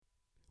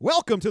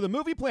Welcome to the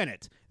Movie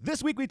Planet.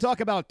 This week we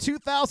talk about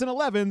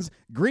 2011's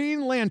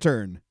Green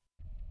Lantern.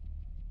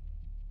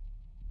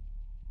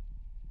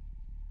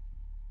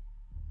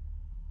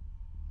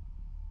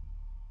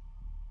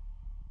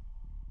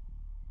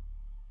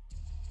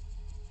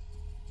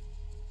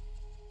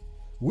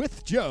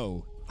 With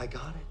Joe. I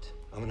got it.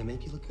 I'm gonna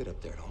make you look good up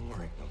there. Don't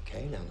worry,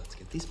 okay? Now let's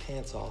get these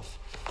pants off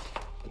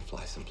and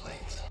fly some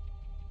planes.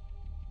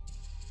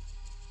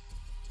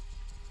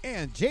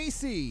 And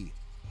JC.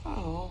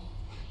 Oh,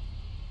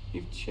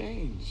 you've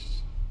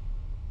changed.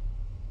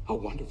 How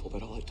wonderful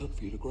that all it took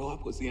for you to grow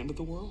up was the end of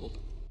the world.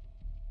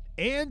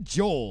 And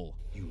Joel.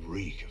 You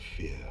reek of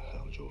fear,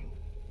 Hal Jordan.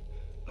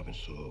 Abin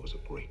Sur was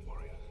a great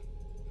warrior.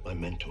 My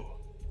mentor.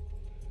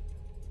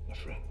 My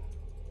friend.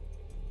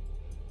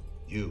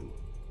 You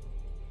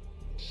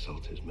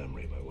insult his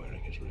memory by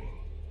wearing his ring.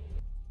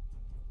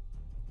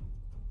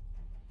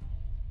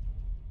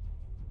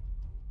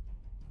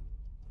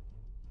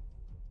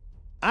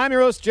 I'm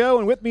your host, Joe,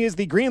 and with me is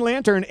the Green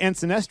Lantern and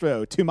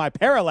Sinestro to my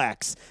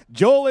parallax,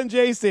 Joel and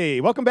JC.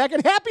 Welcome back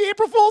and happy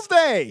April Fool's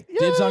Day!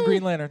 Dibs on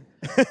Green Lantern.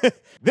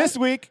 This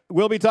week,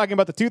 we'll be talking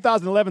about the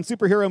 2011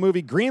 superhero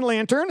movie Green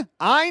Lantern.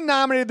 I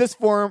nominated this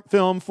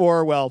film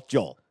for, well,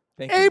 Joel.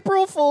 Thank you.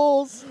 April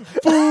Fools!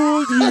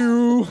 Fooled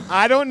you!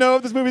 I don't know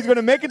if this movie is going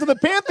to make it to the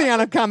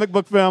pantheon of comic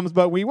book films,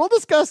 but we will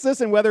discuss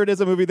this and whether it is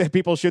a movie that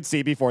people should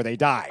see before they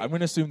die. I'm going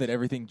to assume that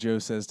everything Joe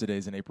says today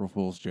is an April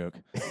Fool's joke.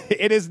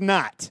 It is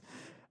not.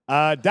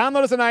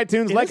 Download us on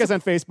iTunes, like us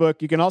on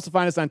Facebook. You can also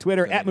find us on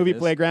Twitter at Movie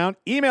Playground.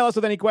 Email us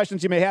with any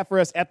questions you may have for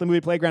us at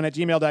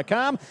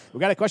themovieplayground@gmail.com. We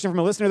got a question from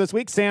a listener this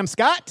week, Sam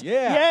Scott.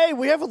 Yeah. Yay,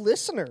 we have a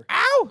listener.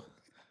 Ow!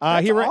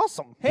 That's He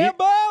awesome. Ham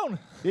bone!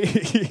 he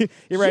Did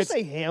you writes,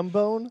 say ham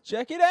bone?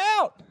 Check it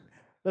out!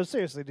 No,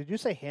 seriously, did you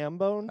say ham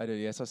bone? I did,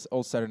 yes. That's an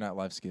old Saturday Night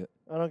Live skit.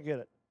 I don't get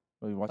it.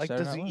 Oh, you watch Like,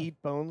 Saturday does Night he Live?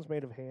 eat bones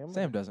made of ham?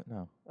 Sam doesn't,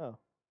 no. Oh.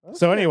 That's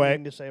So kind of anyway,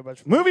 mean to say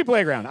about Movie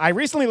Playground. I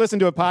recently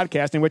listened to a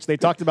podcast in which they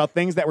talked about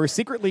things that were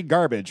secretly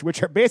garbage,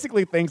 which are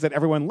basically things that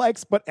everyone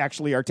likes but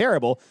actually are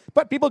terrible,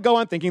 but people go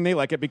on thinking they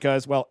like it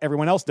because, well,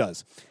 everyone else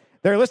does.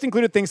 Their list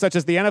included things such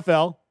as the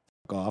NFL,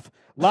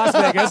 Las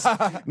Vegas,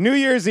 New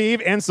Year's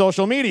Eve, and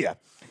social media.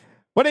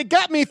 But it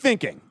got me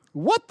thinking.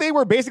 What they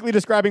were basically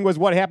describing was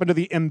what happened to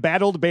the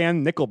embattled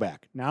band Nickelback.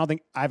 Now, I don't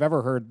think I've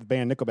ever heard the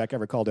band Nickelback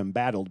ever called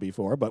embattled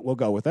before, but we'll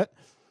go with it.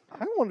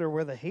 I wonder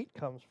where the hate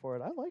comes for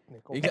it. I like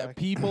Nickelback.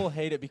 People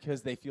hate it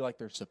because they feel like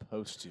they're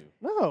supposed to.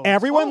 No.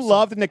 Everyone awesome.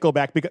 loved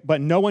Nickelback,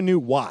 but no one knew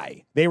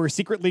why. They were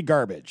secretly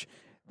garbage.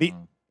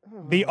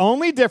 The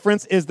only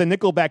difference is the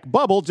Nickelback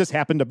bubble just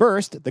happened to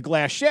burst, the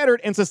glass shattered,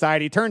 and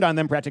society turned on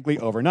them practically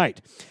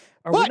overnight.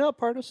 Are But- we not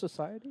part of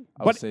society?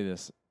 I would But- say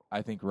this.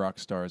 I think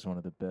Rockstar is one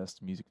of the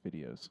best music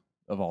videos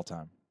of all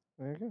time.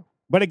 There you go.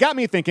 But it got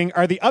me thinking,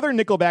 are the other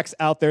Nickelbacks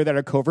out there that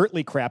are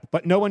covertly crap,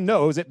 but no one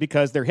knows it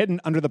because they're hidden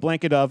under the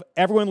blanket of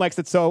everyone likes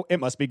it, so it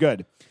must be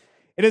good?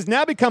 It has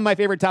now become my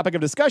favorite topic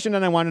of discussion,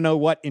 and I want to know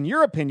what, in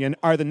your opinion,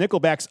 are the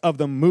Nickelbacks of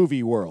the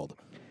movie world.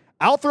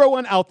 I'll throw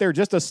one out there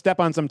just to step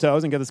on some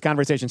toes and get this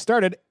conversation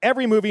started.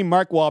 Every movie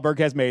Mark Wahlberg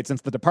has made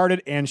since The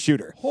Departed and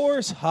Shooter.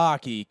 Horse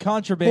hockey.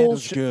 Contraband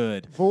Bullshit. was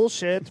good.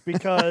 Bullshit,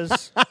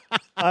 because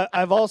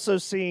I've also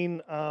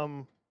seen,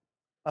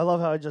 I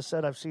love how I just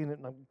said I've seen it,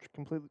 and I'm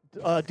completely,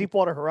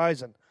 Deepwater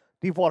Horizon.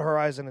 Deepwater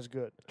Horizon is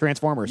good.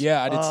 Transformers.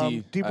 Yeah, I did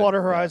see.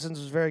 Deepwater Horizons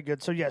is very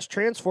good. So yes,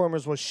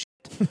 Transformers was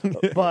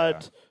shit,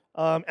 but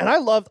and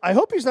I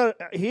hope he's not.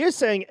 He is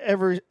saying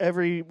every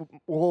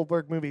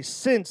Wahlberg movie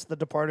since The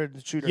Departed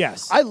and Shooter.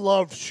 Yes. I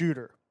loved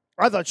Shooter.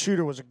 I thought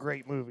Shooter was a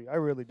great movie. I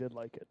really did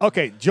like it.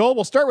 Okay, Joel,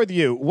 we'll start with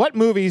you. What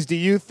movies do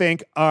you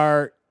think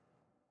are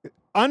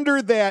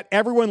under that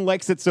everyone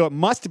likes it, so it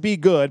must be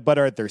good, but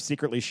are they're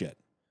secretly shit?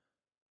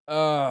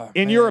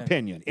 In your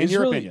opinion.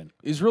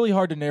 It's really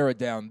hard to narrow it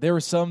down. There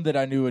were some that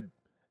I knew would.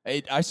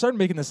 I started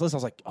making this list. I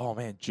was like, oh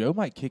man, Joe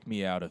might kick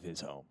me out of his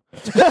home.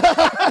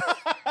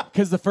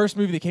 Because the first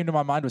movie that came to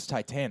my mind was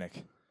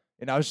Titanic.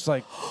 And I was just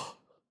like,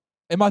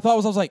 and my thought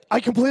was, I was like,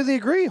 I completely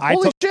agree. I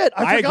Holy shit.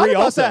 I forgot agree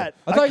about also. that.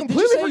 I thought,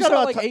 completely did you say you forgot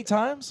saw about it like 8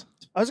 times?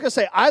 I was going to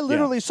say, I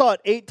literally saw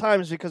it 8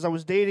 times because I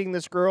was dating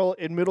this girl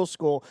in middle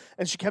school,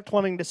 and she kept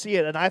wanting to see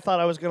it, and I thought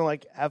I was going to,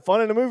 like, have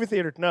fun in a movie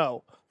theater.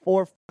 No.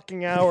 4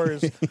 fucking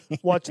hours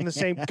watching the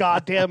same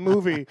goddamn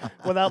movie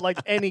without, like,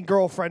 any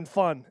girlfriend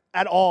fun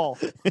at all.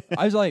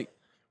 I was like,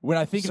 when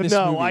I think So of this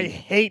no, movie, I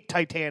hate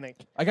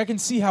Titanic. like I can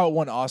see how it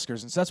won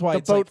Oscars, and so that's why The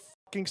it's boat like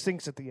fucking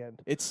sinks at the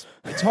end. it's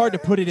hard to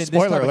put it in this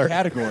Spoiler type alert. of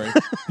category.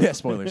 Yeah,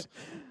 spoilers.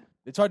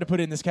 It's hard to put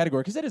it in this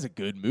category because it is a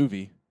good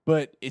movie,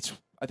 but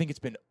I think it's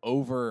been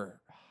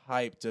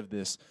overhyped of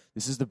this.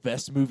 This is the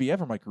best movie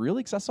ever. I'm like,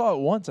 really? Because I saw it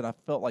once and I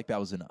felt like that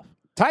was enough.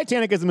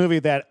 Titanic is a movie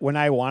that when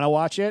I want to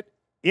watch it,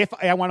 if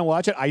I want to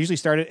watch it, I usually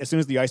start it as soon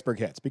as the iceberg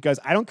hits because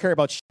I don't care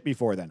about shit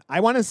before then.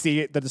 I want to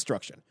see the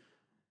destruction.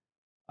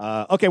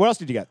 Okay, what else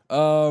did you get?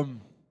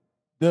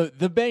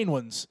 The Bane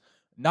ones,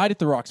 Night at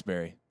the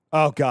Roxbury.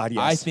 Oh, God,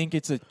 yes. I think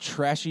it's a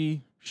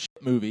trashy shit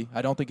movie.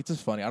 I don't think it's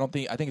as funny. I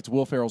think it's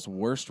Will Ferrell's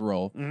worst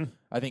role.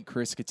 I think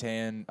Chris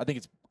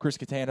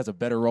Kattan has a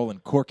better role than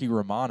Corky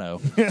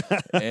Romano.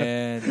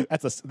 And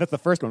That's the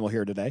first one we'll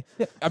hear today.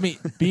 I mean,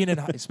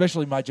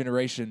 especially my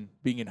generation,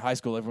 being in high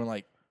school, everyone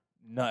like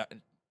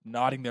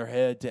nodding their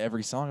head to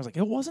every song. I was like,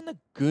 it wasn't a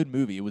good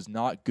movie. It was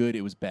not good.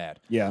 It was bad.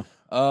 Yeah.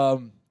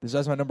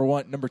 That's my number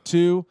one. Number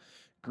two,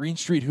 Green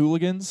Street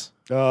Hooligans.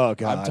 Oh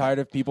God. I'm tired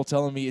of people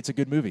telling me it's a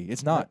good movie.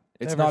 It's not.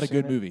 It's Never not a seen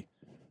good it. movie.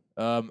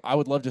 I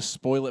would love to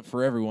spoil it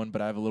for everyone,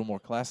 but I have a little more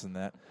class than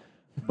that.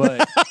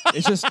 But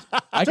it's just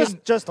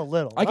Just a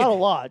little. I can- Not a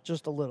lot,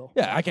 just a little.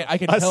 yeah, I can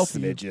A help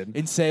smidgen. you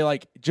and say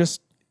like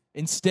just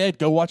instead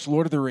go watch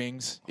Lord of the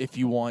Rings if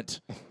you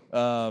want.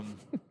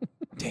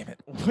 Damn it,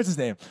 what's his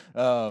name?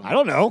 I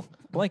don't know.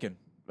 Blanking.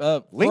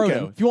 Lincoln.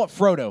 Frodo. If you want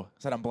Frodo, I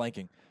said I'm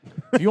blanking.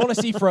 If you want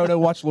to see Frodo,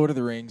 watch Lord of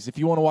the Rings. If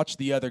you want to watch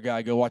the other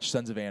guy, go watch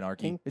Sons of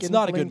Anarchy. It's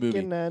not a good movie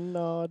And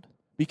nod.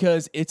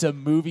 because it's a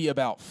movie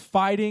about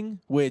fighting,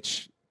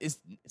 which it's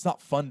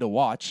not fun to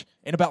watch,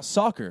 and about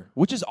soccer,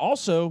 which is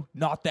also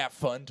not that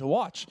fun to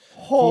watch.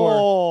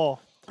 Oh,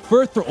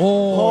 Pilgrims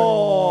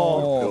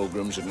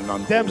in an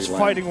unholy them's land.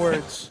 fighting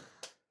words.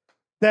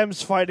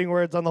 Them's fighting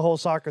words on the whole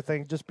soccer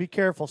thing. Just be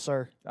careful,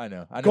 sir. I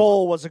know.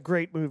 Goal was a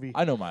great movie.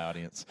 I know my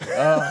audience.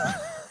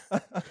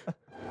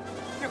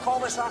 You call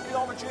this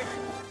archaeology?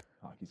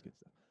 Hockey's good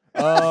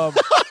stuff.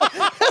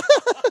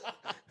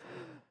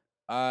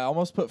 I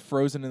almost put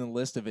Frozen in the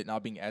list of it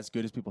not being as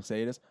good as people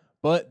say it is,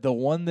 but the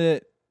one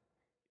that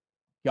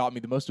got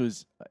me the most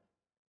was,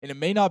 and it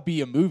may not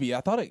be a movie.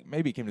 I thought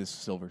maybe it came to the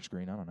silver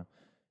screen. I don't know.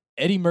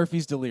 Eddie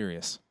Murphy's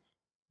Delirious.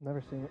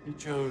 Never seen it. You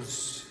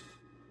chose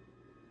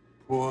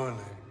poorly.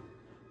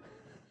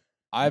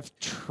 I've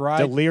tried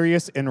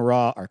Delirious and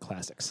Raw are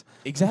classics.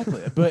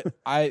 exactly, but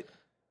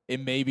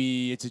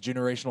maybe it's a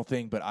generational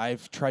thing, but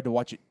I've tried to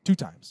watch it 2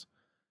 times,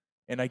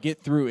 and I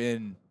get through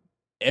in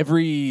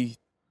everything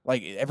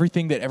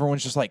that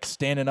everyone's just like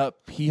standing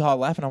up, hee-haw,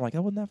 laughing. I'm like,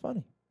 that wasn't that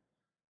funny.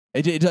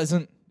 It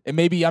doesn't. And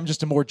maybe I'm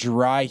just a more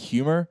dry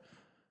humor,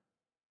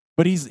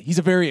 but he's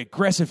a very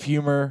aggressive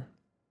humor,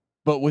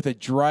 but with a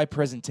dry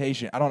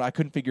presentation. I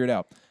couldn't figure it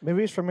out.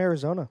 Maybe he's from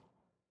Arizona.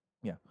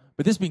 Yeah.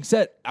 But this being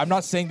said, I'm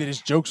not saying that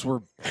his jokes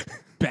were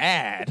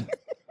bad.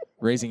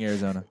 Raising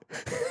Arizona.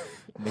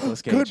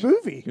 Nicolas Cage. Good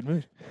movie. Good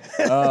movie.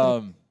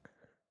 No,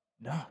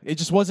 it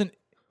just wasn't.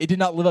 It did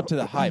not live up to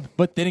the hype.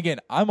 But then again,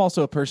 I'm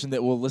also a person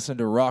that will listen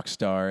to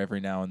Rockstar every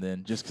now and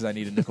then just because I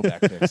need a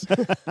Nickelback fix.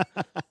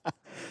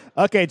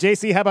 Okay,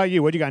 JC, how about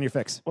you? What do you got on your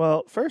fix?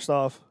 Well, first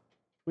off,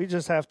 we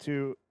just have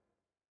to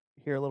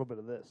hear a little bit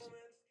of this.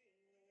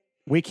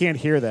 We can't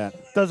hear that.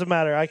 Doesn't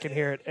matter. I can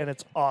hear it, and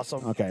it's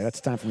awesome. Okay, that's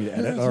time for me to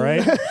edit. All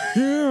right.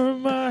 You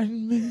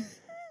remind me.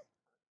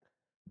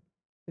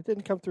 It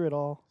didn't come through at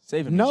all.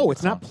 Save a No, musical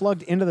it's not song.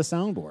 plugged into the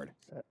soundboard.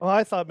 Well,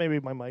 I thought maybe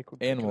my mic would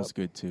pick it Animal's up.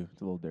 good too.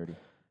 It's a little dirty.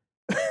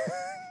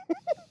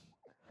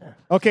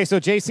 Okay, so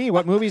JC,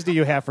 what movies do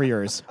you have for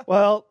yours?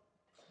 Well,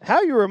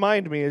 How You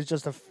Remind Me is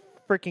just a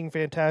freaking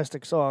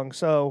fantastic song.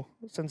 So,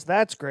 since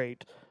that's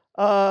great,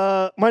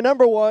 my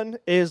number one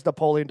is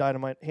Napoleon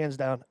Dynamite, hands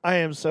down. I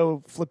am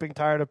so flipping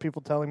tired of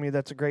people telling me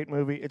that's a great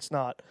movie. It's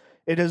not.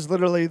 It is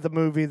literally the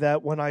movie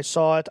that when I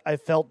saw it, I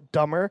felt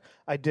dumber.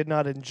 I did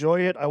not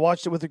enjoy it. I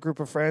watched it with a group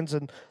of friends,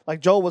 and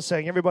like Joel was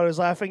saying, everybody was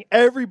laughing.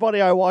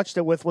 Everybody I watched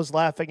it with was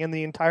laughing, and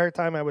the entire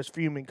time I was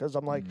fuming because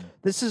I'm like,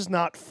 this is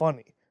not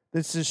funny.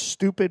 This is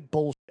stupid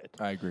bullshit.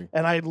 I agree.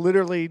 And I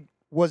literally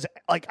was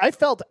like, I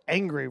felt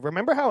angry.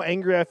 Remember how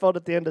angry I felt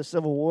at the end of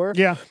Civil War?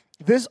 Yeah.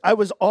 I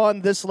was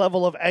on this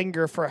level of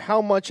anger for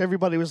how much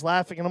everybody was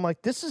laughing. And I'm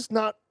like, this is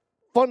not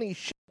funny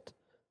shit.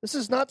 This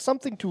is not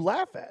something to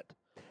laugh at.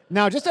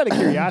 Now, just out of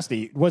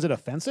curiosity, was it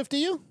offensive to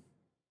you?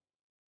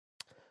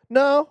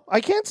 No,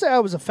 I can't say I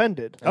was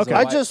offended. As a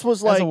I white- just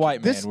was like, as a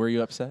white man, this, were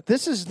you upset?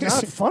 this is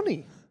not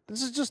funny.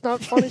 This is just not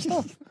funny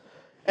stuff.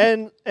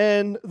 And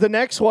the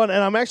next one,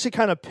 and I'm actually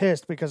kind of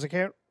pissed because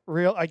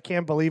I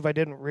can't believe I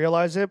didn't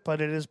realize it, but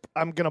it is.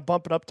 I'm gonna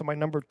bump it up to my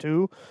number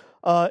 2.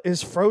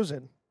 Is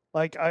Frozen.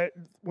 Like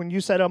when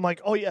you said, it, I'm like,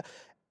 oh yeah.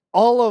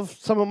 All of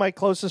some of my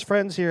closest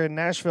friends here in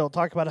Nashville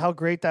talk about how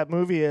great that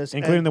movie is,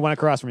 Including the one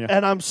across from you.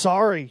 and I'm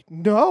sorry,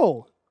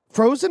 no,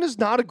 Frozen is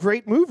not a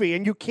great movie,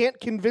 and you can't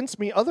convince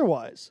me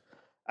otherwise.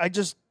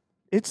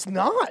 It's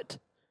not.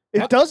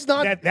 It does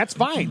not. That's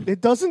fine.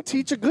 It doesn't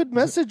teach a good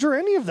message or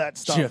any of that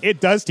stuff. Joe. It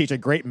does teach a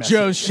great message.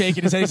 Joe's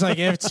shaking his head. He's like,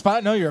 "If it's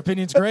fine. No, your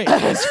opinion's great.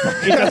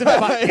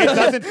 It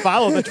doesn't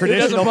follow the It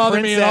traditional doesn't bother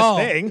me princess at all.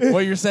 thing.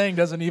 What you're saying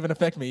doesn't even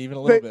affect me even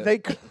a little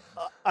bit.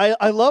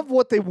 I love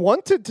what they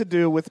wanted to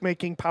do with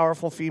making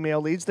powerful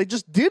female leads. They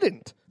just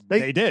didn't.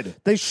 They did.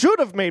 They should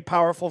have made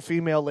powerful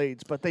female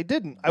leads, but they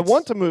didn't. I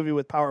want a movie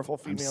with powerful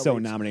I'm female so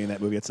leads. nominating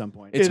that movie at some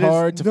point. It's It is-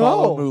 hard to no.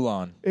 follow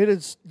Mulan. It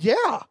is,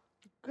 yeah.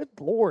 Good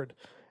Lord.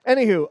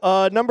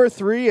 Anywho, number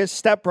 3 is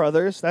Step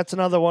Brothers. That's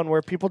another one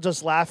where people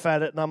just laugh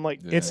at it, and I'm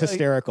like, It's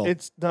hysterical.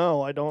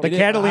 No, I don't. The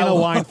Catalina I-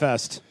 Wine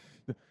Fest.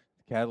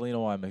 Catalina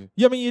wine.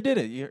 Yeah, I mean, you did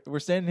it. We're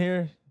standing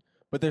here,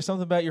 but there's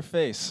something about your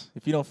face.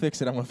 If you don't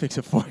fix it, I'm going to fix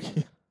it for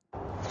you.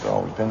 After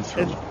all we've been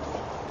through,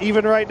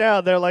 Even right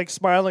now, they're like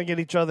smiling at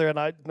each other, and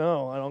I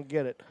don't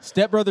get it.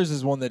 Step Brothers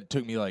is one that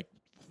took me like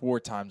 4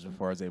 times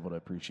before I was able to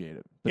appreciate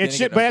it. But It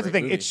should, but that's the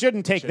thing. It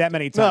shouldn't take that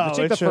many times.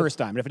 No, It it take the should. first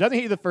time. And if it doesn't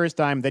hit you the first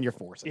time, then you're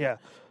forcing. Yeah.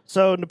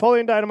 So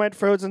Napoleon Dynamite,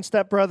 Frozen,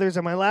 Step Brothers,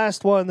 and my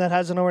last one that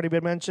hasn't already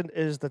been mentioned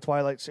is the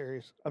Twilight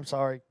series. I'm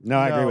sorry. No,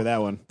 I agree with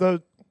that one.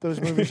 Those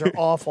movies are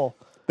awful.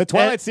 The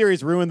Twilight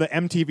series ruined the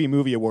MTV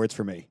Movie Awards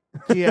for me.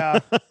 Yeah,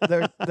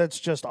 that's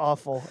just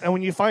awful. And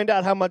when you find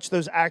out how much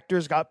those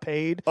actors got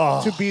paid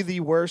to be the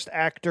worst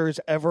actors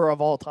ever of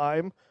all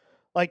time,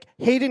 like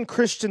Hayden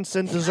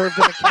Christensen deserved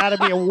an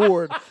Academy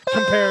Award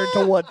compared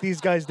to what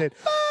these guys did.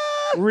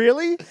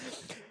 Really?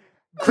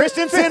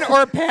 Christensen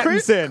or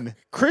Pattinson?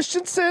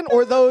 Christensen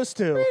or those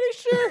two?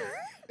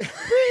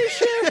 Pretty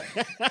sure.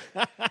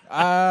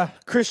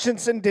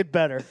 Christensen did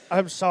better.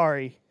 I'm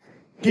sorry.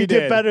 He He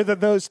did did. better than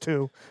those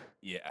two.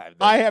 Yeah.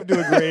 I have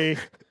to agree.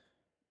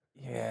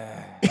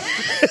 Yeah.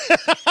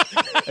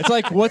 It's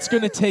like, what's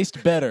going to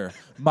taste better,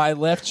 my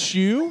left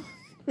shoe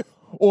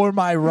or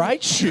my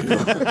right shoe?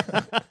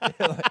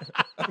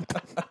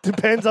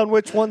 Depends on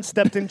which one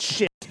stepped in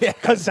shit.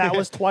 Because that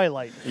was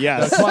Twilight. No,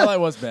 Yes. Twilight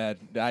was bad.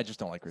 I just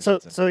don't like So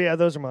Christensen. yeah,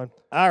 those are mine.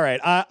 All right.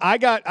 I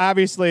got,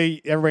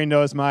 obviously, everybody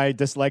knows my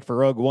dislike for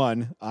Rogue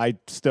One. I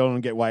still don't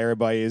get why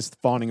everybody is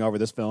fawning over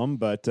this film,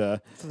 but For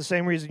the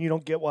same reason you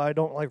don't get why I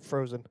don't like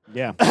Frozen.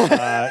 yeah.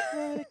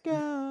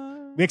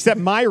 Except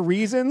my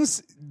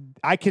reasons,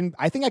 I think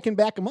I can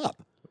back them up.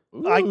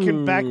 I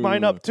can back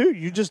mine up too.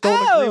 You just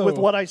don't agree with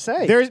what I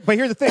say. But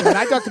here's the thing: when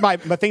I talked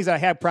about the things that I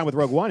have problem with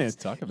Rogue One is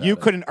talk about you it.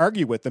 couldn't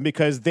argue with them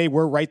because they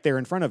were right there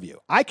in front of you.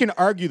 I can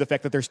argue the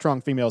fact that there's strong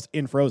females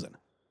in Frozen.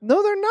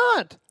 No, they're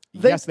not.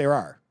 Yes, there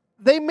are.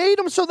 They made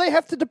them so they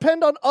have to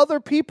depend on other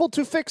people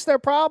to fix their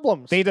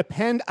problems. They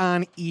depend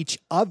on each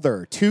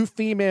other. 2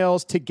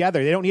 females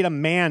together. They don't need a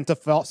man to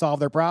solve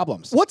their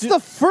problems. What's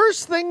the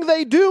first thing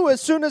they do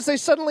as soon as they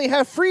suddenly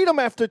have freedom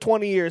after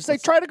 20 years? They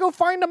try to go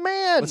find a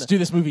man. Let's do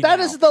this movie That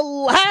now. is the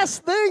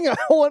last thing I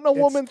want a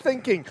woman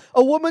thinking.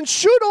 A woman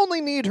should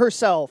only need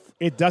herself.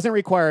 It doesn't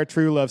require a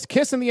true love's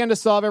kiss in the end to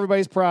solve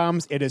everybody's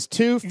problems. It is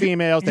 2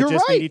 females that you're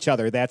just right. need each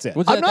other. That's it.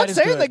 Well, I'm that not is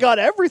saying good. they got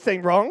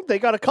everything wrong. They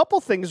got a couple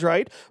things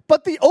right.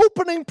 But the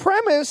opening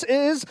premise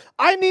is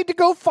I need to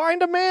go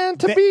find a man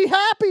to be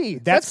happy.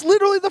 That's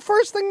literally the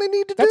first thing they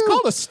need to That's do.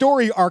 called a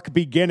story arc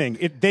beginning.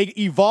 They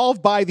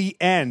evolve by the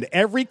end.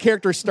 Every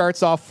character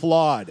starts off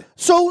flawed.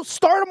 So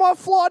start them off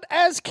flawed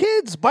as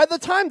kids. By the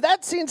time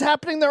that scene's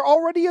happening, they're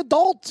already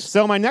adults.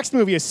 So my next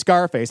movie is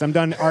Scarface. I'm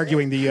done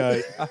arguing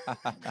the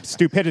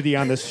stupidity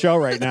on this show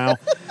right now.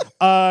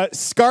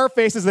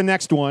 Scarface is the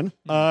next one.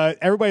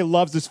 Everybody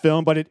loves this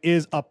film, but it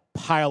is a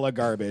pile of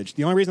garbage.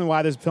 The only reason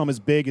why this film is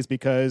big is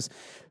because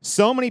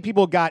so many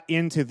people got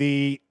into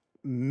the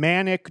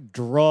manic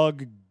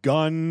drug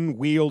gun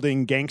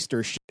wielding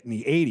gangster shit in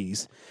the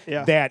 80s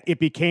that it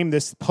became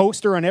this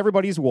poster on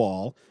everybody's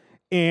wall.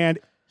 And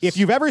if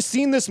you've ever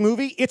seen this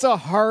movie, it's a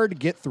hard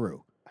get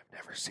through. I've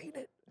never seen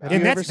it. And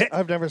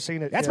I've never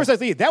seen it. That's yeah.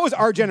 precisely it. That was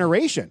our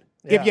generation.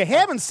 If Yeah. you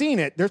haven't seen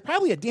it, there's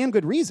probably a damn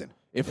good reason.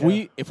 If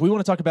we want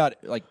to talk about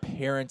like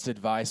parents'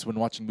 advice when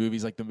watching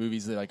movies, like the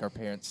movies that like our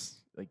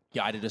parents like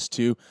guided us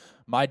to,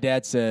 my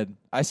dad said,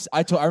 I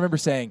remember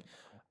saying,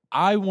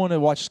 I want to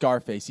watch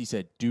Scarface. He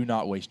said, do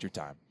not waste your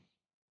time.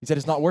 He said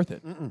it's not worth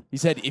it. He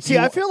said, if See, you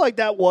I feel like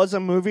that was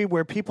a movie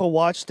where people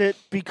watched it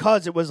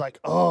because it was like,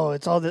 oh,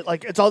 it's all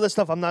this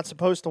stuff I'm not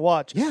supposed to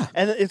watch. Yeah.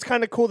 And it's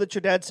kind of cool that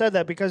your dad said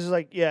that because he's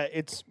like, yeah,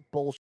 it's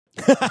bullshit.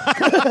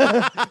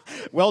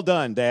 Well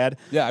done, Dad.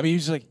 yeah, I mean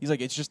he's like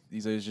it's just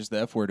the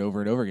F word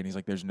over and over again. He's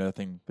like there's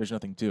nothing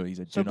to it. He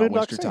said So do not Boondock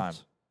waste your time.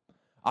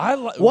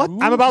 Saints. What?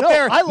 I'm about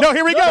there. No,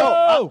 here we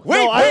go.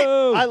 Wait.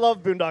 I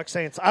love Boondock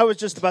Saints. I was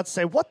just about to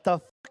say, what the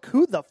fuck?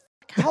 Who the fuck?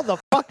 How the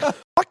fuck?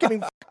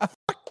 Fucking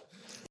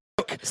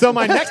So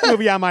my next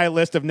movie on my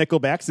list of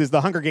Nickelbacks is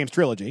the Hunger Games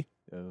trilogy.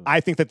 I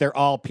think that they're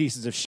all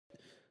pieces of shit.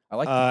 I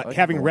like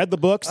Having read the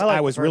books, I like I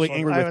the was first really one.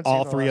 angry I with haven't seen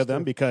all the 3 last of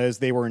them two. because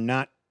they were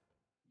not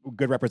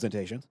good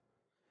representations.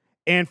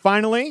 And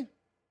finally,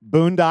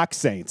 Boondock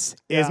Saints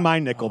is my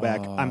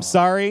Nickelback. I'm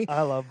sorry.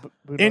 I love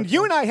Boondock And you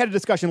Saints. and I had a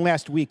discussion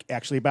last week,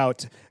 actually,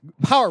 about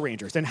Power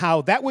Rangers and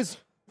how that was,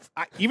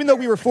 even though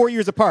we were 4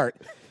 years apart,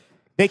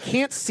 they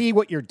can't see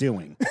what you're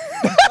doing.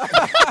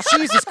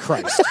 Jesus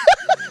Christ.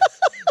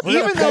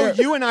 Even though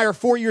you and I are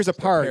 4 years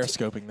apart,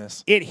 periscoping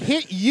this. it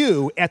hit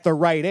you at the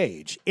right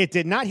age. It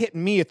did not hit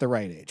me at the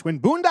right age.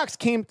 When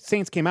Boondock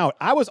Saints came out,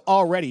 I was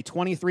already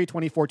 23,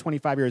 24,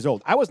 25 years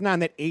old. I was not in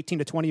that 18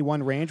 to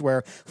 21 range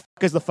where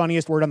fuck is the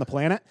funniest word on the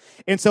planet.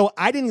 And so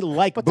I didn't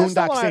like But that's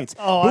not Boondock what Saints.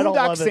 I don't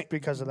love Sa- it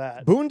because of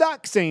that.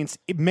 Boondock Saints,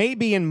 it may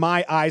be in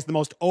my eyes the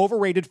most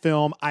overrated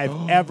film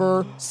I've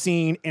ever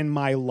seen in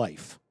my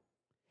life.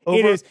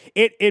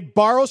 It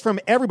borrows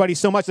from everybody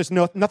so much there's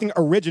nothing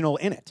original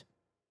in it.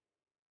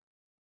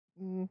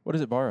 What does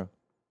it borrow?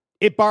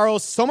 It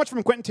borrows so much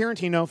from Quentin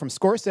Tarantino, from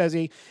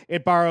Scorsese.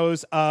 It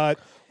borrows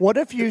What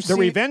if you the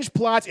revenge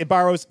plots. It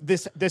borrows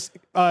this.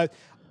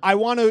 I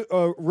want to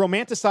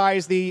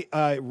romanticize the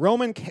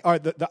Roman,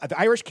 the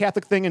Irish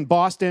Catholic thing in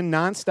Boston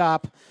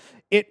nonstop.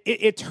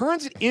 it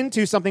turns it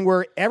into something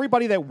where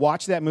everybody that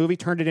watched that movie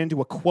turned it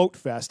into a quote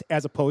fest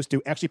as opposed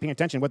to actually paying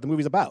attention to what the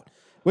movie's about,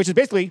 which is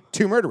basically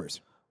two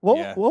murderers.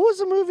 What was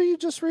the movie you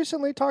just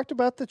recently talked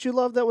about that you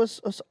loved that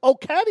was...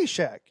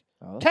 Caddyshack.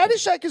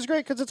 Caddyshack is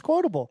great because it's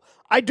quotable.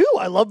 I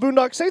love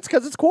Boondock Saints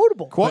because it's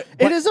quotable.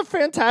 It is a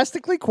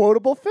fantastically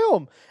quotable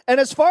film. And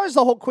as far as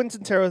the whole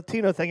Quentin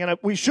Tarantino thing, and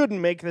we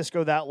shouldn't make this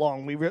go that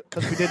long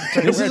because we didn't.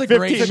 This is a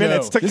great show.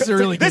 This is a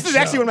really good This is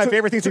actually one of my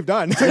favorite things we've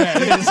done.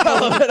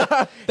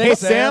 Yeah, hey,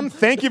 Sam,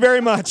 thank you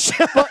very much.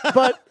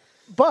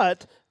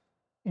 but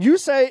you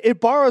say it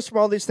borrows from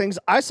all these things.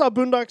 I saw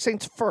Boondock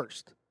Saints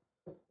first.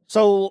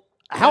 So...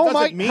 How that am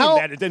I? doesn't mean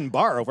that it didn't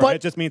borrow from it.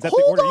 It just means that's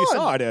the order you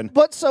saw it in.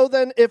 But so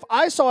then, if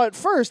I saw it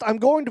first, I'm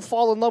going to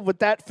fall in love with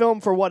that film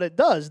for what it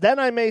does. Then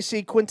I may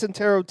see Quentin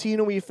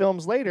Tarantino-y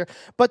films later.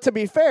 But to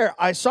be fair,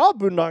 I saw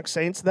Boondock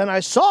Saints, then I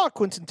saw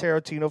Quentin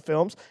Tarantino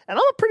films, and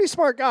I'm a pretty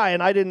smart guy,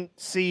 and I didn't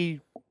see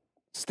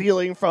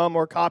stealing from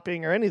or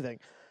copying or anything.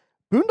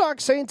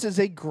 Boondock Saints is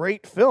a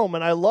great film,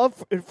 and I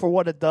love it for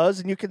what it does,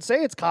 and you can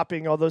say it's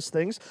copying all those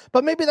things,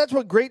 but maybe that's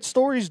what great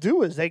stories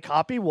do, is they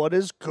copy what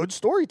is good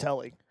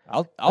storytelling.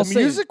 The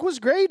music was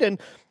great,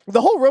 and the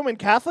whole Roman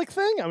Catholic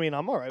thing, I mean,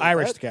 I'm all right with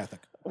Irish that.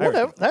 Catholic.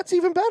 Whatever. That's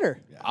even better.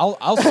 Yeah.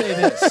 I'll say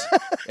this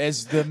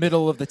as the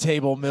middle of the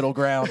table, middle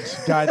ground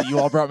guy that you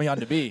all brought me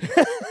on to be.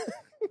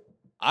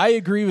 I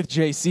agree with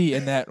JC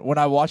in that when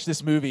I watched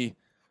this movie,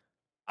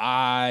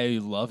 I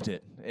loved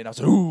it. And I was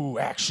like, ooh,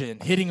 action,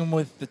 hitting him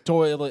with the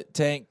toilet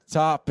tank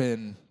top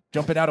and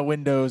jumping out of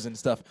windows and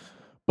stuff.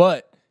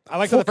 But I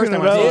like the first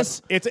time I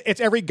saw it. It's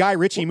every Guy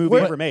Ritchie movie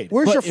ever made.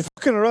 Where's your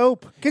fucking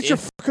rope? Get your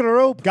fucking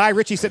rope. Guy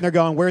Ritchie sitting there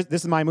going,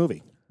 this is my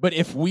movie. But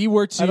if we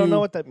were to... I don't know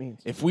what that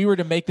means. If we were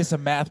to make this a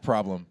math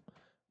problem,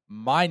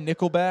 my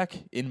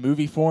Nickelback in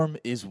movie form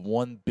is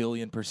 1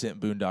 billion %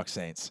 Boondock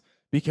Saints.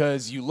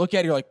 Because you look at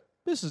it, you're like,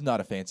 this is not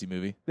a fancy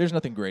movie. There's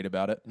nothing great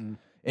about it.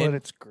 But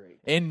it's great.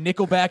 And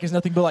Nickelback is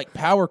nothing but like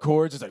power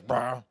chords. It's like...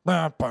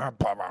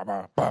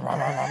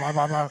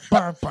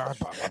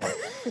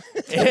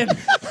 and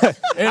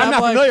I'm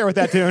not familiar with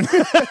that tune.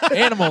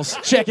 Animals,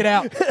 check it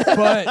out.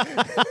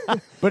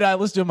 But I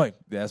listened to it, I'm like,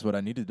 that's what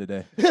I needed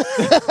today.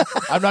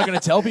 I'm not going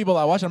to tell people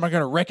I watched it. I'm not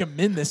going to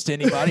recommend this to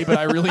anybody, but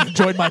I really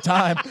enjoyed my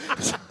time.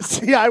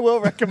 See, I will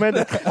recommend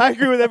it. I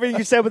agree with everything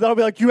you said, but then I'll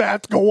be like, you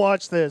have to go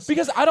watch this.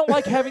 Because I don't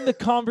like having the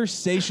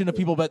conversation of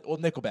people about,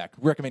 Nickelback,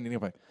 recommending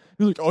Nickelback.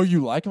 You're like, oh,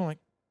 you like him? I'm like,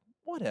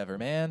 whatever,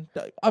 man.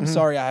 I'm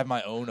sorry I have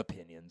my own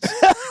opinions.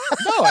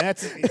 No,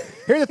 here's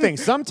the thing.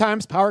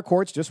 Sometimes power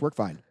chords just work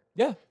fine.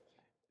 Yeah.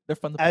 They're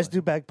fun to play. As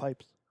do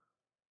bagpipes.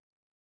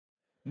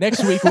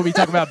 Next week, we'll be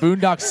talking about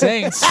Boondock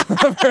Saints.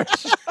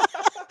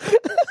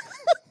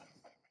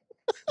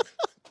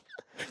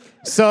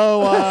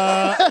 So,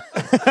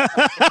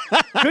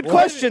 good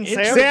question,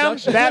 Sam.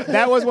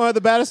 That was one of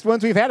the best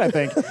ones we've had, I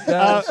think.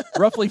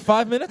 Roughly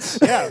 5 minutes.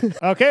 Yeah.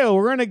 Okay, well,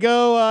 we're going to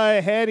go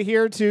ahead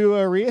here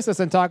to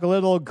Reese's and talk a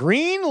little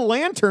Green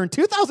Lantern,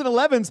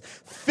 2011's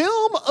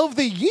Film of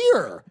the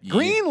Year. Yeah.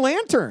 Green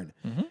Lantern.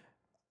 Mm-hmm.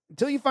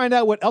 Until you find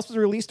out what else was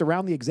released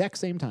around the exact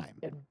same time.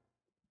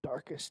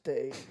 Darkest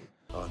Day.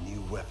 Our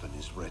new weapon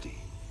is ready.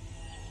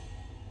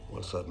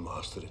 Once I've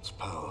mastered its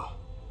power,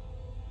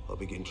 I'll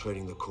begin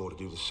training the Corps to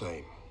do the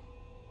same.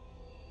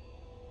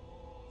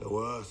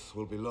 Though Earth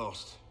will be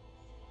lost,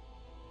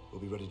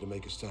 we'll be ready to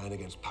make a stand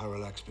against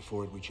Parallax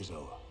before it reaches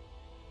Oa.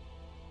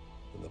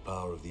 And the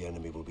power of the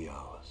enemy will be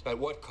ours. At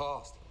what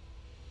cost?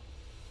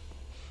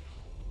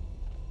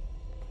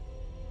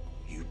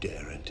 You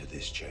dare enter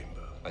this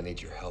chamber. I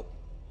need your help.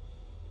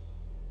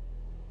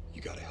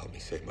 You gotta help me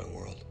save my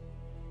world.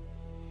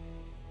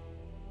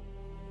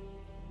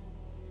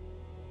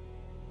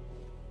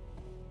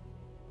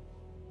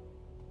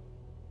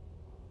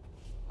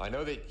 I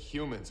know that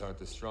humans aren't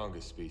the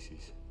strongest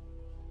species,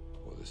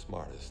 or the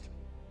smartest.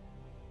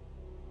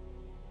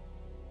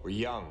 We're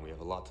young, we have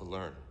a lot to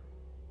learn,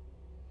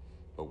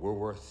 but we're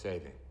worth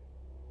saving.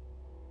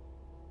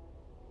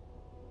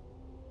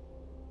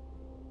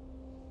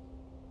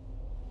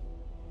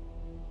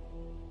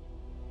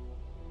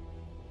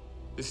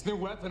 This new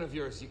weapon of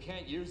yours, you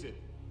can't use it.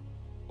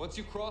 Once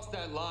you cross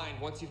that line,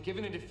 once you've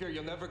given into fear,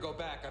 you'll never go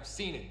back. I've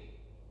seen it.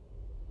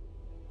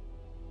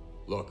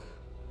 Look,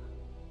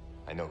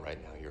 I know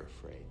right now you're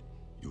afraid.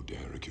 You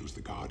dare accuse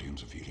the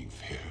Guardians of feeling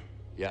fear?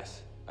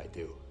 Yes, I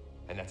do.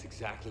 And that's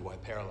exactly why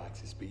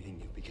Parallax is beating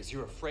you, because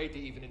you're afraid to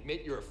even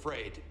admit you're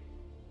afraid.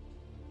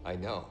 I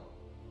know.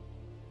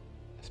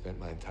 I spent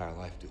my entire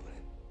life doing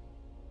it.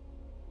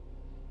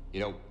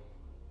 You know,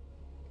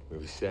 we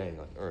were saying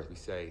on Earth, we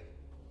say,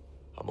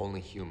 I'm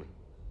only human.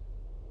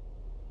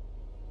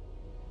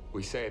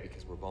 We say it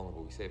because we're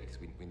vulnerable. We say it because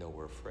we know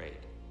we're afraid.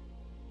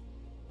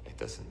 It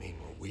doesn't mean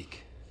we're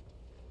weak.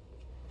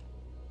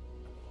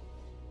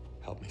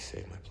 Help me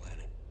save my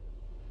planet.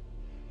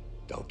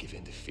 Don't give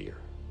in to fear.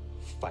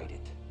 Fight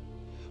it.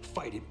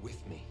 Fight it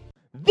with me.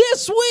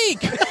 This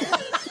week,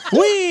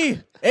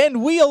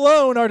 we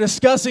alone are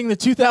discussing the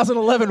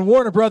 2011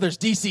 Warner Brothers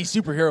DC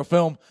superhero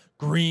film,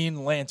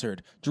 Green Lantern,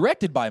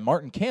 directed by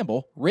Martin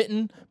Campbell,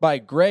 written by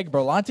Greg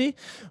Berlanti,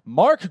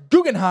 Mark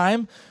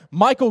Guggenheim,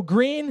 Michael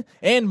Green,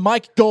 and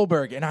Mike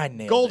Goldberg. And I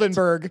nailed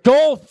Goldenberg. it.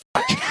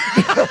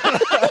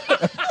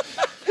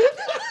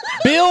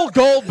 Bill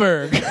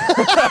Goldberg.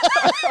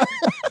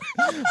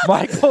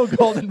 Michael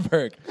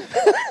Goldenberg.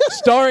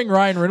 Starring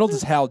Ryan Reynolds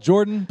as Hal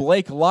Jordan,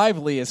 Blake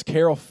Lively as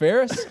Carol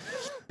Ferris,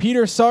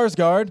 Peter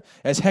Sarsgaard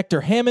as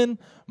Hector Hammond,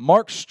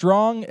 Mark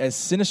Strong as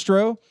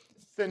Sinestro.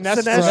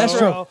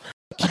 Sinestro.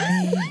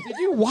 Did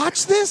you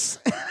watch this?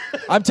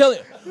 I'm telling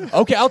you.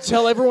 Okay, I'll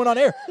tell everyone on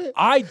air.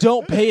 I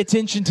don't pay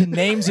attention to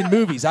names in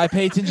movies. I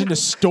pay attention to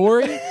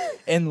story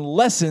and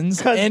lessons.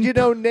 Because,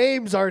 And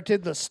names aren't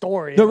in the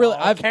story. No, really,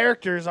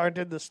 characters aren't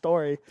in the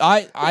story.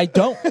 I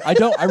don't.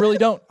 I really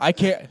don't. I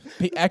care.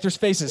 Actors'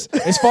 faces.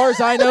 As far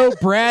as I know,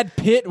 Brad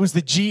Pitt was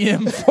the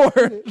GM for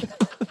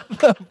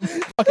the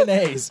fucking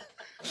A's.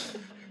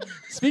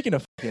 Speaking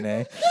of fucking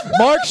A,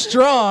 Mark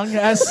Strong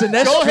as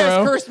Sinestro. Joel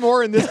has cursed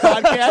more in this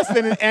podcast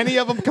than in any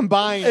of them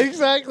combined.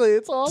 Exactly.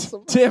 It's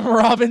awesome. Tim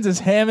Robbins as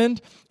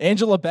Hammond,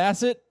 Angela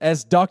Bassett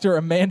as Dr.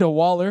 Amanda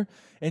Waller,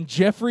 and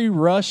Jeffrey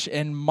Rush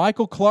and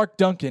Michael Clark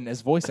Duncan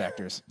as voice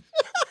actors.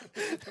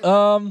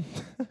 Joe,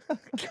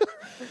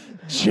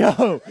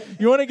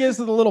 you want to give us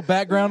a little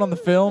background on the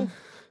film?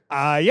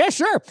 Yeah,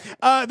 sure.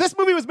 This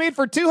movie was made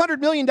for $200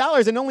 million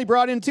and only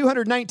brought in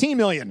 $219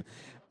 million.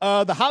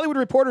 The Hollywood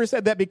Reporter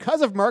said that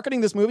because of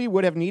marketing, this movie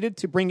would have needed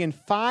to bring in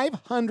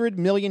 $500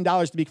 million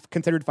to be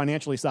considered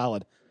financially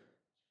solid.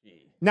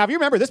 Now, if you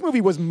remember, this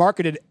movie was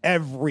marketed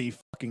every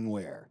fucking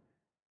where.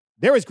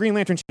 There was Green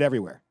Lantern shit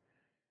everywhere.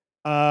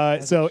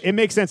 So it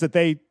makes sense that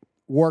they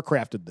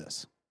Warcrafted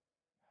this.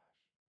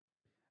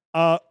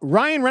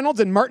 Ryan Reynolds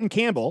and Martin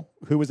Campbell,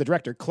 who was the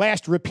director,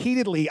 clashed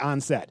repeatedly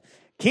on set.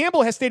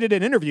 Campbell has stated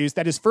in interviews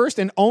that his first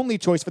and only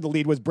choice for the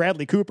lead was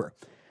Bradley Cooper.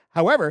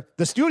 However,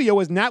 the studio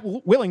was not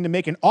willing to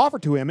make an offer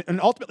to him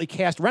and ultimately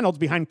cast Reynolds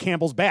behind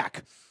Campbell's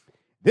back.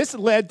 This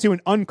led to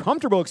an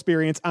uncomfortable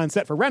experience on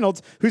set for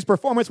Reynolds, whose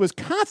performance was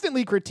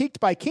constantly critiqued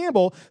by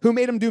Campbell, who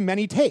made him do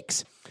many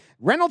takes.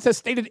 Reynolds has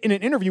stated in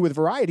an interview with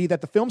Variety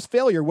that the film's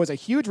failure was a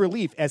huge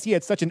relief as he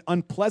had such an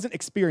unpleasant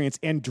experience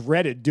and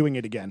dreaded doing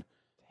it again.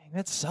 Dang,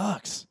 that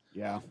sucks.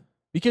 Yeah.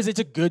 Because it's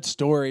a good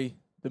story.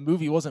 The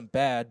movie wasn't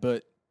bad,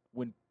 but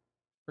when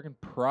freaking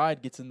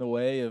pride gets in the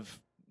way of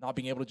not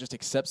being able to just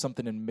accept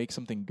something and make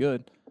something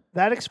good.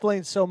 That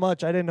explains so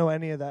much. I didn't know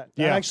any of that.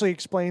 That Yeah. actually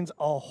explains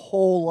a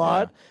whole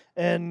lot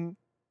and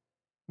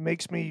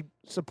makes me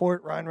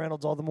support Ryan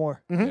Reynolds all the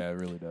more. Yeah, it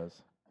really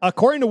does.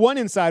 According to one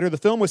insider, the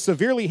film was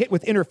severely hit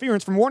with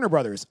interference from Warner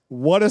Brothers.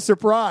 What a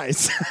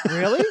surprise.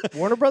 Really?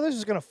 Warner Brothers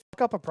is going to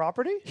fuck up a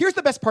property? Here's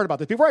the best part about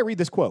this. Before I read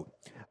this quote,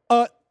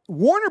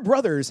 Warner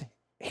Brothers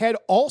had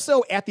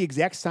also, at the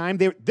exact time,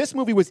 this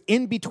movie was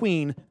in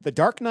between The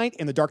Dark Knight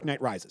and The Dark Knight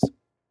Rises.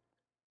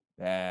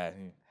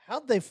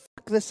 How'd they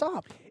fuck this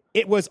up?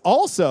 It was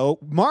also,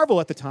 Marvel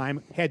at the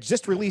time had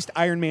just released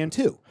Iron Man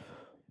 2.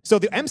 So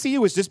the MCU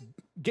was just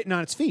getting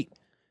on its feet.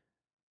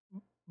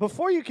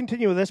 Before you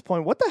continue with this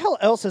point, what the hell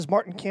else has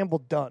Martin Campbell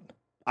done?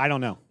 I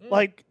don't know.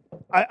 Like,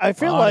 I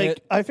feel On like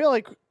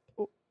it.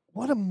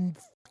 what a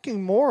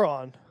fucking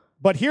moron.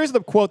 But here's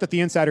the quote that the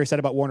insider said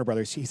about Warner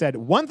Brothers. He said,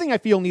 "One thing I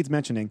feel needs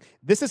mentioning,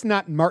 this is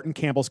not Martin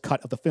Campbell's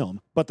cut of the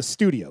film, but the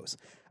studio's.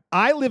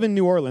 I live in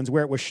New Orleans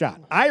where it was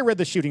shot. I read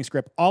the shooting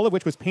script, all of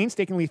which was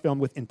painstakingly filmed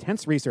with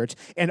intense research,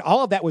 and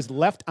all of that was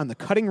left on the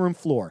cutting room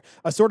floor,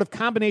 a sort of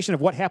combination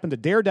of what happened to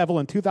Daredevil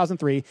in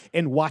 2003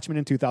 and Watchmen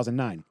in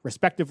 2009,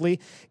 respectively.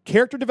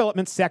 Character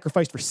development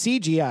sacrificed for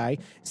CGI,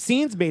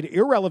 scenes made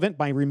irrelevant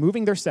by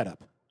removing their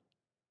setup."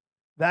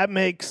 That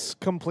makes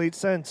complete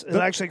sense. It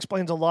actually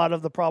explains a lot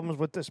of the problems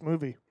with this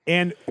movie.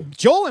 And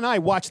Joel and I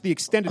watched the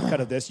extended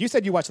cut of this. You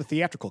said you watched the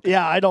theatrical cut.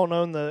 Yeah, I don't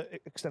own the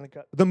extended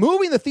cut. The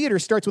movie in the theater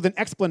starts with an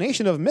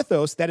explanation of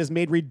mythos that is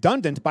made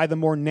redundant by the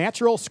more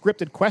natural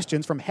scripted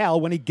questions from Hal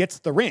when he gets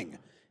the ring.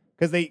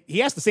 Because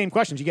he asked the same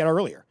questions you got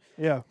earlier.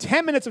 Yeah.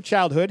 10 minutes of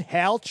childhood,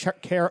 Hal,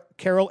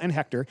 Carol, and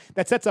Hector,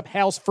 that sets up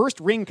Hal's first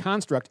ring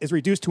construct is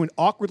reduced to an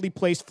awkwardly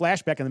placed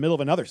flashback in the middle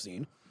of another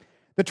scene.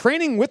 The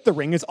training with the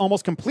ring is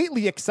almost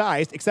completely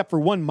excised except for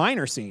one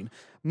minor scene.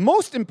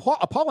 Most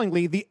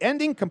appallingly, the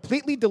ending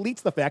completely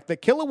deletes the fact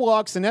that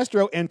Kilowog,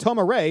 Sinestro, and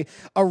Tomare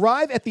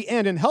arrive at the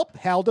end and help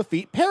Hal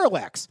defeat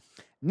Parallax.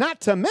 Not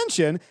to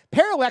mention,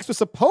 Parallax was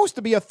supposed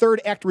to be a third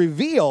act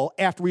reveal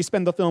after we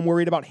spend the film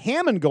worried about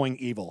Hammond going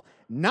evil,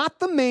 not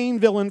the main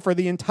villain for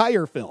the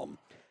entire film.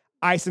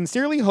 I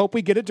sincerely hope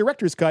we get a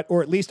director's cut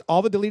or at least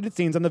all the deleted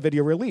scenes on the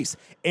video release.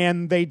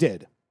 And they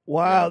did.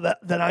 Wow,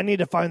 then I need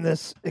to find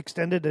this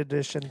extended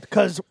edition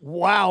because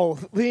wow,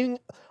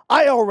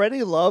 I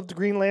already loved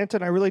Green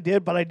Lantern, I really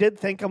did, but I did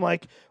think I'm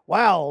like,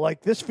 wow,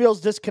 like this feels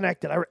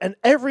disconnected. And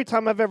every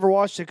time I've ever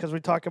watched it, because we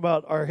talk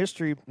about our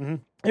history,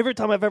 every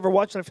time I've ever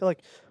watched it, I feel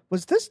like,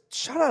 was this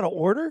shot out of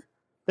order?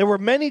 There were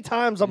many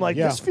times I'm like,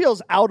 this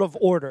feels out of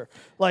order.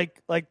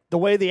 Like the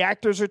way the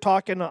actors are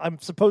talking, I'm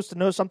supposed to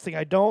know something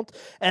I don't.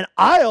 And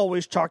I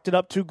always chalked it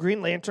up to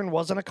Green Lantern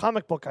wasn't a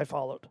comic book I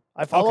followed.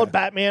 I followed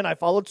Batman, I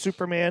followed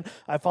Superman,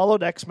 I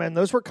followed X-Men.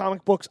 Those were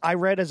comic books I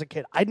read as a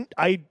kid.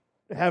 I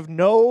have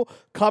no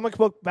comic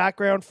book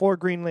background for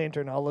Green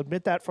Lantern. I'll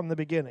admit that from the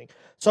beginning.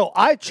 So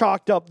I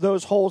chalked up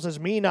those holes as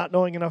me not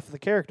knowing enough of the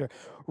character.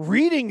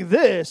 Reading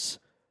this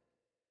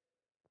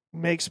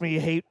makes me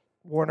hate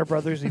Warner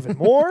Brothers even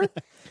more,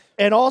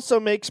 and also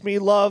makes me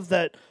love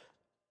that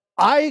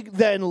I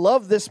then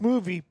love this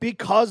movie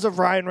because of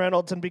Ryan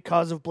Reynolds and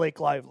because of Blake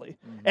Lively.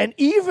 And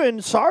even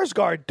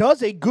Sarsgaard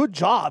does a good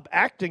job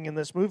acting in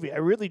this movie. I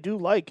really do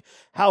like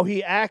how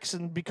he acts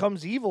and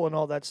becomes evil and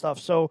all that stuff.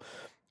 So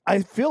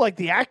I feel like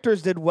the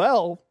actors did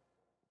well.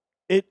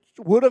 It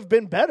would have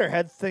been better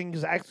had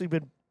things actually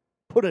been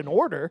put in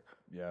order.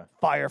 Yeah.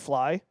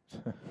 Firefly.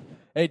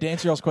 Hey, to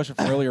answer y'all's question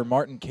from earlier,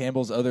 Martin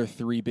Campbell's other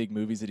 3 big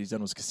movies that he's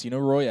done was Casino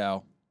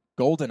Royale,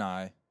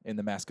 GoldenEye, and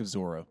The Mask of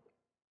Zorro.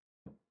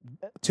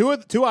 2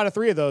 out of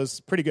 3 of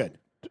those pretty good.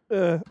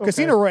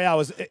 Casino Royale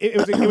was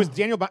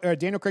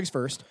Daniel Craig's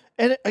first,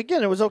 and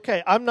again, it was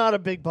okay. I'm not a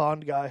big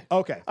Bond guy.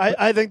 Okay,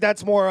 I think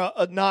that's more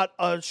not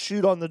a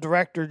shoot on the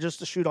director,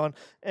 just a shoot on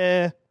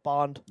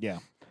Bond. Yeah.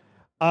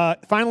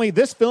 Finally,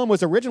 this film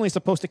was originally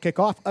supposed to kick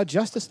off a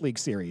Justice League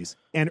series,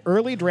 and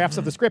early drafts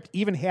of the script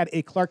even had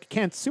a Clark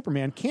Kent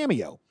Superman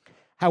cameo.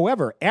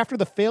 However, after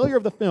the failure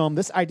of the film,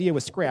 this idea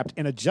was scrapped,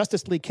 and a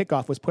Justice League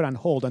kickoff was put on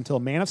hold until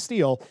Man of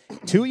Steel,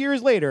 2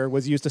 years later,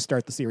 was used to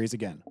start the series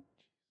again.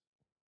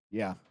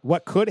 Yeah.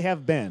 What could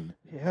have been.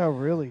 Yeah,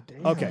 really.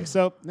 Damn. Okay,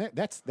 so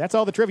that's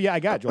all the trivia I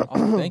got, Joel.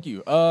 Thank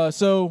you.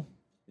 So,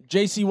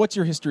 JC, what's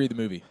your history of the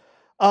movie?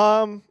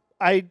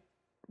 I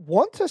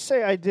want to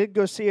say I did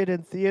go see it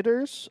in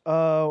theaters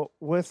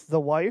with the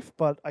wife,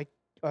 but I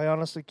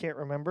honestly can't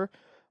remember.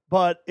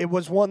 But it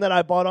was one that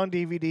I bought on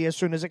DVD as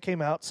soon as it came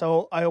out.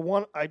 So I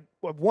want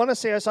to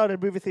say I saw it in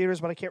movie theaters,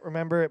 but I can't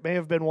remember. It may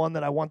have been one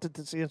that I wanted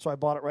to see, and so I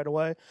bought it right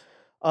away.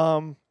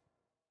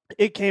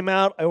 It came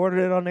out. I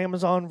ordered it on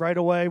Amazon right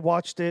away,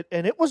 watched it,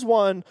 and it was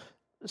one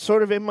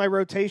sort of in my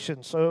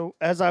rotation. So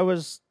as I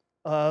was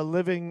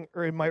living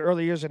or in my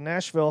early years in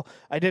Nashville,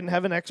 I didn't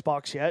have an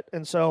Xbox yet,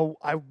 and so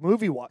I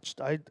movie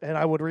watched. I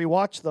would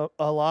rewatch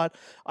a lot.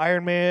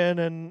 Iron Man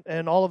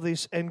and all of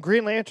these, and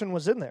Green Lantern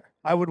was in there.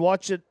 I would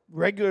watch it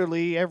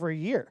regularly every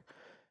year,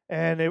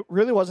 and it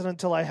really wasn't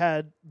until I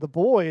had the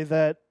boy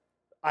that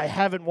I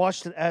haven't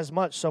watched it as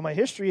much. So my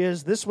history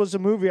is this was a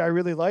movie I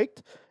really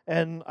liked,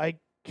 and I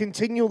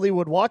continually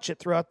would watch it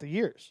throughout the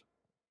years.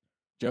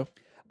 Joe?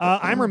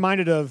 I'm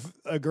reminded of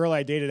a girl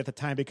I dated at the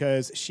time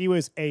because she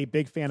was a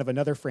big fan of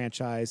another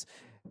franchise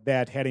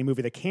that had a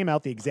movie that came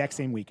out the exact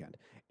same weekend.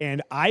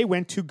 And I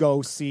went to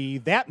go see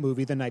that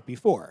movie the night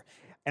before.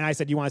 And I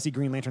said, "You want to see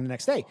Green Lantern the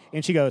next day?"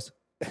 And she goes,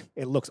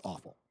 "It looks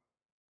awful."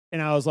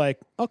 And I was like,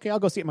 "Okay, I'll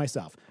go see it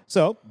myself."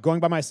 So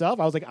going by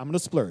myself, I was like, I'm going to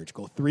splurge,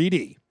 go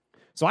 3D.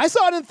 So I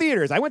saw it in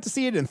theaters. I went to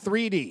see it in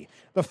 3D.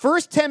 The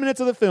first 10 minutes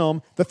of the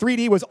film, the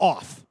 3D was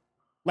off.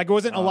 Like it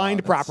wasn't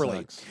aligned properly.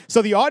 Sucks.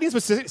 So the audience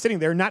was sitting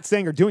there not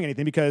saying or doing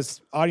anything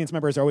because audience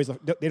members are always, they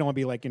don't want to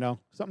be like,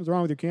 something's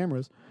wrong with your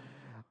cameras.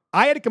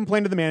 I had to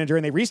complain to the manager,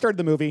 and they restarted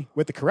the movie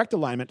with the correct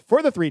alignment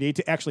for the 3D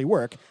to actually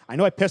work. I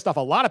know I pissed off a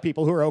lot of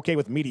people who were okay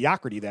with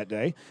mediocrity that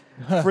day.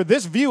 For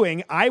this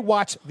viewing, I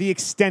watched the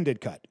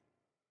extended cut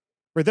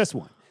for this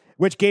one,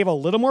 which gave a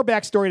little more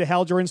backstory to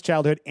Hal Jordan's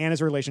childhood and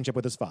his relationship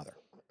with his father.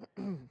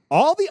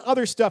 All the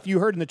other stuff you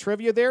heard in the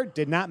trivia there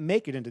did not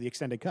make it into the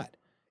extended cut.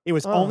 It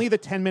was only the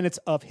 10 minutes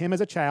of him as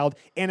a child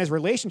and his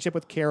relationship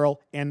with Carol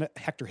and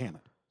Hector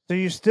Hammond. So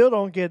you still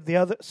don't get the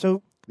other.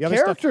 So The other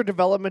character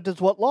development is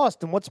what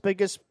lost, and what's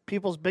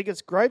people's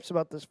biggest gripes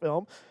about this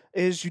film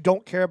is you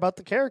don't care about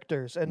the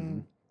characters,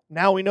 and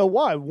now we know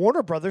why.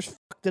 Warner Brothers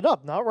fucked it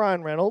up, not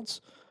Ryan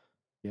Reynolds.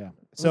 Yeah.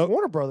 So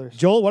Warner Brothers.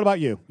 Joel, what about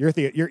you? Your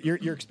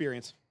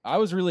experience? I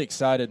was really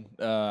excited.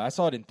 I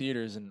saw it in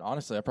theaters, and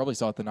honestly, I probably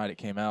saw it the night it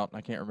came out.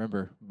 I can't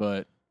remember,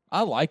 but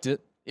I liked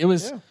it. It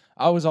was. Yeah.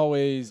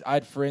 I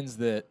had friends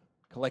that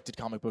collected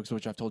comic books,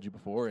 which I've told you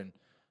before, and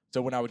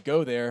so when I would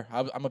go there,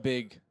 I'm a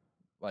big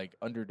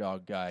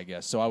underdog guy, I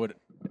guess. So I would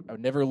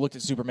never looked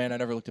at Superman, I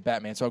never looked at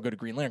Batman, so I would go to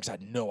Green Lantern because I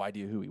had no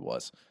idea who he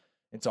was,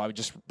 and so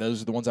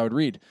those are the ones I would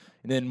read.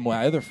 And then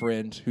my other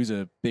friend, who's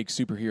a big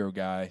superhero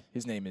guy,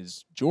 his name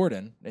is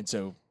Jordan, and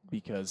so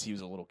because he was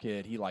a little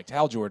kid, he liked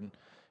Hal Jordan,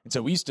 and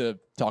so we used to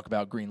talk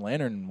about Green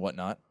Lantern and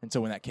whatnot. And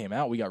so when that came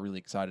out, we got really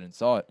excited and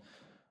saw it.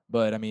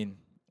 But I mean,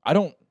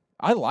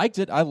 I liked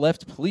it. I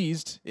left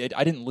pleased.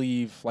 I didn't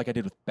leave like I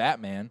did with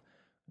Batman.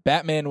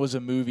 Batman was a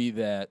movie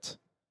that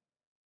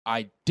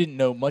I didn't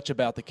know much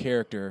about the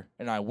character,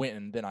 and I went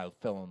and then I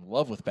fell in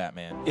love with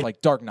Batman,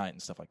 like Dark Knight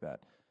and stuff like that.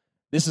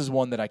 This is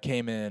one that I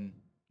came in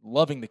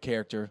loving the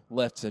character,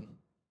 left, said,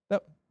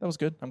 that was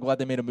good. I'm glad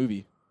they made a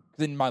movie.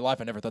 Because in my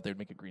life, I never thought they would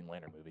make a Green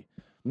Lantern movie.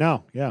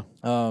 No, yeah.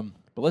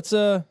 But let's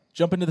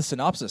jump into the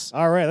synopsis.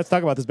 All right, let's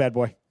talk about this bad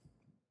boy.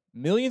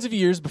 Millions of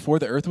years before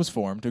the Earth was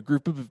formed, a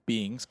group of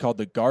beings called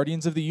the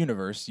Guardians of the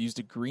Universe used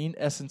a green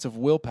essence of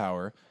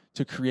willpower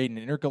to create an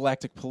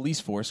intergalactic police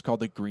force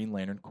called the Green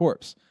Lantern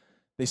Corps.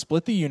 They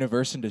split the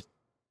universe into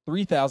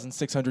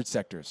 3,600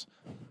 sectors,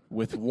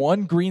 with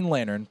one Green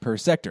Lantern per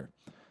sector.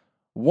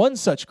 One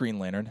such Green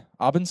Lantern,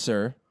 Abin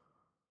Sur,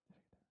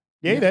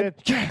 Yeah, you did.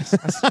 yes,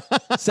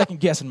 second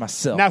guessing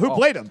myself. Now, who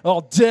played him?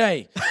 All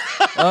day.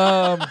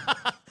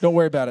 Don't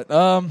worry about it.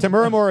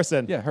 Tamura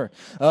Morrison. Yeah, her.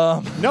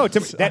 No,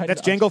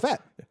 that's Jango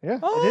Fett. Yeah,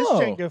 Oh. it is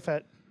Jango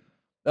Fett.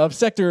 Of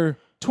Sector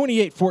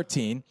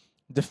 2814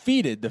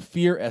 defeated the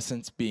fear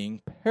essence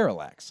being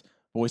Parallax,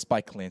 voiced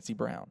by Clancy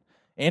Brown,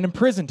 and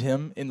imprisoned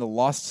him in the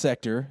lost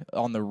sector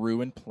on the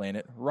ruined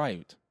planet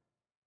Ryut.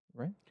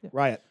 Right? Yeah.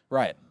 Riot.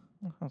 Riot.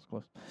 Oh, that was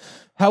close.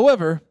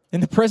 However, in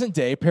the present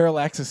day,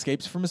 Parallax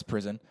escapes from his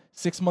prison.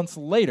 6 months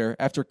later,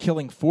 after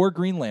killing 4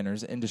 Green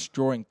Lanterns and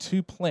destroying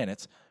 2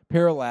 planets,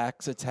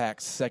 Parallax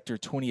attacks Sector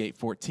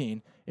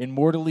 2814 and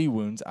mortally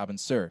wounds Abin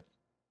Sur,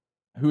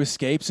 who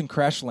escapes and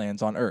crash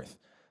lands on Earth.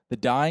 The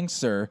dying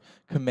Sur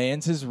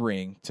commands his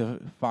ring to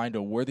find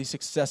a worthy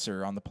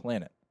successor on the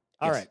planet.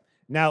 All right.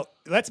 Now,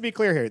 let's be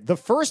clear here. The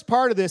first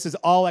part of this is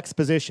all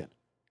exposition.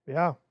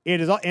 Yeah. It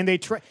is all, and they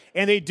try,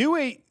 and they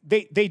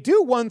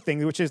do one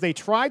thing, which is they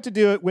tried to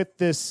do it with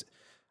this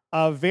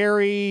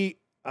very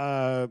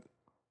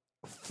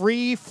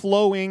free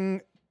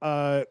flowing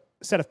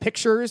set of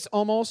pictures,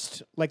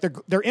 almost like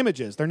they're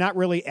images. They're not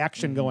really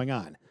action going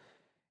on.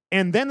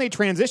 And then they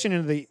transition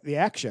into the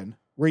action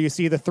where you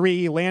see the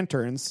 3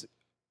 lanterns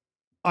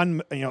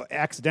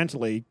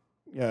accidentally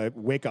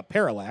wake up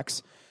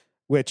Parallax,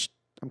 which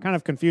I'm kind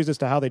of confused as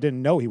to how they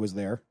didn't know he was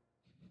there.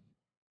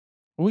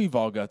 We've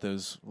all got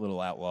those little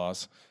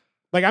outlaws.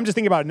 Like, I'm just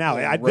thinking about it now.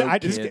 Road I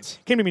just kids.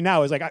 came to me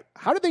now. Is like,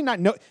 how did they not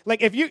know?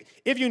 Like, if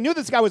you knew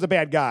this guy was a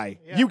bad guy,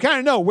 you kind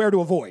of know where to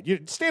avoid.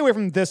 You stay away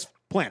from this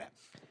planet.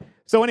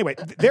 So anyway,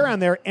 they're on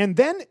there, and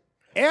then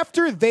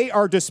after they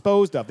are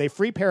disposed of, they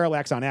free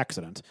Parallax on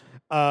accident.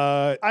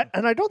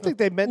 I don't think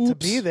they meant to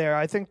be there.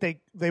 I think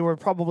they were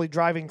probably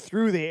driving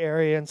through the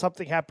area and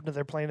something happened to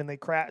their plane and they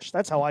crashed.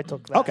 That's how I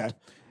took that.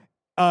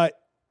 Okay.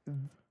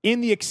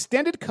 In the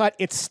extended cut,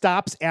 it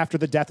stops after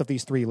the death of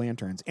these 3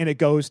 lanterns, and it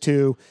goes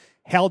to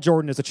Hal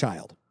Jordan as a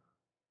child.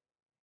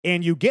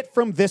 And you get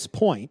from this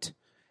point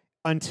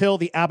until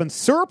the Abin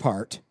Sur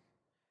part,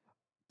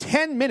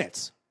 10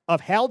 minutes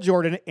of Hal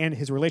Jordan and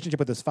his relationship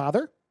with his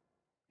father,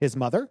 his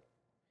mother,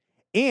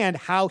 and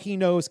how he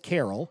knows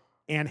Carol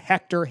and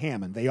Hector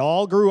Hammond. They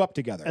all grew up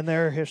together. And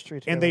their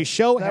history together. And they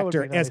show That would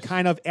Hector be as nice.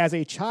 kind of, as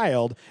a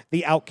child,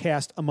 the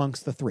outcast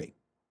amongst the 3.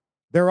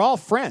 They're all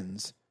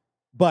friends,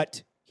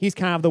 but he's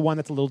kind of the one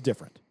that's a little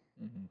different.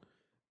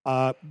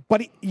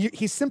 But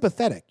he's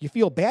sympathetic. You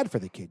feel bad for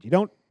the kid. You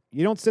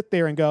don't sit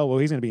there and go, well,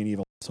 he's going to be an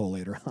evil asshole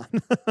later on.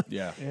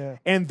 Yeah. Yeah.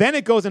 And then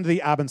it goes into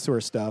the Abin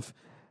Sur stuff.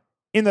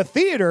 In the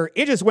theater,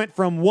 it just went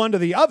from one to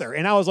the other.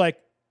 And I was like,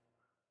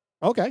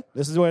 okay,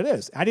 this is what it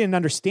is. I didn't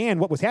understand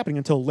what was happening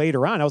until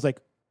later on. I was like,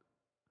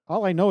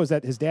 all I know is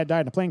that his dad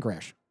died in a plane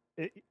crash.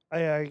 I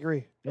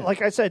agree. Yeah.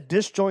 Like I said,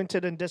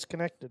 disjointed and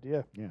disconnected.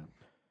 Yeah.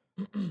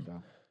 Yeah.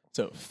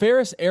 So,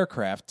 Ferris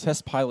Aircraft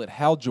test pilot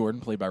Hal Jordan,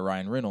 played by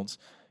Ryan Reynolds,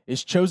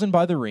 is chosen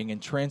by the Ring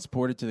and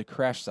transported to the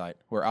crash site,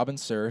 where Abin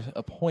Sur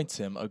appoints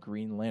him a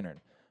Green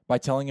Lantern by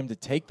telling him to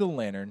take the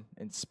lantern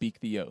and speak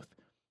the oath.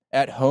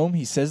 At home,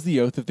 he says the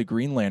oath of the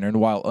Green Lantern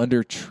while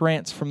under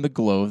trance from the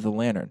glow of the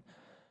lantern.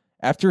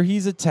 After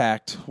he's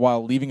attacked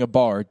while leaving a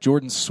bar,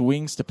 Jordan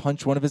swings to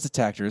punch one of his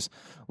attackers,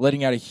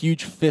 letting out a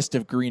huge fist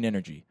of green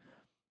energy.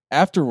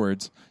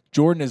 Afterwards,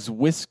 Jordan is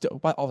whisked... I'm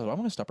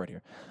going to stop right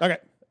here. Okay.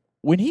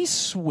 When he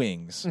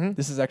swings,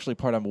 this is actually a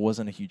part I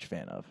wasn't a huge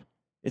fan of.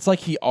 It's like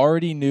he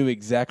already knew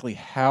exactly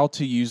how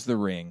to use the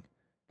ring,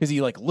 because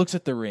he looks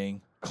at the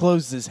ring,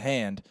 closes his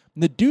hand,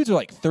 and the dudes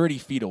are 30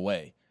 feet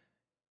away,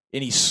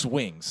 and he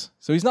swings.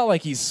 So he's not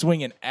like he's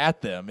swinging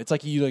at them. It's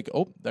like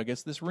I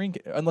guess this ring,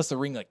 unless the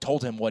ring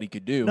told him what he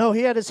could do. No,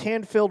 he had his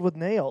hand filled with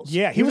nails.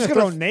 Yeah, he was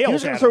gonna throw nails He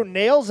was going at to throw him.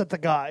 nails at the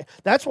guy.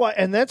 That's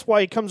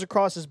why he comes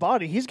across his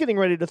body. He's getting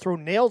ready to throw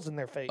nails in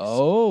their face.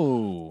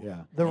 Oh.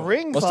 Yeah. The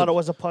ring Must thought have- it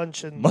was a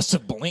punch, and Must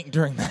have blinked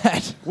during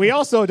that. We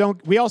also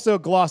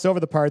gloss over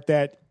the part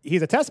that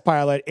he's a test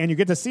pilot, and you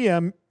get to see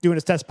him doing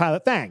his test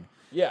pilot thing,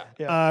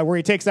 Yeah. where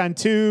he takes on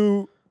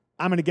 2,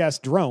 I'm going to guess,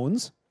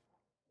 drones,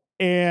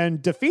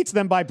 and defeats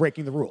them by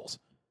breaking the rules.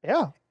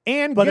 yeah.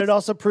 And But gets- it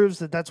also proves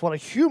that that's what a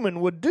human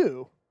would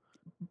do.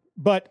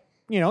 but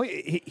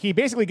he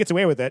basically gets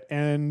away with it,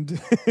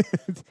 and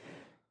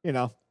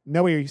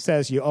nobody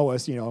says you owe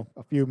us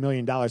a few $1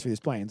 million for these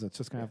planes. It's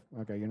just kind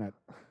of okay. You're not.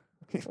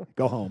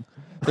 Go home.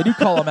 They do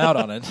call him out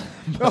on it.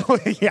 Oh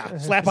yeah,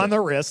 slap on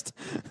the wrist.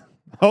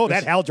 Oh,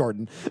 that Hal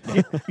Jordan.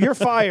 You're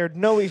fired.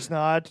 No, he's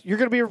not. You're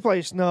going to be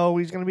replaced. No,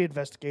 he's going to be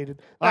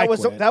investigated. I That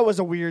quit. was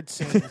a weird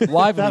scene.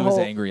 Live That when he was whole-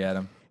 angry at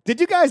him. Did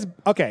you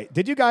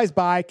guys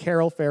buy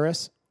Carol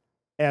Ferris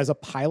as a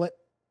pilot?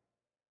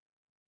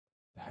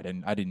 I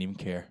didn't even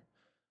care.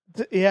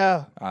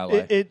 Yeah, I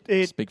like.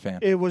 Just big fan.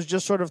 It was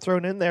just sort of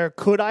thrown in there.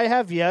 Could I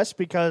have? Yes,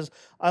 because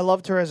I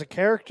loved her as a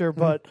character,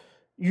 but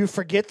you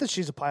forget that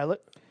she's a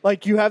pilot.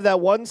 Like, you have that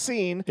one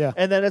scene,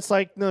 and then it's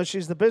like, no,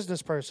 she's the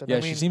business person. Yeah,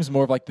 I mean, she seems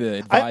more of like the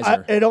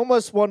advisor. it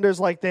almost wonders,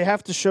 like, they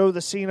have to show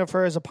the scene of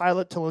her as a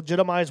pilot to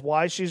legitimize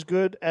why she's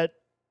good at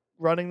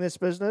running this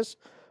business.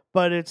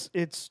 But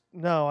if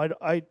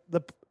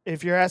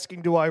you're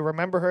asking, do I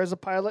remember her as a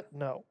pilot?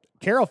 No.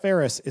 Carol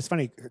Ferris is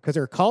funny because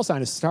her call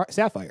sign is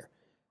Sapphire.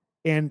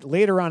 And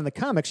later on in the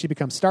comics, she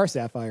becomes Star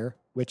Sapphire,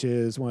 which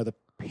is one of the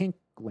pink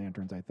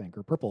lanterns, I think,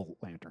 or purple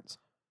lanterns.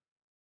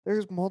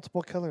 There's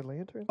multiple color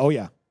lanterns? Oh,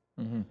 yeah.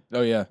 Mm-hmm.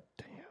 Oh, yeah.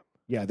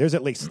 Yeah, there's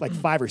at least like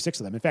 5 or 6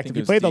 of them. In fact, think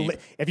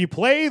if you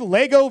play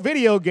Lego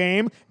video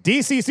game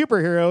DC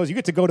Superheroes, you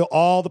get to go to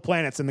all the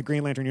planets in the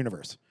Green Lantern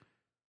universe.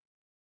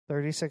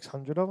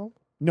 3,600 of them?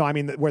 No, I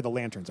mean where the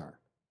lanterns are.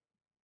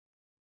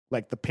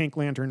 Like the pink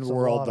lantern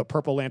world, the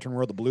purple lantern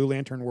world, the blue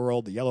lantern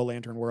world, the yellow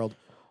lantern world.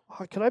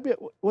 Can I be?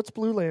 What's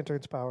Blue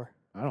Lantern's power?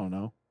 I don't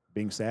know.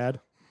 Being sad.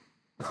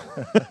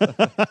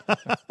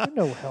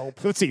 No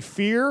help. Let's see.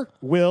 Fear,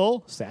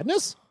 will,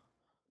 sadness,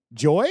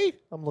 joy.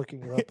 I'm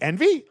looking it up.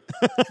 Envy.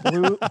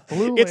 Blue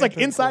It's like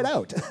Lantern Inside power.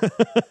 Out.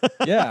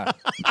 Yeah.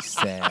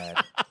 Sad.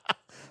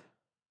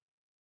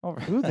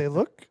 Ooh, they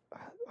look.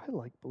 I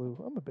like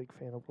blue. I'm a big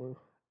fan of blue.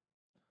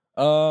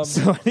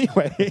 So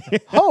anyway,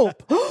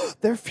 Hope.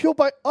 They're fueled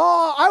by.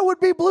 Oh, I would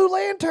be Blue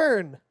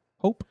Lantern.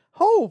 Hope.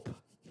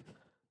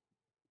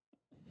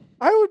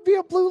 I would be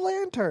a Blue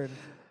Lantern.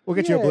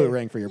 we'll get you a blue Yay.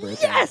 ring for your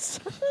birthday. Yes.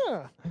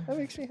 That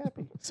makes me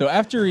happy. So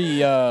after he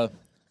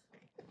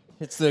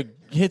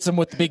hits him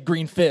with the big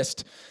green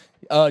fist,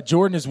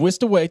 Jordan is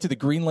whisked away to the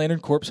Green Lantern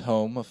Corps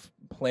home of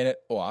planet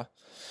Oa,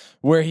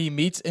 where he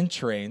meets and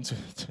trains.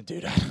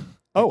 Dude.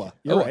 Oh,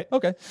 you're right.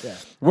 Okay. Yeah.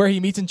 Where he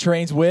meets and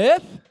trains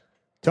with.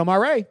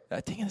 Tomar-Ray.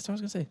 Dang it, that's what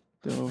I was going to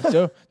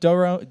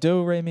say.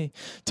 Do, re, mi.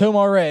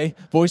 Tomar-Ray,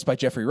 voiced by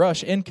Jeffrey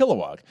Rush, and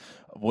Kilowog,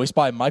 voiced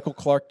by Michael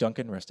Clark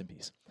Duncan, rest in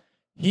peace.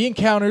 He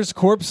encounters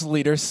Corps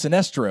leader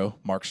Sinestro,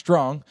 Mark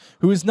Strong,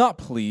 who is not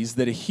pleased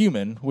that a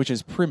human, which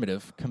is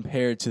primitive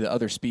compared to the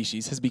other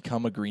species, has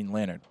become a Green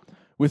Lantern.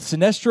 With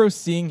Sinestro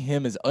seeing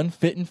him as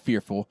unfit and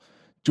fearful,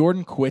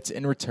 Jordan quits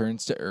and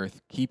returns to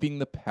Earth, keeping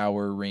the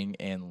power ring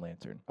and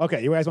lantern.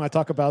 Okay, you guys want to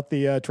talk about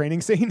the training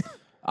scene?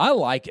 I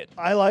like it.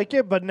 I like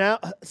it, but now,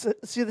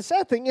 see, the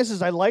sad thing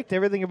is I liked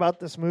everything about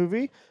this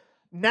movie.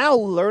 Now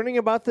learning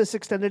about this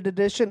extended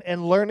edition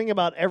and learning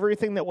about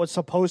everything that was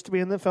supposed to be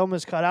in the film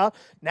is cut out.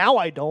 Now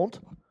I don't.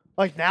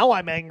 Like, now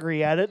I'm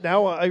angry at it.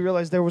 Now I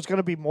realize there was going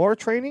to be more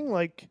training.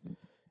 Like,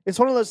 it's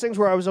one of those things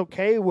where I was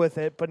okay with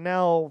it, but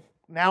now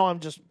I'm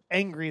just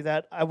angry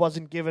that I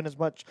wasn't given as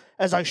much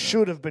as I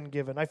should have been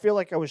given. I feel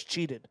like I was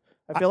cheated.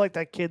 I feel like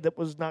that kid that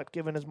was not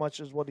given as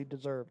much as what he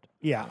deserved.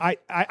 Yeah,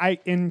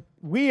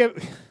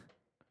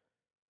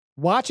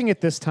 watching it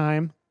this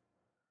time,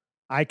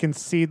 I can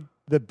see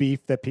the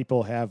beef that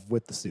people have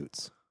with the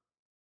suits.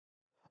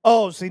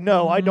 Oh, see,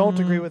 no, I don't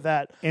agree with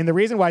that. And the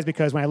reason why is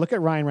because when I look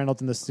at Ryan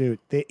Reynolds in the suit,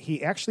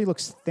 he actually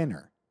looks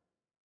thinner.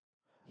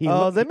 He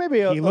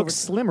looks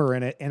slimmer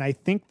in it, and I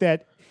think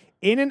that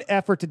in an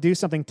effort to do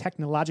something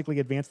technologically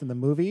advanced in the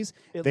movies,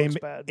 looks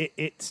bad.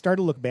 It started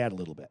to look bad a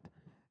little bit.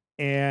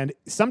 And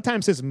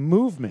sometimes his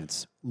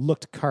movements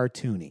looked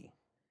cartoony.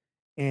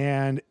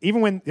 And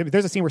even when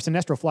there's a scene where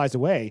Sinestro flies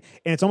away,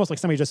 and it's almost like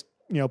somebody just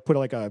put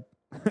like a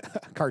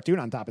cartoon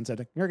on top and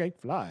said, "You're okay,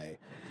 fly."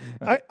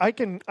 I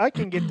can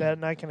get that,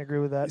 and I can agree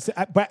with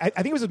that. But I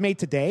think it was made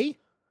today,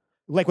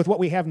 like with what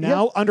we have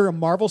now under a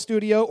Marvel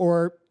studio,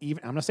 or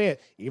even I'm going to say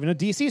it, even a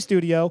DC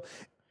studio.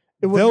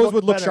 Those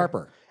would look better.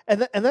 sharper.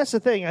 And that's the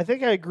thing. I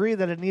think I agree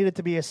that it needed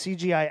to be a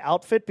CGI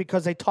outfit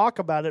because they talk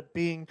about it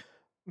being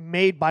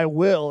made by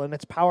Will and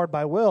it's powered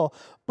by Will,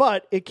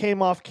 but it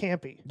came off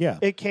campy. Yeah.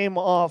 It came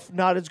off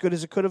not as good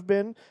as it could have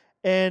been.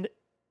 And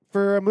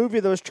for a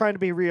movie that was trying to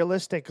be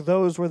realistic,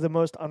 those were the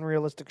most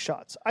unrealistic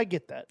shots. I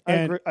get that.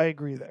 I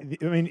agree there.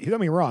 I mean, don't get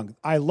me wrong.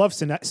 I love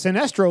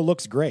Sinestro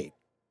looks great.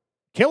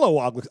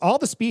 Kilowog looks, all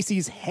the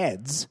species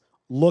heads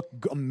look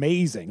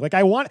amazing. Like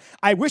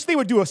I wish they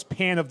would do a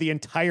pan of the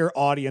entire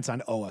audience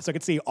on Oa so I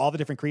could see all the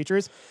different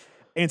creatures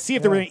and see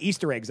if there were any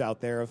Easter eggs out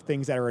there of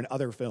things that are in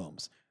other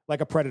films, like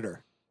a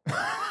Predator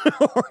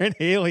or an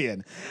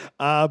Alien.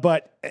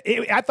 But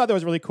I thought that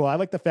was really cool. I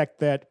like the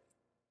fact that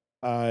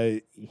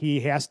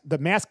the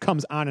mask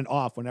comes on and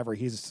off whenever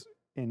he's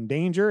in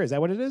danger. Is that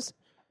what it is?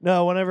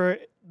 No, whenever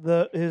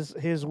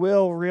his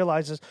will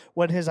realizes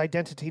when his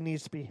identity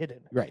needs to be hidden.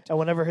 Right. And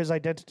whenever his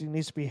identity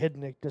needs to be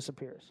hidden, it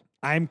disappears.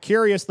 I'm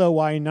curious, though,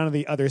 why none of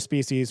the other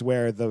species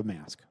wear the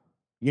mask.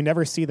 You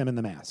never see them in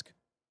the mask.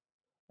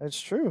 That's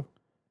true.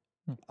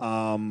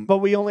 But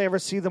we only ever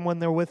see them when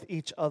they're with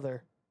each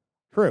other.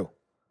 True.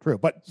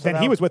 But So then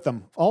that he was with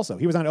them also.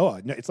 He was on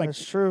Oa. It's like,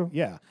 That's true.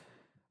 yeah.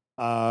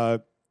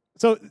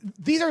 So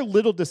these are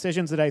little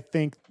decisions that I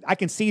think I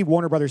can see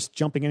Warner Brothers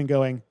jumping in and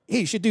going, "Hey,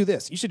 you should do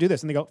this. You should do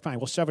this." And they go, "Fine,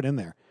 we'll shove it in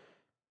there."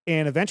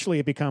 And eventually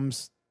it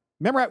becomes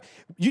Remember,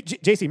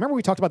 JC, remember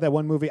we talked about that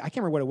one movie? I can't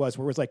remember what it was,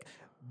 where it was like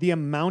the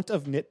amount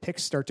of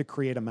nitpicks start to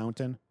create a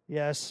mountain.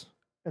 Yes.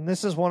 And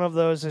this is one of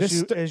those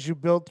as you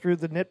build through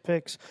the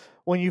nitpicks.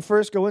 When you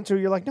first go into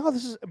it, you're like, no,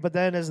 this is. But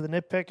then as the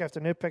nitpick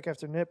after nitpick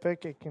after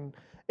nitpick,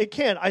 it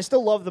can. I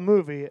still love the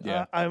movie.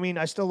 Yeah. I mean,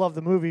 I still love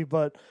the movie,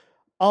 but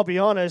I'll be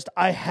honest.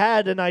 I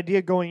had an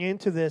idea going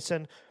into this,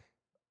 and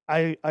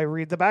I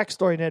read the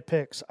backstory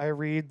nitpicks. I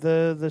read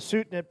the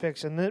suit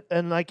nitpicks,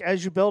 and like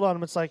as you build on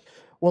them, it's like,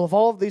 well, if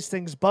all of these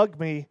things bug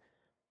me,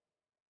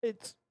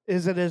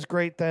 is it as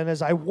great then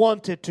as I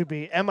want it to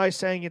be? Am I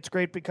saying it's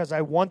great because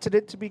I wanted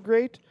it to be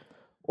great?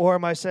 Or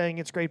am I saying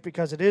it's great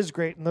because it is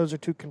great? And those are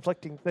two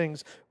conflicting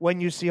things when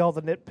you see all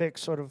the nitpicks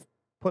sort of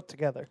put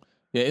together.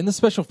 Yeah, in the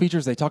special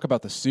features, they talk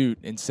about the suit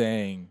and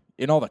saying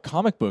in all the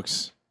comic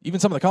books, even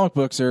some of the comic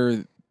books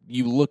or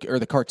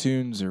the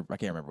cartoons, or I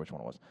can't remember which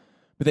one it was,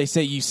 but they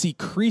say you see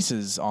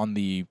creases on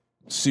the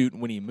suit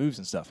when he moves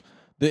and stuff.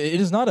 It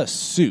is not a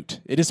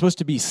suit. It is supposed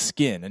to be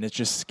skin, and it's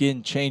just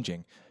skin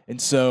changing. And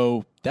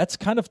so that's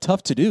kind of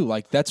tough to do.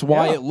 Like, that's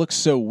why it looks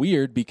so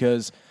weird,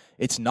 because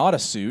it's not a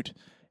suit.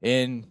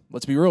 And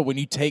let's be real, when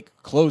you take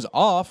clothes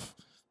off,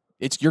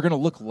 you're going to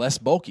look less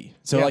bulky.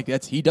 So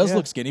he does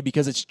look skinny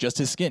because it's just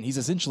his skin. He's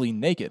essentially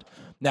naked.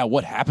 Now,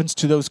 what happens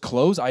to those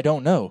clothes? I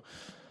don't know.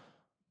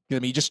 I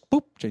mean, he just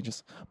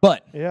changes.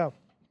 But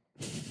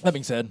that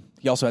being said,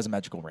 he also has a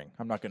magical ring.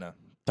 I'm not going to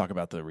talk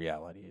about the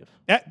reality of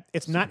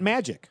it's not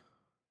magic.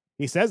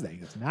 He says that.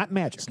 It's not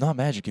magic. It's not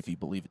magic if you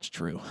believe it's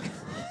true.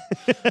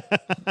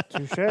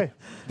 Touche.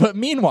 But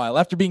meanwhile,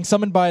 after being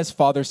summoned by his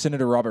father,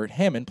 Senator Robert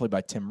Hammond, played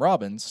by Tim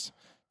Robbins,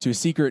 to a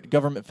secret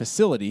government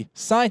facility,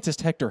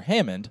 scientist Hector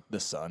Hammond, the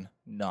son,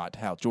 not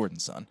Hal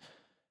Jordan's son,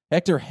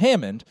 Hector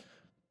Hammond,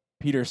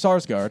 Peter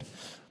Sarsgaard,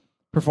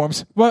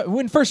 performs... Well,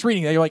 when first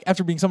reading that, you're like,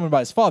 after being summoned by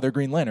his father,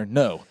 Green Lantern.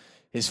 No.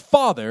 His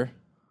father,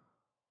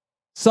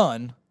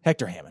 son,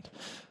 Hector Hammond,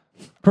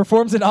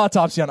 performs an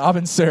autopsy on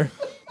Abin Sur.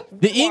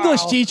 The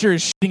English teacher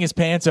is shitting his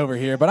pants over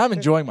here, but I'm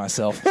enjoying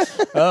myself.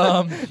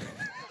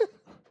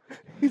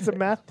 He's a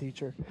math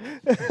teacher.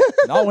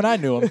 Not when I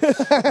knew him.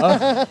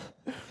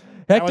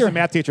 I was a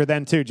math teacher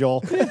then too,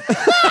 Joel.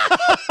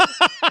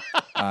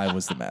 I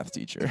was the math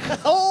teacher.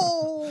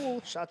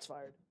 Oh, shots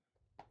fired.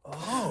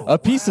 Oh, a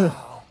piece of...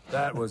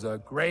 That was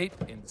a great,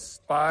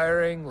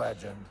 inspiring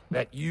legend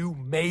that you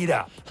made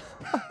up.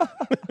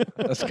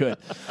 That's good.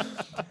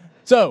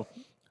 So,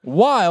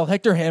 while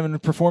Hector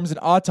Hammond performs an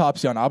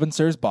autopsy on Abin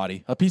Sur's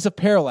body, a piece of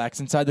parallax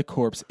inside the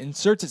corpse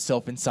inserts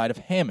itself inside of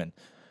Hammond,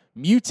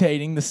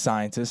 mutating the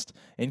scientist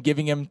and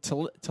giving him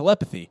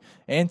telepathy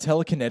and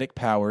telekinetic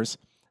powers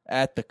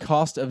at the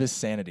cost of his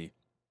sanity.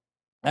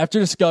 After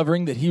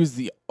discovering that he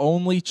was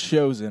only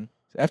chosen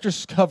due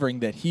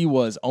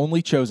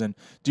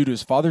to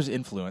his father's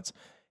influence,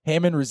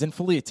 Hammond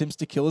resentfully attempts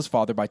to kill his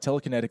father by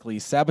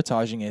telekinetically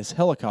sabotaging his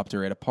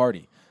helicopter at a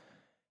party.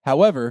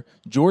 However,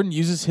 Jordan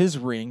uses his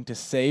ring to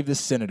save the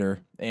senator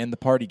and the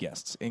party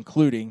guests,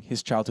 including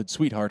his childhood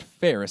sweetheart,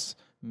 Ferris,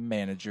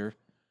 manager,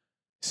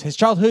 and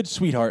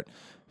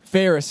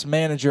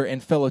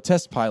fellow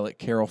test pilot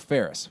Carol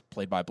Ferris,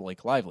 played by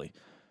Blake Lively,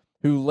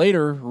 who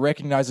later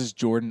recognizes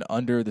Jordan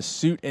under the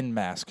suit and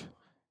mask,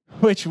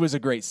 which was a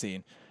great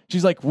scene.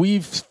 She's like,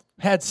 "We've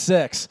had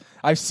sex.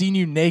 I've seen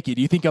you naked.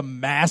 You think a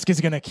mask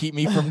is going to keep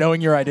me from knowing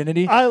your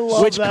identity?" I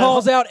love Which that.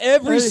 calls out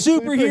every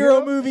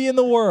superhero movie in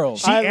the world.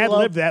 She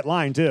ad-libbed that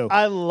line too.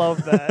 I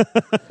love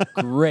that.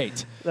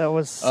 Great. That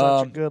was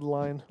such a good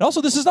line. And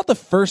also, this is not the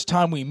first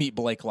time we meet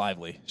Blake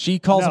Lively. She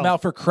calls him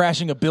out for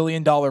crashing $1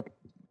 billion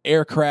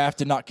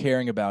aircraft and not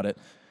caring about it.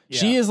 Yeah.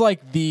 She is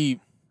like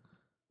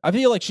I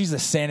feel like she's the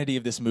sanity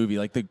of this movie,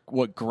 like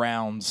what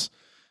grounds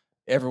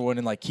everyone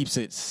and like keeps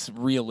it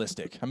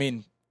realistic. I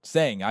mean,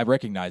 saying I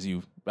recognize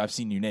you, I've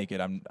seen you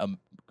naked. A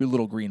good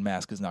little green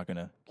mask is not going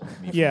to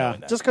keep me from knowing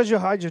that. Just because you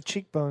hide your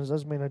cheekbones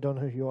doesn't mean I don't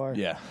know who you are.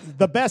 Yeah.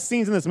 The best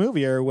scenes in this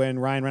movie are when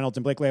Ryan Reynolds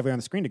and Blake Lively are on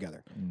the screen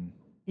together.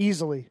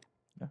 Easily.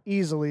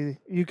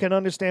 You can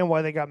understand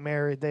why they got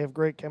married. They have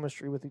great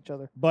chemistry with each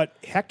other. But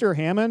Hector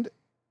Hammond,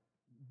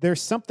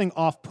 there's something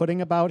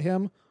off-putting about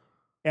him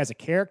as a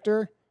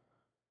character.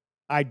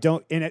 Part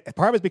of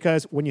it is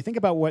because when you think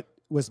about what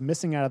was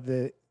missing out of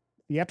the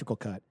theatrical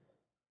cut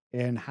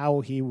and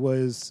how he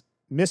was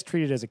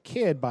mistreated as a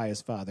kid by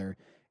his father,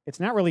 it's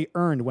not really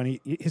earned when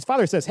his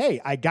father says, "Hey,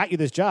 I got you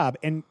this job,"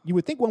 and you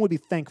would think one would be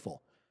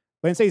thankful.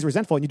 But instead he's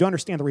resentful, and you don't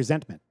understand the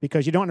resentment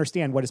because you don't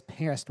understand what his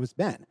past has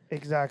been.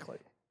 Exactly.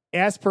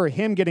 As for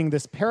him getting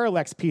this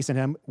parallax piece in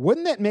him,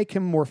 wouldn't that make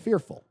him more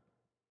fearful?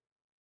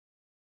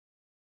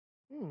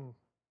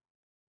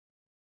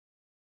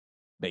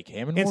 Make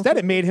Hammond Instead,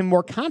 it made him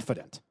more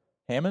confident.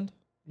 Hammond?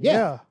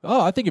 Yeah.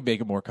 Oh, I think it'd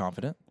make him more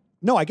confident.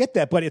 No, I get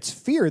that, but it's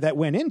fear that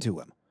went into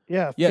him.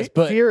 Yeah. Yes,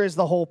 but fear is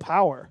the whole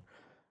power.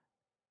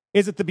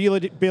 Is it the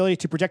ability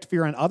to project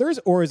fear on others,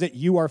 or is it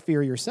you are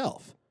fear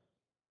yourself?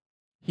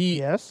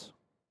 Yes.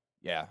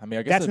 Yeah, I mean,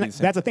 I guess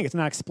that's the thing. It's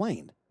not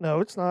explained. No,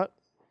 it's not.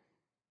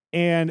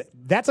 And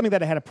that's something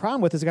that I had a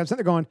problem with. Is I'm sitting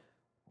there going,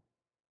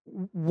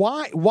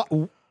 why?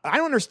 I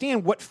don't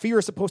understand what fear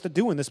is supposed to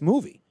do in this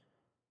movie.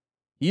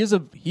 He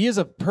is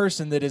a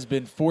person that has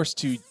been forced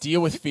to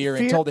deal with fear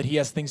and told that he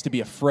has things to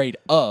be afraid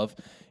of.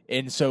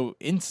 And so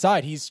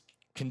inside, he's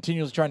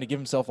continually trying to give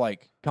himself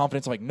like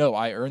confidence, like, no,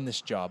 I earned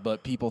this job,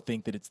 but people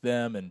think that it's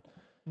them. And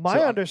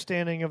my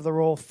understanding of the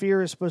role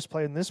fear is supposed to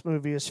play in this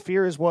movie is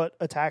fear is what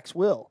attacks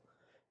will.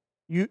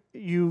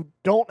 You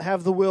don't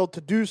have the will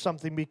to do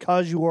something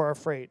because you are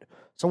afraid.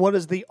 So what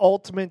is the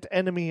ultimate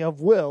enemy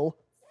of will?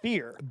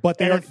 Fear. But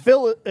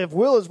if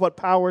will is what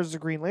powers the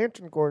Green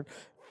Lantern Corps,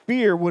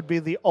 fear would be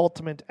the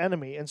ultimate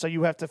enemy. And so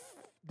you have to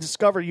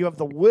discover you have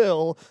the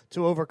will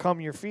to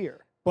overcome your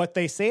fear. But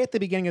they say at the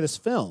beginning of this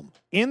film,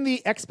 in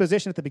the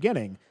exposition at the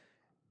beginning,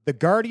 the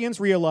Guardians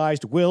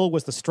realized will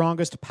was the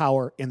strongest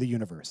power in the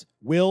universe.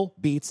 Will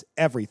beats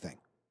everything.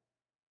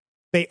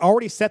 They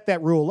already set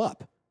that rule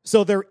up.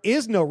 So there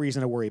is no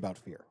reason to worry about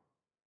fear.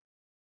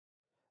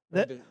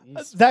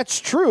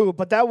 That's true,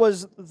 but that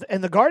was,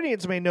 and the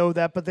Guardians may know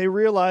that, but they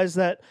realize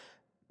that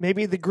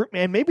maybe the group,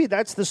 and maybe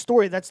that's the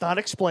story that's not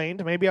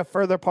explained. Maybe a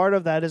further part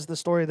of that is the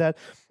story that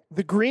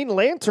the Green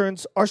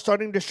Lanterns are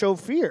starting to show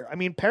fear. I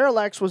mean,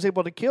 Parallax was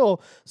able to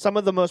kill some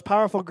of the most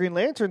powerful Green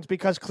Lanterns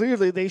because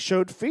clearly they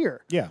showed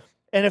fear. Yeah.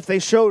 And if they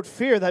showed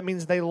fear, that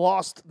means they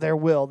lost their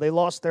will. They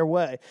lost their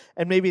way.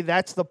 And maybe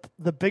that's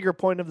the bigger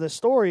point of this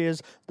story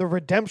is the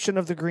redemption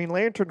of the Green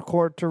Lantern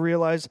Corps to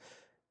realize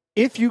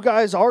if you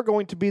guys are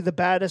going to be the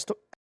baddest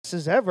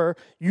asses ever,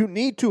 you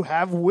need to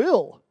have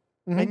will.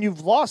 Mm-hmm. And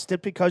you've lost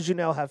it because you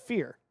now have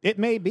fear. It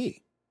may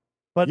be.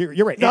 But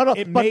you're right.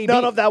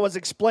 None of that was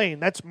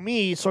explained. That's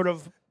me sort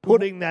of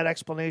putting that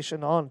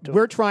explanation on to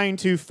We're it. trying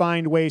to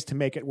find ways to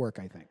make it work,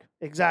 I think.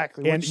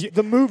 Exactly. And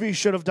the movie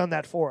should have done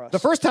that for us. The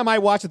first time I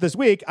watched it this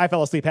week, I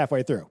fell asleep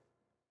halfway through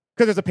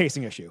because there's a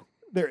pacing issue.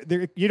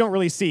 You don't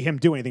really see him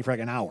do anything for like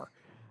an hour.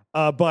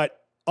 But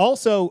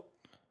also,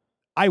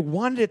 I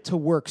wanted it to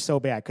work so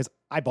bad because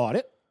I bought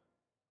it.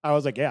 I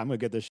was like, yeah, I'm going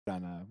to get this shit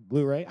on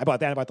Blu-ray. I bought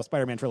that. I bought the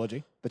Spider-Man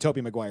trilogy, the Tobey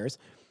Maguires.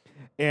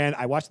 And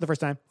I watched it the first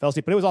time, fell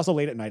asleep, but it was also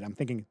late at night. I'm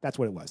thinking that's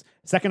what it was.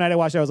 Second night I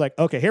watched it, I was like,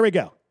 okay, here we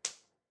go.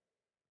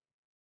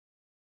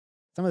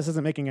 Some of this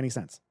isn't making any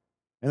sense.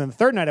 And then the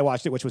third night I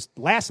watched it, which was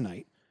last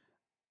night,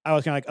 I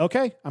was kind of like,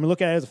 okay, I'm going to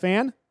look at it as a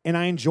fan. And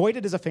I enjoyed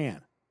it as a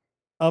fan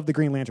of the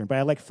Green Lantern, but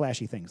I like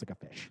flashy things like a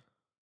fish.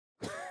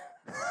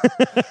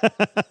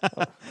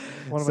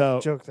 What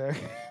about the joke there?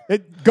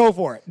 Go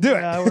for it. Do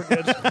it. Yeah, we're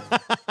good.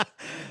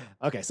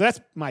 Okay, so that's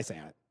my say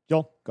on it.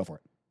 Joel, go for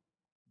it.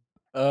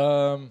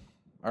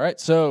 All right,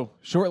 so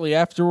shortly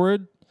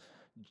afterward,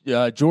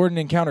 Jordan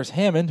encounters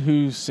Hammond,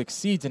 who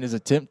succeeds in his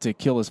attempt to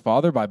kill his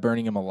father by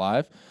burning him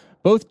alive.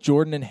 Both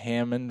Jordan and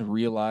Hammond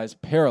realize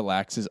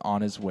Parallax is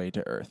on his way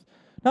to Earth.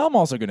 Now, I'm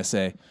also going to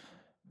say,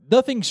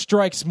 nothing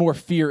strikes more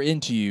fear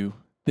into you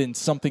than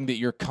something that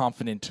you're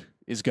confident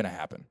is going to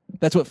happen.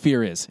 That's what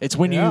fear is. It's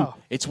when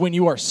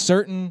you are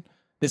certain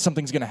that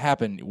something's going to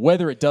happen,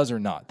 whether it does or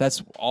not.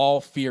 That's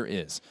all fear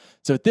is.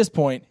 So at this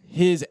point,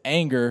 his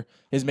anger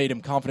has made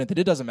him confident that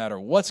it doesn't matter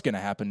what's going to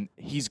happen,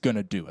 he's going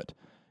to do it.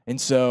 And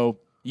so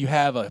you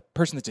have a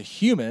person that's a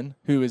human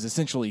who is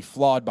essentially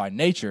flawed by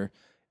nature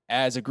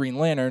as a Green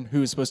Lantern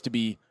who is supposed to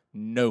be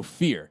no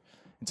fear.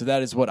 And so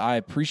that is what I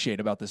appreciate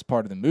about this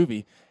part of the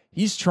movie.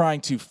 He's trying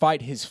to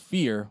fight his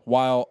fear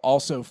while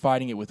also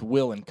fighting it with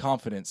will and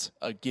confidence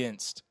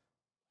against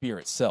fear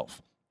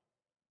itself.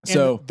 And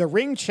So the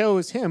Ring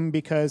chose him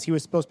because he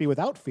was supposed to be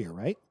without fear,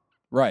 right?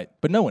 right,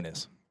 but no one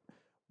is.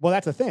 Well,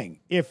 that's the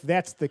thing. If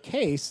that's the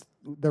case,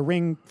 the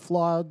Ring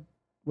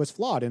was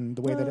flawed in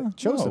the way that it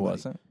chose no, it somebody.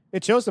 wasn't.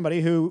 It chose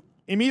somebody who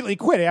immediately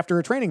quit after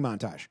a training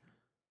montage.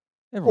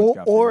 Everyone's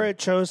got Or fear. it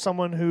chose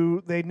someone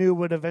who they knew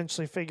would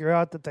eventually figure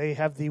out that they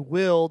have the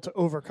will to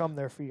overcome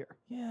their fear.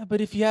 Yeah,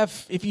 but if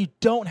you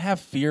don't have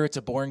fear, it's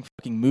a boring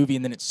fucking movie,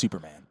 and then it's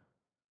Superman.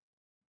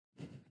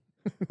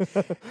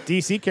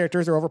 DC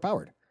characters are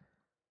overpowered.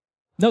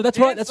 No, that's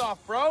right.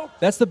 Off, bro.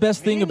 That's the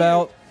best thing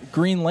about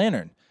Green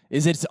Lantern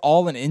is it's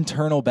all an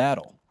internal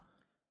battle.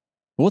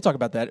 We'll talk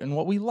about that and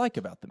what we like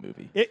about the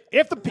movie.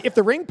 If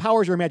the Ring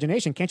powers your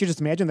imagination, can't you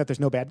just imagine that there's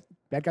no bad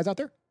guys out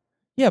there?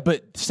 Yeah,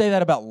 but say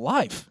that about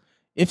life.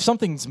 If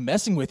something's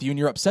messing with you and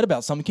you're upset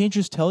about something, can't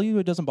you just tell you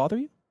it doesn't bother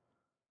you?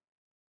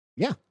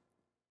 Yeah.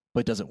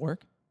 But does it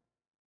work?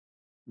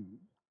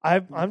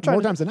 I'm trying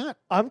More times than not.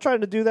 I'm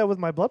trying to do that with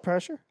my blood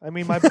pressure. I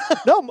mean, my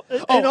not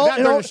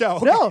during the show.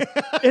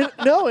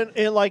 No,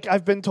 and like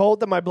I've been told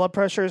that my blood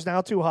pressure is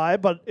now too high,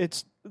 but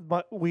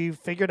we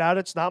figured out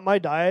it's not my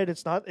diet.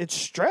 It's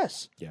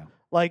stress. Yeah.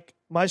 Like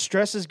my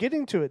stress is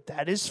getting to it.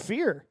 That is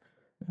fear.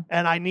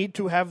 And I need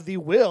to have the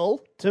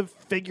will to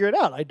figure it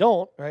out. I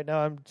don't. Right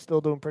now I'm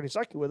still doing pretty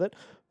sucky with it.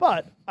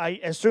 But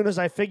as soon as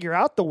I figure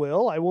out the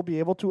will, I will be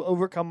able to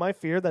overcome my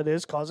fear that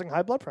is causing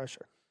high blood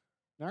pressure.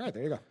 All right,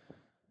 there you go.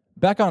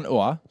 Back on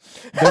Oa.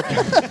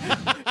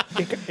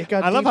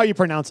 I love how you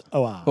pronounce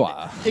Oa.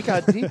 Oa. It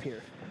got deep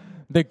here.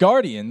 The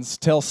Guardians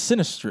tell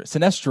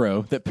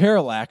Sinestro that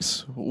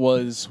Parallax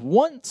was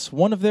once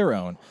one of their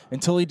own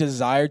until he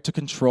desired to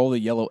control the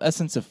yellow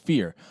essence of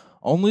fear,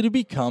 only to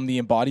become the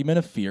embodiment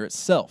of fear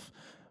itself,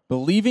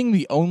 believing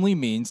the only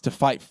means to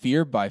fight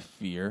fear by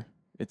fear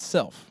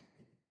itself.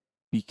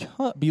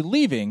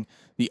 believing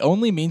the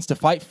only means to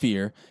fight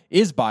fear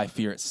is by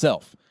fear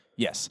itself.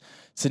 Yes,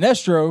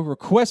 Sinestro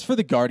requests for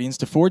the Guardians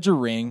to forge a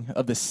ring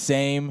of the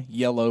same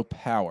yellow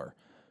power,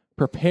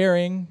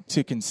 preparing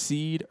to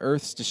concede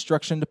Earth's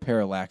destruction to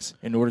Parallax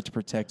in order to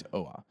protect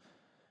Oa.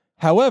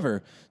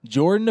 However,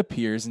 Jordan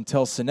appears and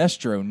tells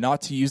Sinestro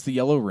not to use the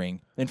yellow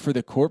ring and for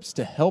the corpse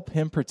to help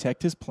him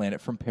protect his planet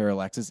from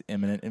Parallax's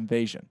imminent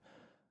invasion.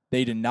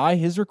 They deny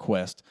his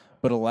request,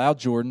 but allow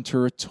Jordan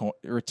to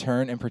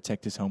return and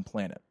protect his home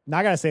planet. Now,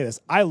 I got to say this.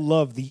 I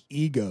love the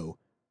ego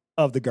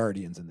of the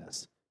Guardians in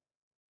this.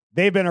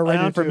 They've been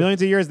around for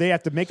millions of years. They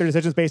have to make their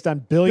decisions based on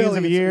billions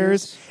of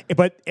years.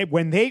 But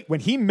when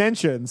he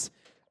mentions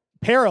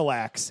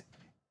Parallax,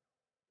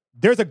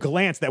 there's a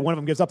glance that one of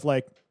them gives up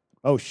like,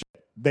 oh, shit,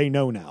 they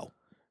know now.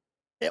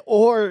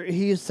 Or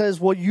he says,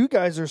 well, you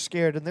guys are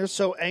scared, and they're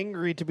so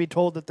angry to be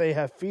told that they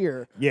have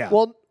fear. Yeah.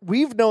 Well,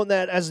 we've known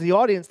that as the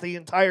audience the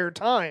entire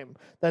time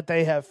that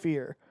they have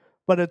fear,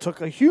 but it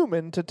took a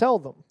human to tell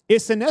them.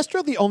 Is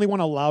Sinestro the only one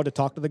allowed to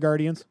talk to the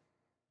Guardians?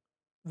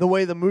 The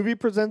way the movie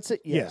presents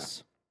it,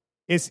 yes.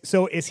 Yeah.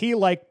 Is he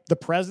like the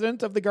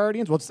president of the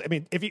Guardians? Well,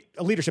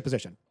 a leadership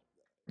position.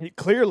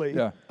 Clearly.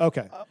 Yeah.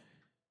 Okay.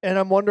 And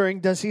I'm wondering,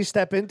 does he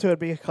step into it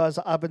because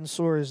Abin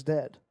Sur is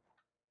dead?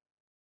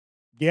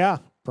 Yeah,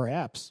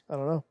 perhaps. I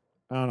don't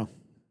know.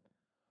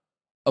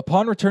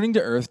 Upon returning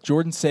to Earth,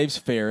 Jordan saves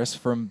Ferris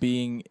from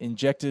being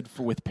injected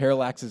with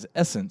Parallax's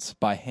essence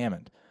by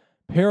Hammond.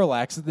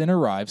 Parallax then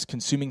arrives,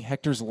 consuming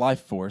Hector's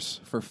life force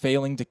for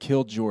failing to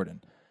kill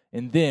Jordan,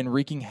 and then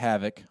wreaking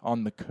havoc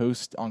on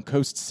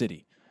Coast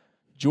City.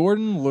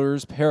 Jordan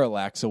lures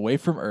Parallax away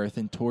from Earth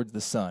and towards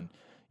the sun,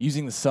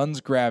 using the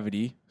sun's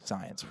gravity,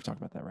 science, we're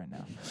talking about that right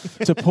now,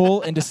 to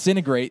pull and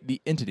disintegrate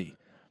the entity.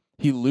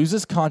 He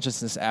loses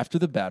consciousness after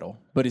the battle,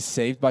 but is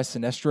saved by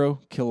Sinestro,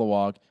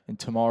 Kilowog, and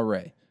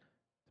Tamari.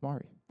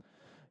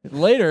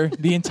 Later,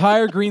 the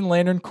entire Green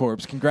Lantern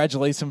Corps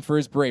congratulates him for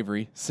his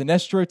bravery.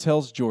 Sinestro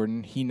tells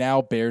Jordan he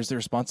now bears the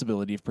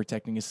responsibility of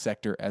protecting his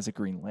sector as a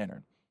Green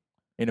Lantern.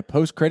 In a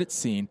post-credits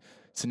scene,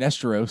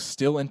 Sinestro,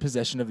 still in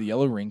possession of the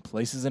yellow ring,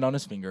 places it on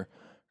his finger,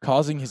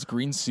 causing his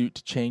green suit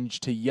to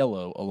change to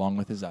yellow along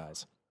with his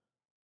eyes.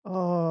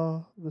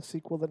 Oh, the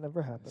sequel that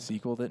never happened.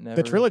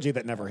 The trilogy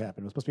that never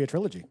happened. It was supposed to be a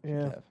trilogy.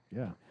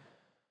 Yeah.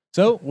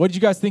 So, what did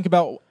you guys think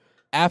about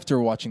after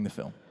watching the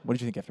film? What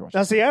did you think after watching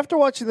Now, see, after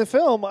watching the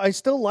film, I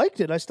still liked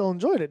it. I still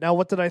enjoyed it. Now,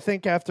 what did I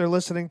think after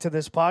listening to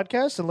this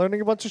podcast and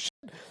learning a bunch of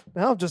shit?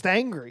 Now I'm just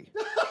angry.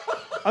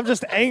 I'm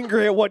just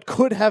angry at what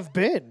could have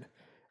been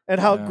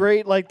and how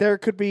great, there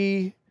could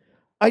be.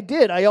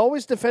 I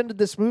always defended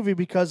this movie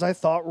because I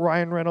thought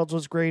Ryan Reynolds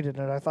was great in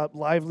it. I thought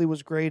Lively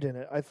was great in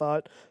it. I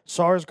thought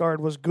Sarsgaard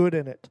was good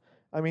in it.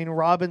 I mean,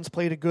 Robbins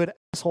played a good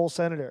asshole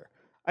senator.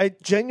 I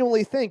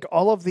genuinely think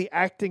all of the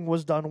acting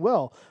was done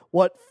well.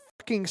 What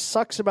fucking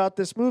sucks about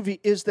this movie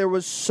is there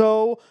was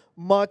so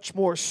much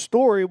more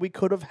story we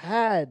could have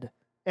had,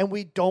 and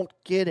we don't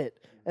get it.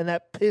 And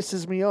that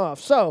pisses me off.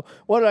 So,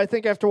 what did I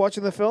think after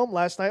watching the film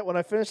last night when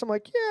I finished? I'm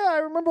like, yeah, I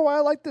remember why I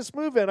like this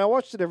movie, and I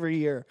watched it every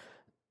year.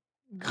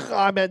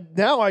 I mean,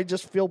 now I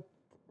just feel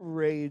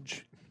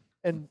rage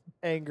and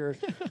anger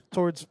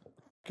towards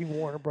fucking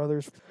Warner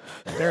Brothers.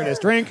 There it is.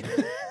 Drink.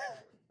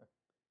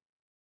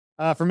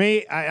 For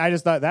me, I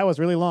just thought that was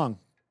really long.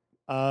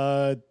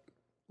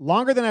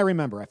 Longer than I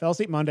remember. I fell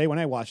asleep Monday when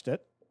I watched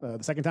it.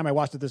 The second time I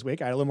watched it this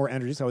week, I had a little more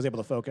energy, so I was able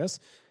to focus.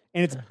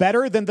 And it's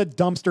better than the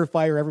dumpster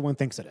fire everyone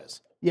thinks it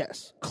is.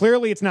 Yes.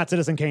 Clearly, it's not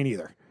Citizen Kane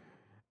either.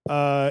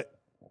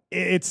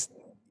 It's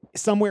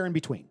somewhere in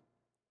between.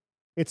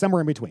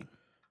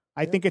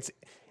 I think it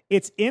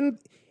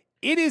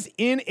is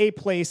in a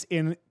place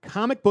in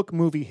comic book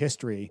movie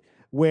history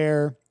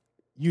where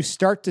you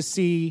start to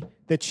see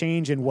the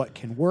change in what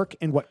can work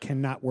and what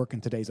cannot work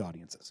in today's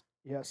audiences.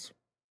 Yes.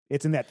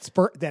 It's in that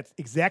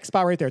exact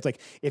spot right there. It's like,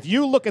 if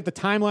you look at the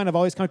timeline of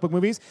all these comic book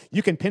movies,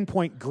 you can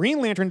pinpoint Green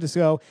Lantern to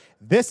go,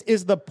 this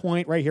is the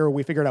point right here where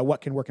we figured out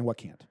what can work and what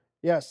can't.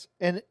 Yes.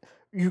 And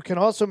you can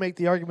also make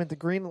the argument that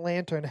Green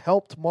Lantern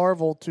helped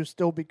Marvel to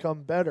still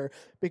become better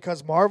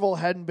because Marvel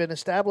hadn't been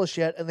established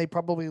yet, and they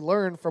probably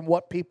learned from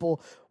what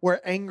people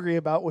were angry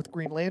about with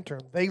Green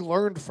Lantern. They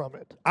learned from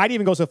it. I'd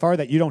even go so far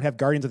that you don't have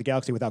Guardians of the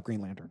Galaxy without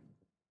Green Lantern.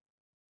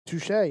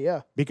 Touché,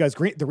 yeah. Because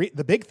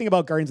the big thing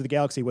about Guardians of the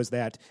Galaxy was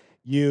that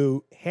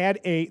you had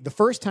the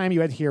first time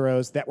you had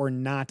heroes that were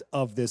not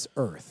of this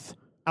earth,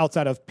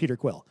 outside of Peter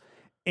Quill.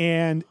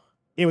 And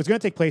it was going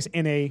to take place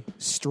in a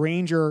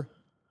stranger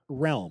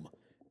realm.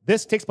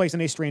 This takes place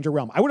in a stranger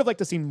realm. I would have liked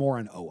to see more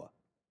on Oa.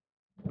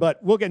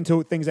 But we'll get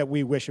into things that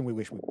we wish we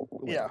would.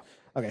 Yeah.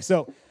 Okay,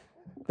 so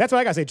that's what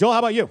I got to say. Joel, how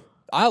about you?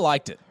 I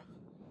liked it.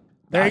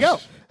 There you go.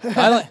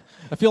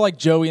 I feel like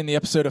Joey in the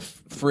episode of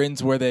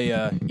Friends where they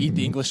eat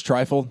the English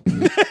trifle.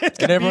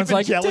 And everyone's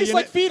like, it tastes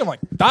like feet. I'm like,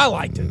 I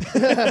liked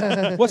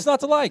it. What's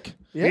not to like?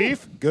 Yeah.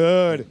 Beef?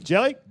 Good.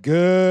 Jelly?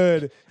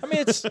 Good. I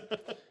mean, it's...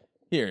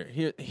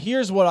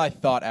 Here's what I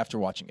thought after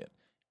watching it.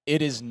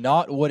 It is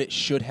not what it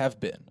should have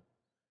been.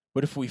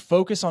 But if we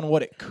focus on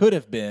what it could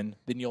have been,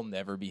 then you'll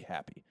never be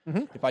happy.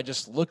 If I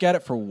just look at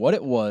it for what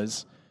it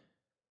was,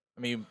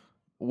 I mean,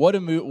 what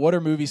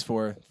are movies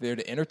for? They're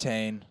to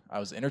entertain. I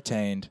was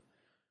entertained.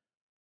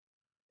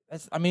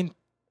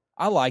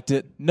 I liked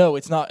it. No,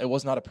 it's not. It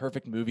was not a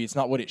perfect movie. It's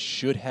not what it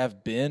should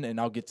have been, and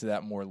I'll get to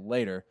that more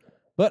later.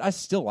 But I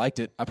still liked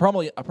it. I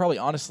probably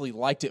honestly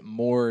liked it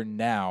more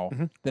now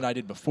than I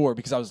did before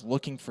because I was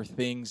looking for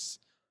things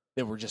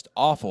that were just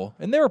awful.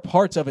 And there were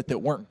parts of it that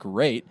weren't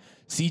great.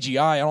 CGI,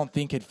 I don't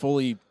think had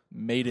fully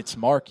made its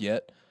mark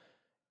yet.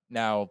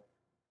 Now,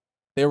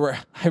 I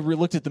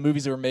looked at the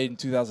movies that were made in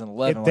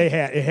 2011. It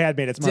had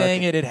made its mark.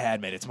 Dang it had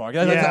made its mark.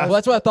 Yeah.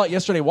 That's what I thought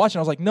yesterday watching.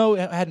 I was like, no,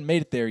 it hadn't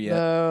made it there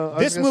yet.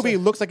 This movie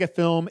looks like a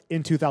film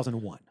in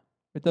 2001.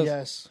 It does.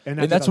 Yes. And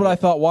that's what I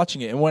thought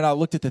watching it. And when I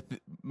looked at the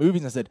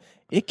movies, I said,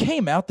 it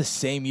came out the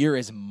same year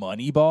as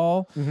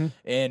Moneyball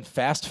and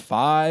Fast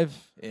Five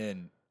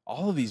and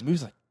all of these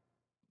movies. Like,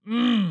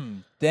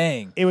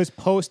 dang. It was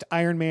post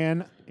Iron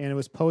Man and it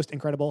was post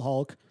Incredible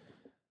Hulk.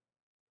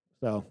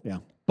 So, yeah.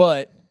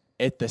 But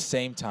at the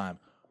same time,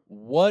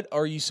 what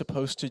are you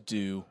supposed to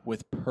do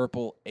with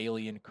purple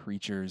alien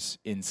creatures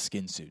in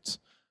skin suits?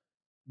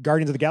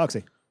 Guardians of the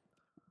Galaxy.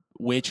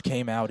 Which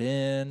came out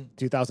in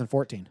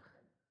 2014.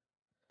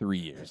 3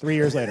 years. 3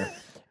 years later.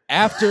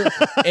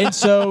 And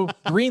so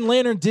Green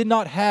Lantern did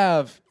not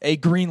have a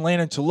Green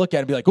Lantern to look at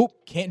and be like, oh,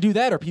 can't do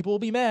that or people will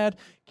be mad.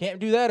 Can't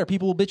do that or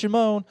people will bitch and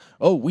moan.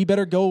 Oh, we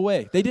better go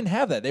away. They didn't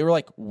have that. They were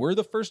like, we're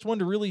the first one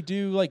to really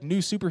do like new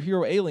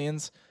superhero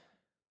aliens.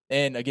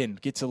 And again,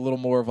 gets a little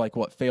more of like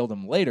what failed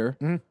them later.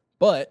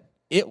 But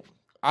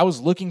I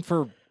was looking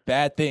for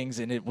bad things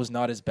and it was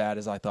not as bad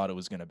as I thought it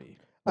was going to be.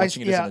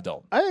 Watching it as an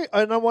adult. I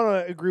want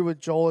to agree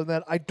with Joel in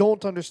that I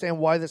don't understand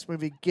why this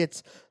movie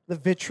gets the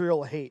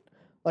vitriol hate.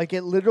 Like,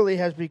 it literally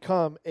has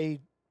become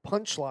a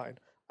punchline.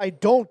 I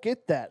don't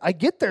get that. I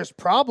get there's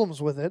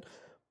problems with it,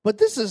 but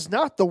this is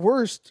not the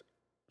worst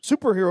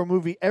superhero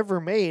movie ever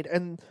made.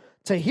 And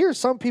to hear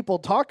some people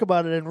talk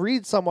about it and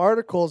read some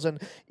articles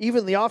and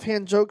even the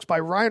offhand jokes by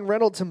Ryan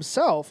Reynolds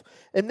himself,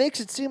 it makes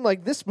it seem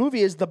like this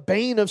movie is the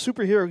bane of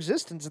superhero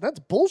existence, and that's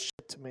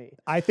bullshit to me.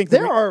 I think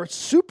there are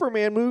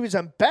Superman movies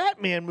and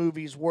Batman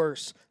movies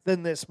worse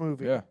than this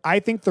movie. Yeah. I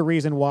think the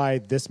reason why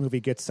this movie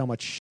gets so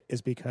much shit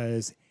is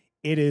because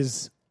it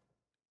is,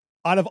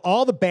 out of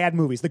all the bad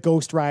movies, the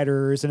Ghost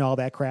Riders and all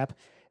that crap,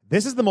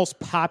 this is the most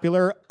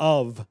popular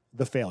of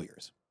the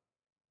failures.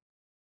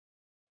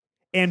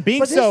 And being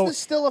but so, this is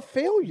still a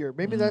failure.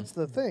 Maybe that's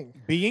the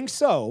thing. Being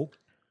so,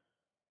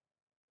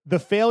 the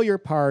failure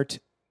part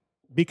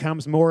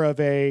becomes more of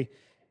a,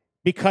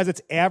 because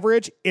it's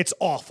average, it's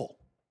awful.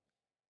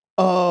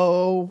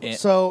 Oh,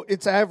 so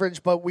it's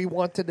average, but we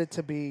wanted it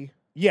to be.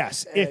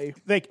 Yes,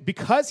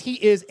 because he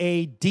is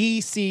a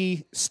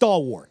DC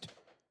stalwart.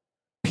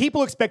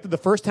 People expected the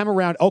first time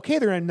around, okay,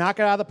 they're going to knock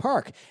it out of the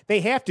park. They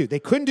have to. They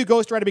couldn't do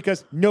Ghost Rider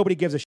because nobody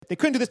gives a shit. They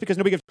couldn't do this because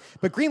nobody gives a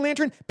shit. But Green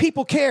Lantern,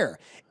 people care.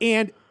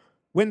 And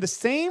when the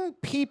same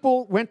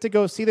people went to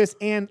go see this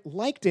and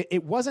liked it,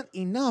 it wasn't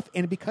enough.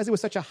 And because it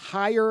was such a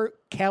higher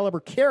caliber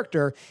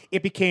character,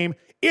 it became,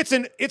 it's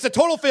a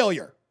total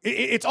failure.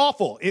 It's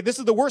awful. This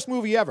is the worst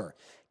movie ever.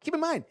 Keep in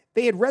mind,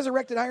 they had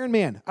resurrected Iron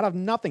Man out of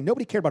nothing.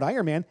 Nobody cared about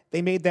Iron Man.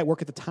 They made that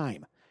work at the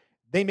time.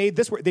 They made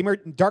this work. They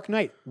made Dark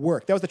Knight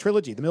work. That was the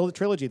trilogy, the middle of the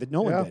trilogy that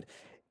Nolan did.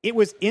 It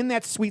was in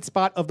that sweet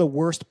spot of the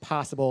worst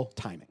possible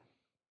timing.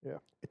 Yeah.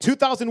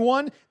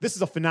 2001, this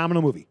is a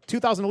phenomenal movie.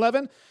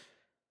 2011,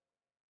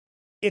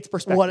 it's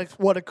perspective.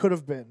 What it could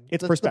have been.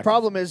 It's perspective. The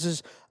problem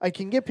is I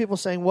can get people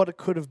saying what it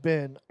could have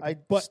been. I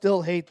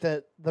still hate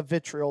that the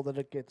vitriol that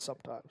it gets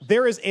sometimes.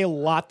 There is a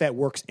lot that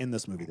works in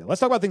this movie, though.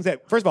 Let's talk about things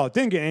that, first of all, it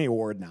didn't get any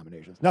award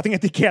nominations. Nothing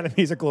at the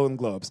Academies or Golden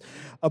Globes.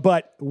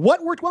 But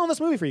what worked well in this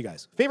movie for you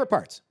guys? Favorite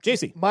parts?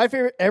 JC. My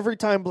favorite, every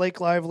time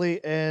Blake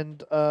Lively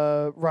and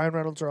Ryan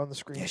Reynolds are on the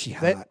screen. Yeah, she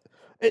hot.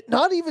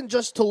 Not even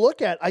just to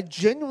look at. I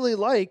genuinely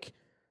like,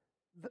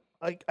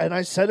 and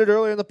I said it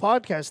earlier in the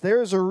podcast,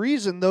 there is a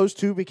reason those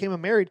two became a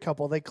married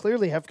couple. They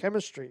clearly have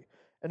chemistry,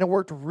 and it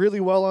worked really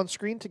well on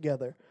screen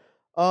together.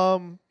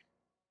 All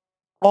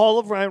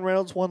of Ryan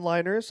Reynolds'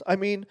 one-liners. I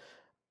mean,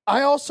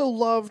 I also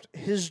loved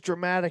his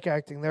dramatic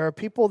acting. There are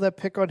people that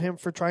pick on him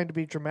for trying to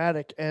be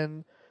dramatic,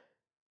 and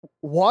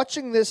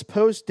watching this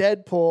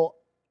post-Deadpool,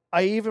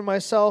 I even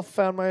myself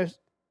found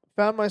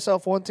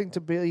myself wanting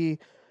to be,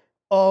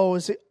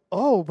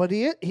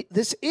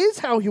 this is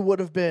how he would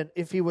have been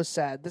if he was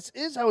sad. This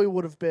is how he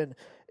would have been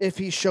if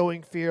he's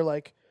showing fear.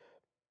 Like,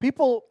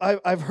 people,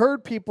 I've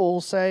heard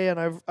people say, and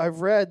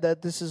I've read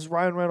that this is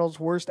Ryan Reynolds'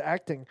 worst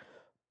acting.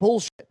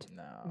 Bullshit.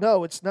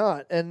 No, it's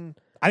not. And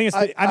I think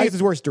it's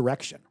his worst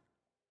direction.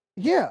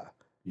 Yeah.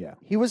 Yeah.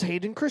 He was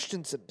Hayden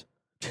Christensen.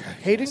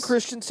 Hayden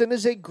Christensen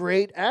is a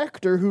great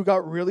actor who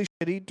got really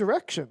shitty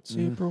directions.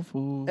 April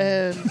Fool.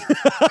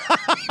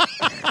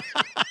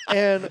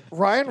 And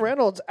Ryan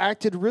Reynolds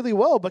acted really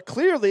well, but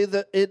clearly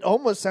it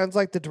almost sounds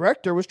like the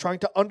director was trying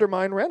to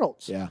undermine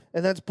Reynolds. Yeah.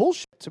 And that's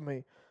bullshit to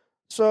me.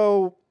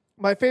 So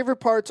my favorite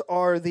parts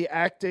are the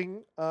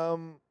acting.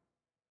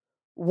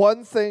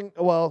 One thing,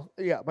 well,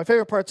 yeah, my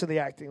favorite parts are the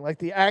acting. Like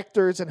the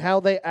actors and how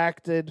they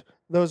acted,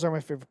 those are my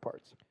favorite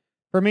parts.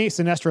 For me,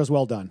 Sinestro's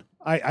well done.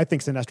 I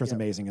think Sinestro's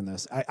amazing in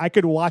this. I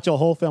could watch a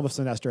whole film of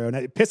Sinestro, and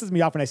it pisses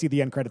me off when I see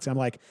the end credits, and I'm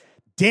like,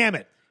 damn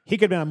it, he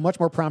could have been a much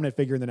more prominent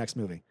figure in the next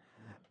movie.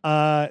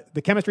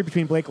 The chemistry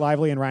between Blake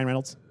Lively and Ryan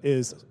Reynolds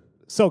is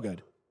so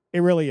good.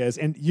 It really is.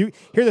 And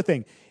here's the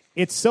thing.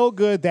 It's so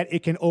good that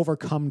it can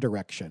overcome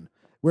direction.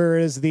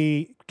 Whereas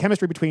the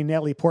chemistry between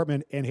Natalie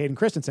Portman and Hayden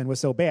Christensen was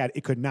so bad,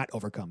 it could not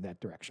overcome that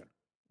direction.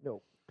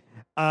 No.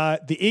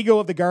 The ego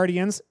of the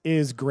Guardians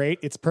is great.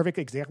 It's perfect,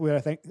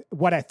 exactly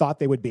what I thought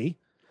they would be.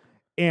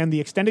 And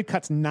the extended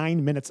cut's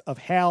 9 minutes of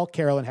Hal,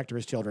 Carol, and Hector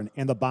as children,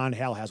 and the bond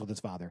Hal has with his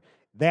father.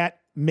 That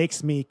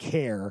makes me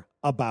care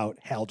about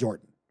Hal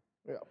Jordan.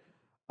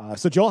 Yeah.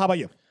 So Joel, how about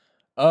you?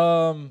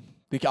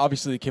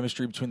 Obviously the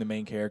chemistry between the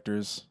main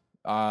characters.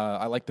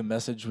 I like the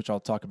message, which I'll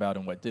talk about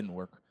and what didn't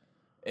work.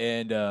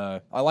 And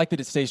I like that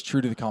it stays true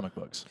to the comic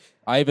books.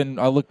 I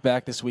looked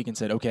back this week and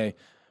said, okay,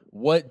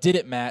 what did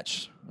it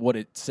match what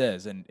it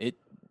says? And it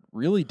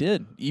really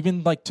did.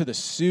 Even like to the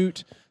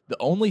suit, the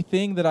only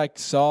thing that I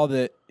saw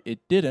that it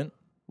didn't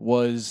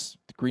was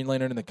the Green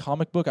Lantern in the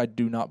comic book, I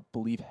do not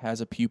believe has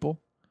a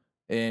pupil.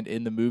 And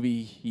in the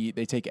movie,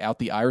 they take out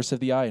the iris of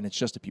the eye and it's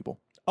just a pupil.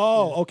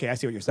 Oh, okay. I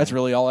see what you're saying. That's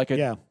really all I could.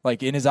 Yeah.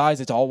 Like in his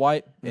eyes, it's all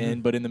white,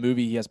 but in the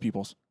movie, he has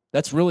pupils.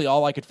 That's really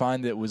all I could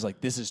find that was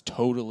like, this is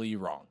totally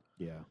wrong.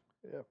 Yeah.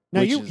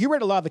 Now, you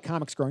read a lot of the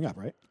comics growing up,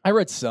 right? I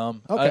read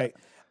some. Okay.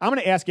 I'm going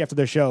to ask you after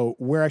the show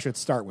where I should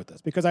start with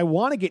this because I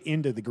want to get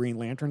into the Green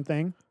Lantern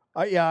thing.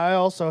 I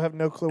also have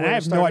no clue. I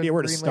have no idea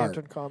where to Green start.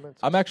 Lantern comments.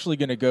 I'm actually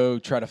going to go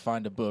try to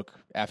find a book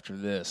after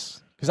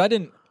this because I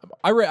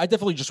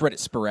definitely just read it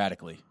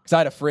sporadically because I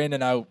had a friend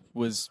and I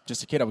was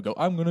just a kid. I would go,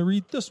 I'm going to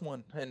read this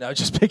one, and I would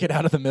just pick it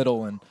out of the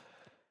middle. And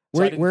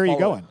where are you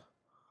going?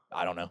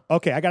 I don't know.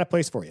 Okay, I got a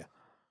place for you.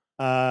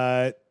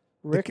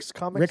 Rick's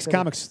Comics. Rick's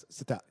Comics.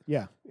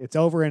 Yeah, it's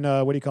over in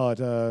what do you call it?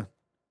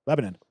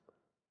 Lebanon.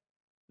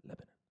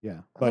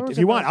 Yeah, but if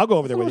you want, I'll go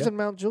over there with you. It was in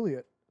Mount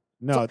Juliet.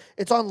 No,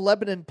 it's on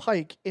Lebanon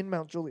Pike in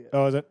Mount Juliet.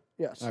 Oh, is it?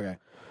 Yes. Okay,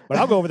 but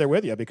I'll go over there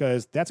with you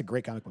because that's a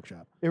great comic book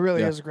shop. It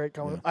really is a great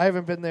comic. Yeah. I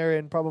haven't been there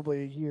in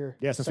probably a year.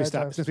 Yeah, since we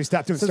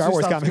stopped doing Star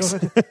Wars comics.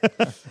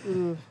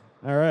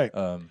 All right.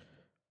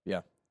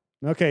 Yeah.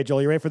 Okay,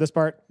 Joel, you ready for this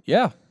part?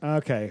 Yeah.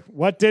 Okay.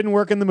 What didn't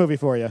work in the movie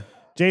for you,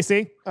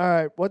 JC? All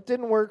right. What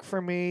didn't work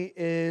for me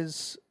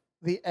is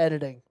the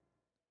editing.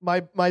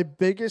 My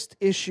biggest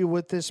issue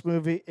with this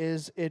movie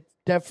is it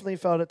definitely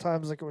felt at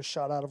times like it was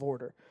shot out of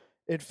order.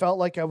 It felt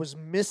like I was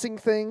missing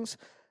things.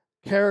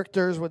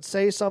 Characters would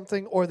say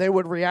something or they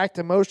would react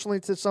emotionally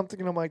to something,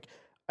 and I'm like,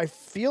 I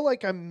feel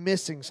like I'm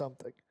missing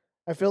something.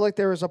 I feel like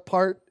there was a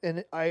part,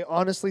 and I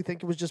honestly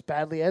think it was just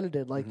badly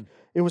edited. Like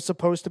it was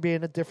supposed to be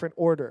in a different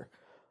order.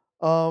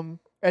 And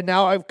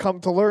now I've come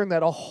to learn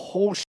that a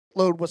whole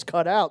load was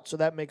cut out, so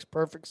that makes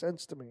perfect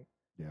sense to me.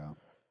 Yeah.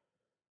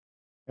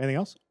 Anything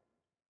else?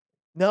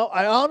 No,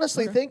 I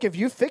honestly think if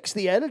you fix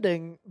the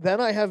editing, then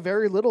I have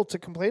very little to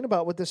complain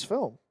about with this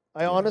film.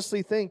 I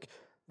honestly think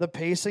the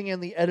pacing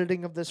and the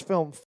editing of this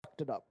film fucked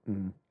it up.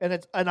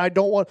 And I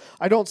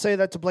don't say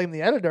that to blame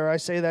the editor. I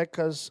say that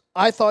because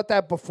I thought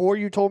that before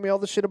you told me all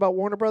the shit about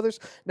Warner Brothers.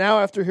 Now,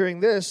 after hearing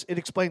this, it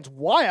explains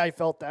why I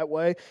felt that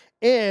way.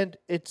 And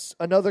it's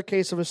another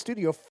case of a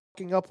studio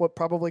fucking up what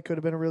probably could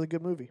have been a really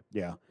good movie.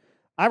 Yeah.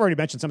 I've already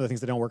mentioned some of the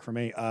things that don't work for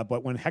me.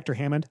 But when Hector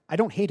Hammond, I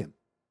don't hate him.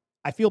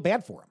 I feel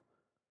bad for him.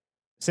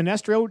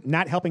 Sinestro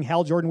not helping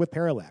Hal Jordan with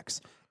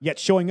Parallax, yet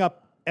showing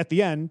up at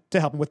the end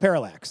to help him with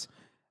Parallax.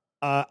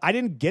 I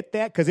didn't get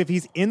that because if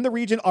he's in the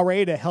region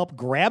already to help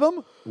grab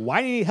him,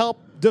 why didn't he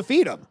help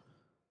defeat him?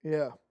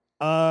 Yeah.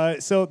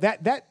 So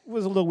that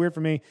was a little weird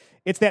for me.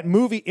 It's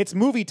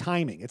movie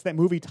timing. It's that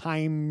movie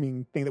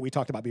timing thing that we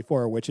talked about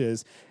before, which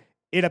is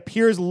it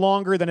appears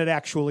longer than it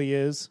actually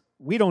is.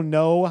 We don't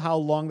know how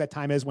long that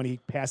time is when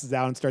he passes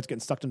out and starts getting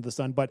sucked into the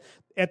sun, but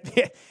at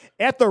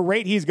the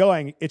rate he's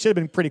going, it should have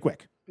been pretty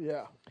quick.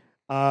 Yeah.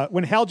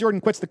 When Hal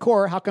Jordan quits the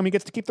Corps, how come he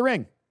gets to keep the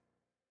ring?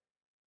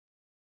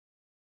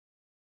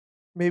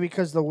 Maybe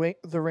because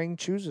the ring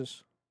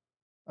chooses.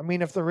 I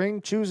mean, if the ring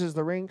chooses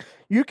the ring,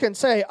 you can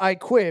say, I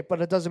quit,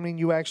 but it doesn't mean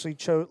you actually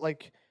chose,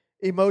 like,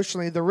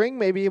 emotionally. The ring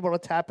may be able to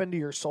tap into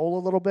your soul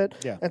a little bit.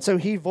 Yeah. And so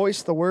he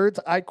voiced the words,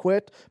 I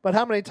quit. But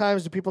how many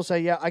times do people say,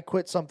 yeah, I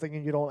quit something,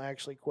 and you don't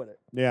actually quit it?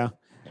 Yeah.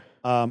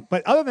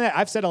 But other than that,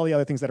 I've said all the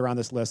other things that are on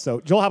this list.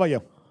 So, Joel, how about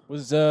you?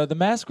 Was the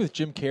mask with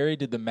Jim Carrey,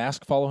 did the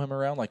mask follow him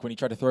around? Like when he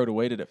tried to throw it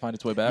away, did it find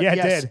its way back? Yeah,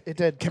 Yes, it it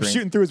did. Kept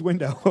shooting through his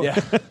window. Yeah.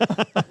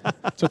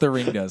 That's what the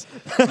ring does.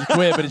 You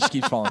quit, but it just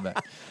keeps falling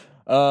back.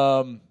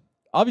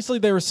 Obviously,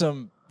 there were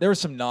some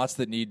knots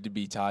that need to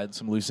be tied,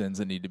 some loose ends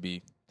that need to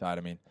be tied.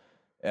 I mean,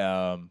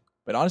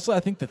 but honestly, I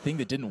think the thing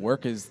that didn't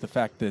work is the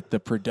fact that the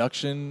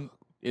production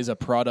is a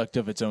product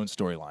of its own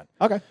storyline.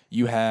 Okay.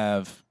 You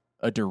have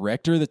a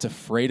director that's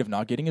afraid of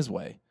not getting his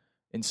way,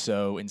 and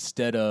so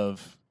instead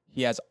of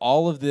he has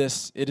all of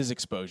this, it is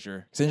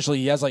exposure. Essentially,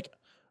 he has like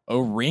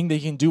a ring that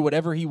he can do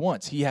whatever he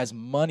wants. He has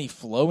money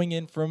flowing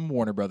in from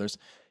Warner Brothers.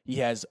 He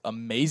has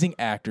amazing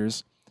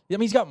actors. I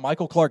mean, he's got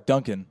Michael Clark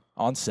Duncan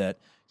on set.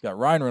 He's got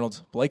Ryan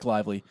Reynolds, Blake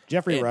Lively,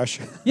 Jeffrey Rush.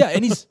 Yeah,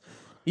 and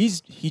he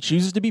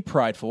chooses to be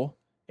prideful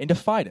and to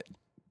fight it.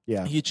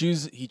 Yeah. He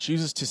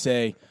chooses to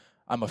say,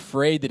 I'm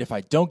afraid that if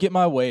I don't get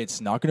my way,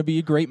 it's not going to be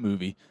a great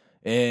movie.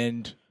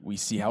 And we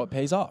see how it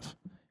pays off.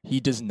 He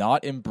does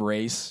not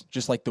embrace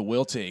just like the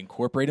will to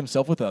incorporate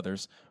himself with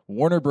others.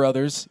 Warner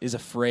Brothers is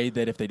afraid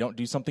that if they don't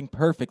do something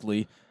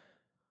perfectly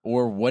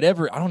or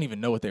whatever, I don't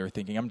even know what they were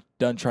thinking. I'm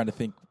done trying to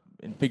think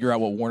and figure out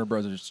what Warner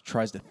Brothers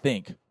tries to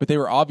think. But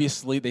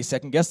they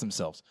second-guessed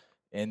themselves.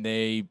 And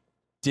they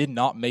did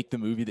not make the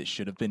movie that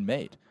should have been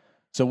made.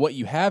 So what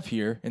you have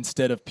here,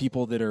 instead of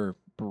people that are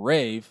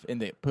brave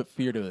and they put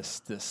fear to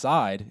the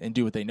side and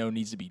do what they know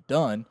needs to be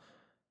done,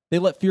 they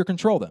let fear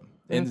control them.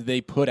 And they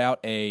put out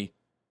a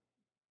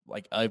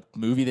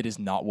movie that is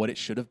not what it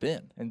should have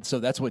been. And so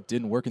that's what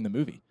didn't work in the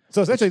movie.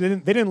 So essentially,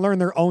 they didn't learn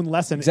their own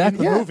lesson in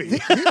the movie.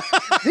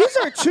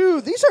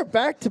 These are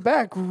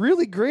back-to-back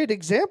really great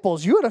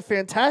examples. You had a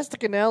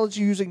fantastic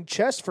analogy using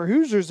chess for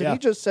Hoosiers, and he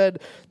just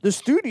said the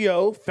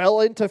studio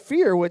fell into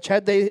fear, which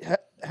had they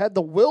had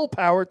the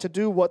willpower to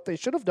do what they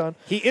should have done.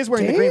 He is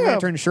wearing the Green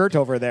Lantern shirt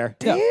over there.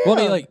 Damn. Yeah. Well,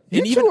 I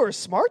mean, you two are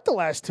smart the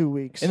last 2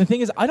 weeks. And the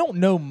thing is, I don't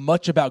know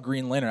much about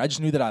Green Lantern. I just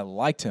knew that I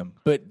liked him.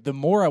 But the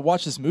more I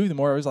watched this movie, the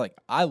more I was like,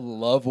 I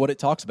love what it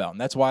talks about.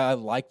 And that's why I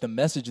like the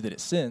message that it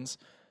sends.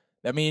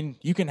 I mean,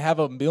 you can have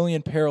a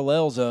million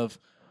parallels of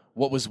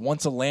what was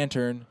once a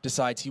lantern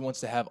decides he wants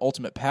to have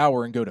ultimate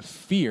power and go to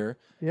fear.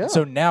 Yeah.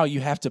 So now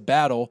you have to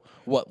battle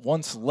what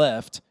once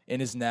left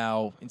and is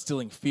now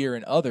instilling fear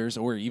in others,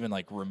 or even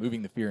like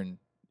removing the fear and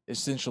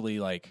essentially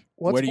like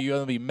where do you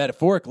going to be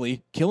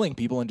metaphorically killing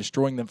people and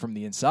destroying them from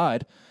the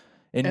inside?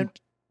 And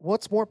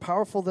what's more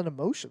powerful than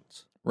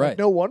emotions? Right. Like,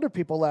 no wonder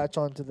people latch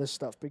onto this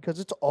stuff because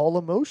it's all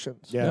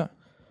emotions. Yeah.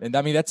 And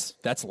I mean,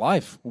 that's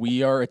life.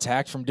 We are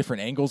attacked from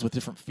different angles with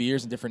different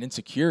fears and different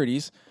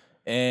insecurities,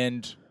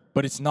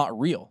 but it's not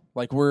real.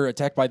 Like, we're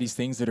attacked by these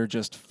things that are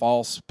just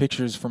false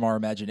pictures from our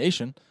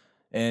imagination.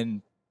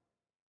 And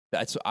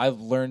I've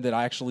learned that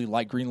I actually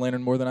like Green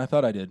Lantern more than I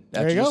thought I did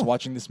after just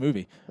watching this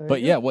movie.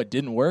 But yeah, what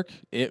didn't work,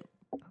 it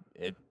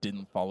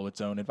didn't follow its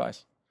own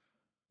advice.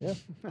 Yeah.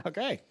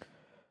 Okay.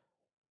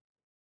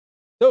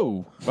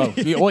 Oh, well,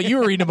 you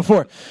were reading it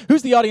before.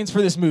 Who's the audience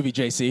for this movie,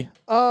 JC?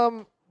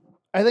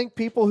 I think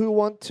people who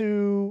want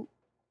to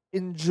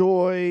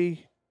enjoy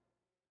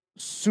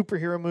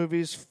superhero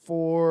movies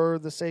for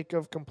the sake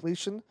of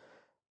completion.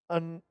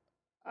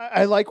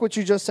 I like what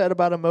you just said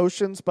about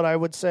emotions, but I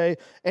would say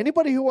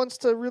anybody who wants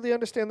to really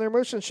understand their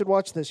emotions should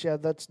watch this. Yeah,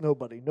 that's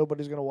nobody.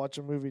 Nobody's going to watch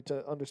a movie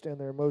to understand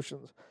their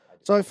emotions.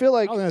 So I feel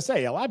like I was going to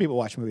say a lot of people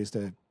watch movies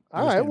to.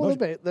 All right, well,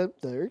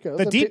 there you go.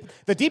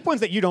 The deep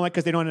ones that you don't like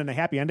because they don't end in a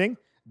happy ending.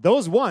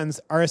 Those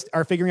ones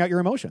are figuring out your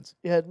emotions.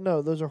 Yeah,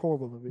 no, those are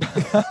horrible movies.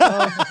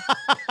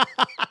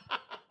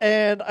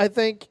 And I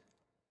think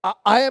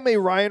I am a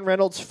Ryan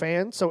Reynolds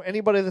fan, so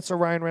anybody that's a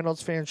Ryan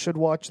Reynolds fan should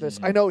watch this.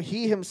 I know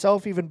he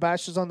himself even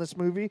bashes on this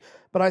movie,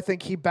 but I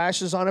think he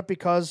bashes on it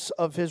because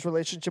of his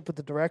relationship with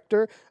the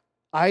director.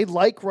 I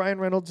like Ryan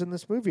Reynolds in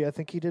this movie. I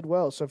think he did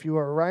well. So if you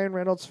are a Ryan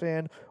Reynolds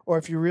fan, or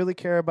if you really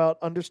care about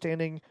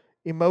understanding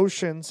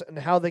emotions and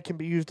how they can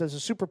be used as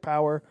a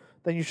superpower,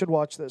 then you should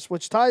watch this,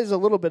 which ties a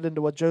little bit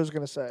into what Joe's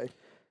going to say.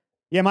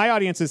 Yeah, my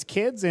audience is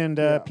kids and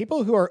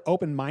people who are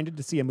open-minded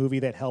to see a movie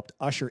that helped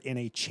usher in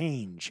a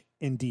change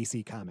in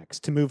DC Comics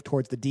to move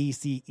towards the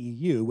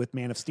DCEU with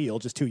Man of Steel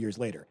just 2 years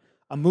later.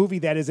 A movie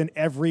that is in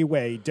every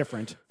way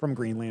different from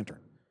Green Lantern.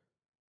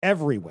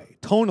 Every way.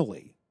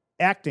 Tonally,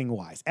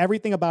 acting-wise.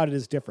 Everything about it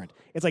is different.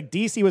 It's like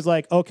DC was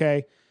like,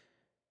 okay,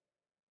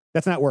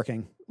 that's not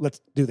working.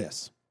 Let's do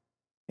this.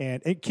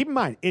 And keep in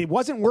mind, it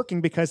wasn't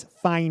working because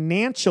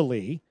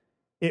financially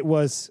it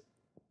was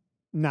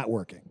not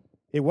working.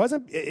 It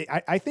wasn't.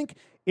 I think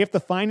if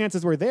the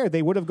finances were there,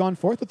 they would have gone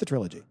forth with the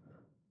trilogy.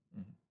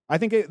 I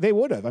think they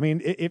would have. I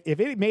mean, if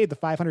it made the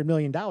 $500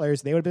 million,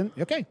 they would have been,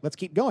 okay, let's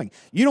keep going.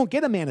 You don't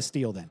get a Man of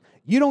Steel then.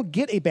 You don't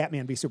get a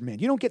Batman v Superman.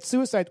 You don't get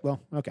Suicide.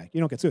 Well, okay, you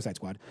don't get Suicide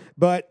Squad.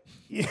 But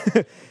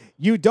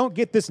you don't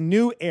get this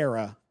new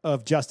era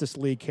of Justice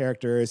League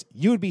characters.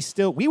 We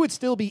would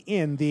still be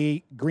in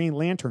the Green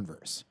Lantern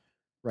verse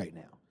right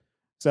now.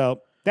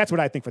 So that's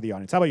what I think for the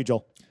audience. How about you,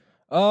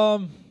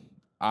 Joel?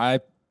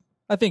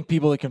 I think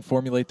people that can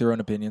formulate their own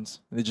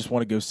opinions, they just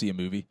want to go see a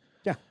movie.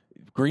 Yeah.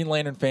 Green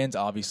Lantern fans,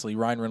 obviously.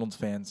 Ryan Reynolds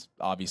fans,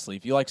 obviously.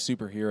 If you like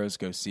superheroes,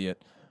 go see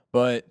it.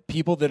 But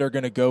people that are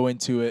going to go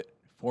into it,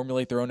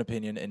 formulate their own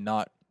opinion, and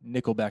not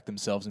nickelback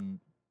themselves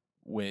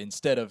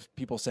instead of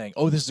people saying,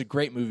 oh, this is a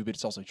great movie, but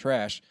it's also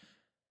trash,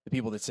 the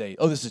people that say,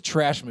 oh, this is a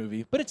trash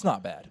movie, but it's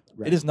not bad.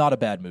 Right. It is not a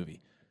bad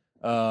movie.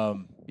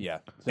 Yeah.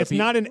 So it's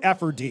not an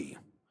F or D.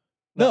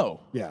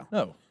 No. Yeah.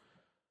 No.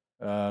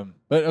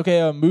 But okay,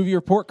 a movie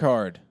report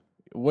card.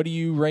 What do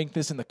you rank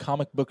this in the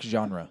comic book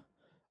genre?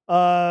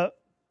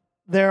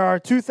 There are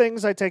two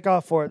things I take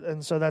off for it,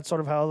 and so that's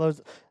sort of how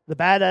the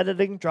bad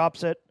editing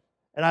drops it,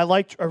 And I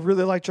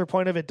really liked your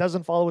point of it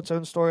doesn't follow its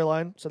own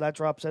storyline, so that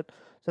drops it.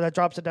 So that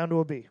drops it down to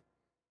a B.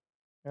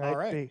 All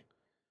right.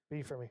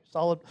 B for me.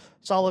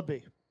 Solid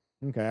B.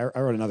 Okay, I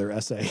wrote another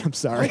essay. I'm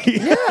sorry.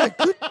 Yeah,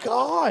 good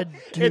God,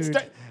 dude.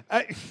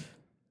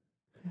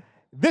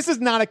 This is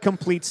not a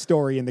complete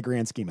story in the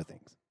grand scheme of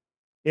things.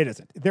 It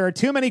isn't. There are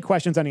too many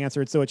questions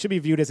unanswered, so it should be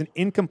viewed as an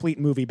incomplete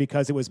movie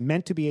because it was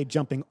meant to be a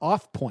jumping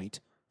off point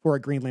for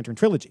a Green Lantern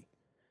trilogy.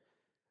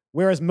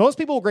 Whereas most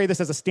people will grade this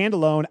as a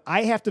standalone,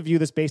 I have to view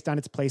this based on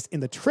its place in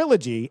the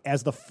trilogy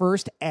as the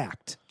first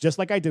act, just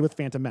like I did with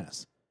Phantom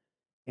Menace.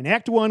 In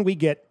Act 1, we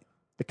get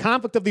the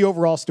conflict of the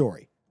overall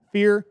story,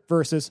 fear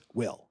versus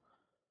will.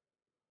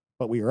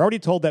 But we were already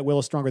told that will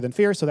is stronger than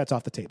fear, so that's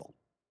off the table.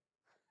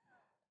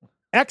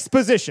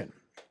 Exposition.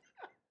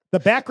 The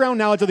background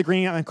knowledge of the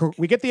Green Lantern Corps.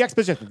 We get the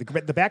exposition,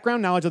 the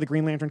background knowledge of the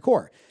Green Lantern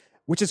Corps,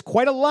 which is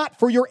quite a lot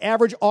for your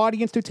average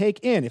audience to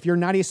take in if you're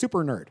not a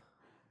super nerd.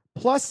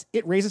 Plus,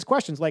 it raises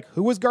questions like,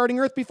 who was guarding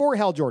Earth before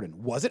Hal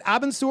Jordan? Was it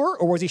Abin Sur,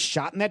 or was he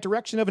shot in that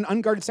direction of an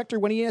unguarded sector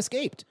when he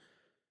escaped?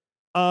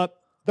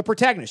 The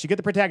protagonist. You get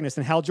the protagonist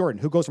in Hal Jordan,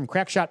 who goes from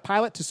crackshot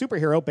pilot to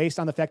superhero based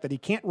on the fact that he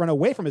can't run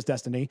away from his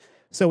destiny,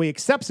 so he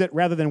accepts it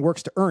rather than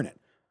works to earn it.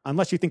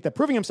 Unless you think that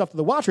proving himself to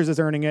the Watchers is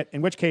earning it,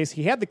 in which case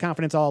he had the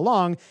confidence all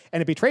along,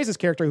 and it betrays his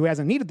character who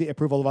hasn't needed the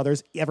approval of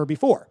others ever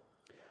before.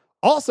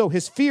 Also,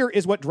 his fear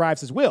is what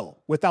drives his will.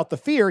 Without the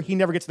fear, he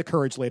never gets the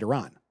courage later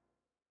on.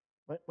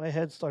 My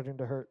head's starting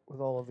to hurt with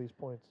all of these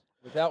points.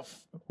 Without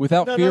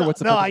fear, what's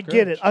the No, purpose I of get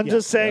courage? it. I'm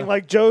just saying,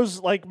 like,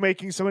 Joe's like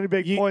making so many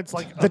big points.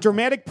 Like the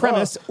dramatic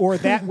premise or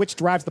that which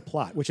drives the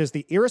plot, which is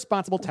the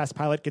irresponsible test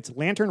pilot gets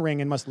Lantern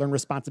Ring and must learn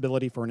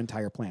responsibility for an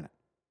entire planet.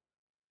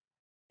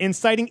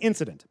 Inciting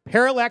incident.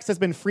 Parallax has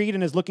been freed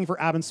and is looking for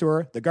Abin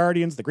Sur, the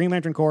Guardians, the Green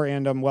Lantern Corps,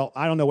 and,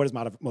 I don't know what his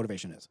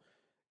motivation is.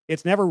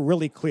 It's never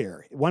really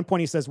clear. At one point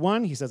he says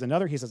one, he says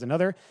another, he says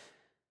another.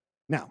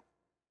 Now,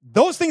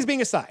 those things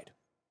being aside,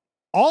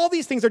 all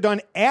these things are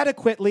done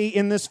adequately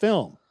in this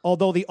film,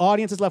 although the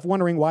audience is left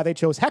wondering why they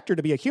chose Hector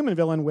to be a human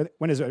villain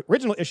when his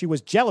original issue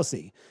was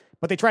jealousy.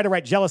 But they try to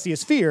write jealousy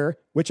as fear,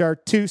 which are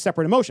two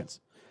separate emotions.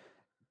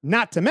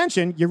 Not to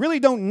mention, you really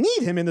don't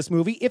need him in this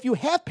movie if you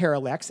have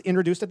Parallax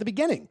introduced at the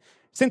beginning,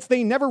 since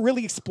they never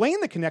really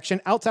explain the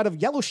connection outside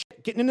of yellow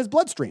shit getting in his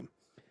bloodstream.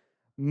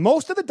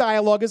 Most of the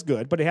dialogue is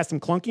good, but it has some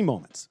clunky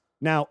moments.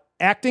 Now,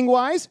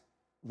 acting-wise,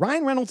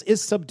 Ryan Reynolds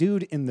is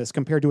subdued in this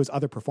compared to his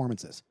other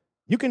performances.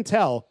 You can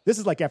tell this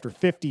is like after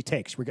 50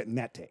 takes, we're getting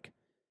that take.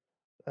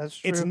 That's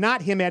true. It's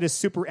not him at his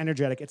super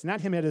energetic. It's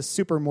not him at his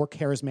super more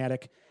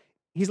charismatic.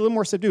 He's a little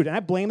more subdued, and I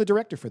blame the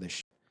director for this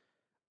shit.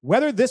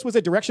 Whether this was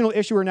a directional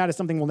issue or not is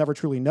something we'll never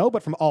truly know,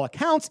 but from all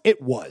accounts,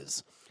 it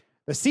was.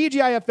 The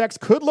CGI effects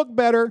could look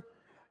better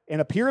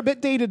and appear a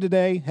bit dated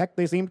today. Heck,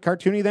 they seemed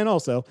cartoony then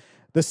also.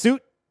 The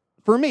suit,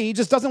 for me,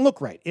 just doesn't look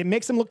right. It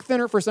makes him look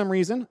thinner for some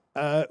reason.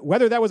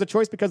 Whether that was a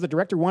choice because the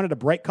director wanted a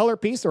bright color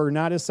piece or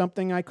not is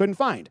something I couldn't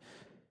find.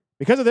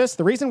 Because of this,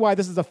 the reason why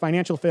this is a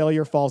financial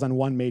failure falls on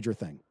one major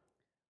thing.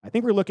 I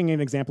think we're looking at an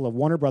example of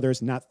Warner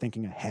Brothers not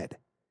thinking ahead.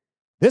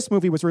 This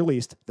movie was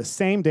released the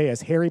same day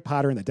as Harry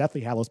Potter and the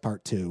Deathly Hallows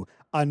Part 2,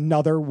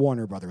 another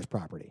Warner Brothers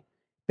property.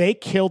 They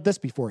killed this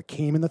before it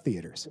came in the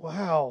theaters.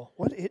 Wow.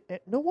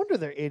 No wonder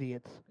they're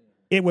idiots.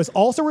 It was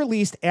also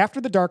released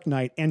after The Dark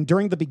Knight and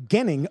during the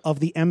beginning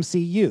of the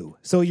MCU.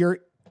 So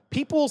your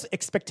people's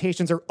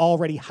expectations are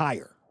already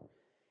higher.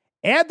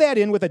 Add that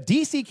in with a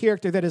DC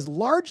character that is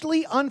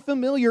largely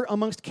unfamiliar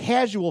amongst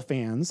casual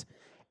fans,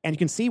 and you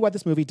can see why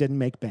this movie didn't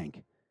make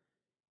bank.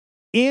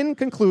 In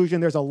conclusion,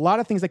 there's a lot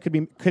of things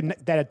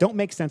that don't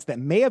make sense that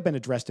may have been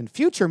addressed in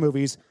future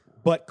movies,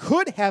 but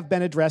could have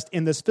been addressed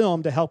in this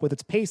film to help with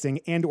its pacing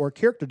and or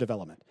character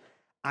development.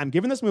 I'm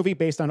giving this movie,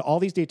 based on all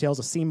these details,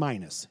 a C-,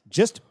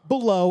 just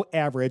below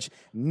average.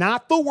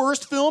 Not the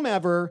worst film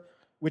ever,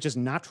 which is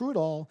not true at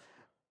all,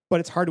 but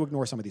it's hard to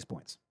ignore some of these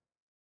points.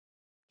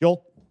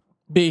 Joel?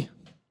 B.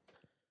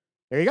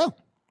 There you go.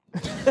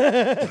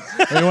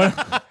 Anyone?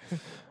 I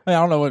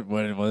don't know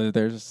what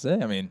there's to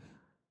say. I mean,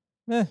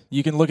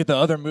 you can look at the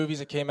other movies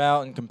that came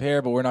out and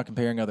compare, but we're not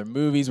comparing other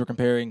movies. We're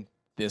comparing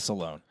this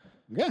alone.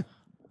 Yeah.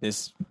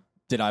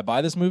 Did I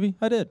buy this movie?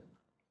 I did.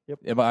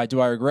 Yep. Do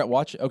I regret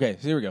watching? Okay,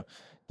 so here we go.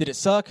 Did it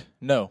suck?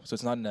 No, so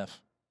it's not an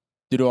F.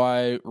 Do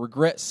I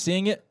regret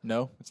seeing it?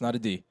 No, it's not a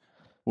D.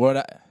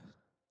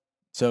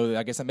 So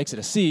I guess that makes it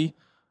a C.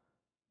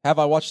 Have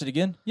I watched it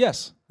again?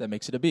 Yes, that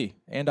makes it a B,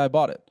 and I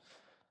bought it.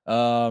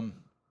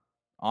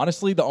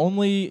 Honestly, the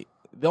only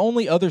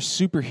other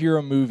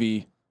superhero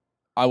movie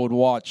I would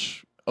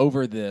watch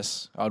over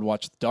this, I would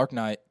watch The Dark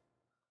Knight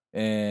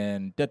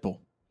and Deadpool.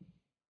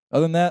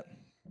 Other than that,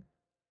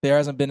 there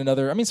hasn't been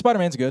another. I mean,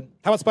 Spider-Man's good.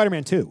 How about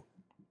Spider-Man 2? It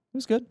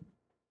was good.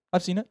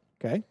 I've seen it.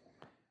 Okay.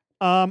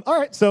 All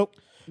right, so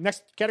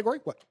next category,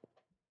 what?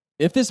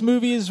 If this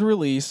movie is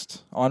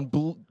released on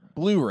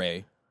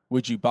Blu-ray,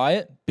 would you buy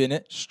it, bin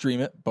it, stream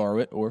it, borrow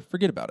it, or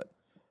forget about it?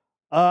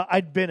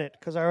 I'd bin it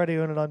because I already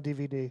own it on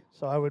DVD,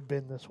 so I would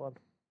bin this one.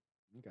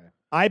 Okay.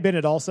 I've been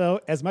it also.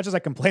 As much as I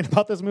complain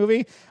about this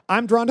movie,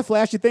 I'm drawn to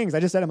flashy things. I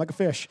just said I'm like a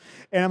fish.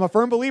 And I'm a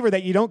firm believer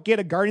that you don't get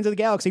a Guardians of the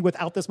Galaxy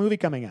without this movie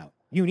coming out.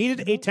 You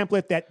needed a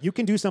template that you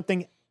can do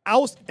something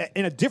else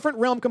in a different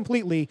realm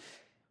completely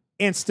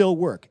and still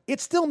work. It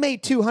still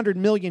made $200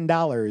 million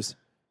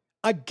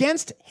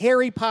against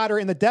Harry Potter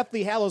and the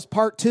Deathly Hallows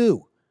Part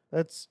 2.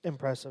 That's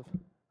impressive.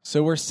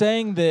 So we're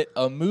saying that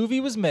a movie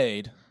was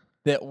made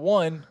that,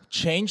 one,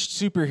 changed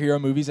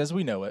superhero movies as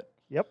we know it.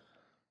 Yep.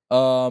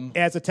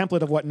 As a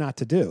template of what not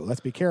to do. Let's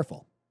be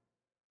careful.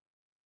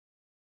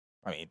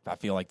 I mean, I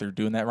feel like they're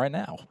doing that right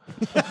now.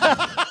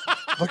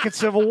 Look at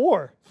Civil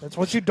War. That's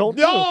what you don't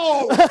do.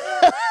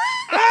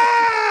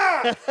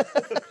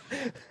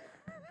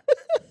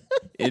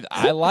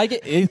 I like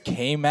it. It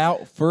came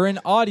out for an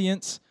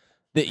audience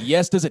that,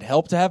 yes, does it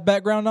help to have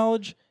background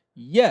knowledge?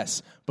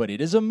 Yes, but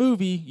it is a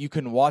movie you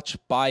can watch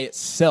by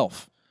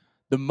itself.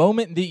 The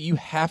moment that you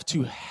have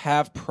to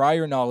have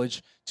prior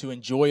knowledge to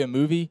enjoy a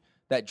movie,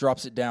 that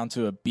drops it down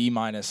to a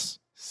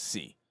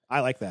B-C. I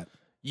like that.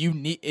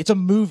 It's a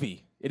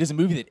movie. It is a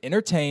movie that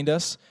entertained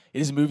us. It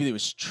is a movie that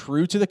was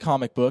true to the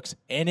comic books,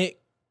 and it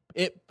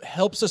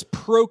helps us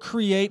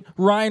procreate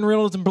Ryan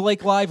Reynolds and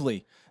Blake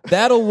Lively.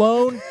 That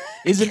alone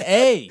is an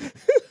A.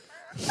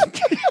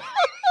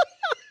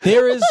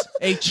 There is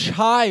a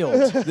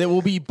child that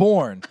will be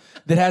born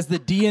that has the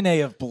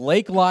DNA of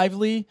Blake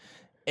Lively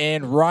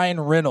and Ryan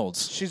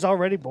Reynolds. She's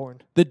already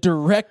born. The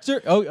director...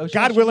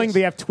 God willing,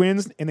 they have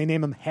twins, and they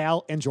name them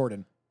Hal and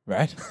Jordan.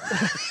 Right?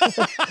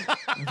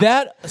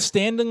 That,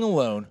 standing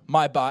alone,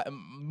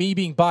 me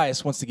being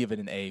biased, wants to give it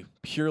an A,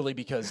 purely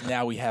because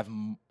now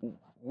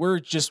we're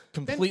just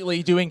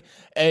completely doing...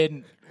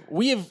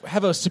 We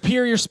have a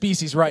superior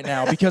species right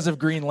now because of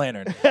Green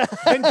Lantern.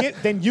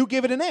 Then you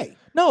give it an A.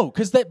 No,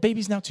 because that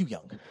baby's now too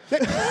young.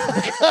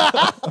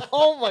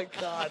 Oh, my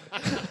God.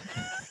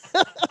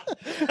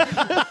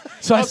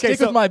 So I stick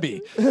with my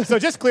B. So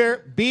just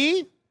clear,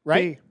 B,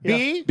 right?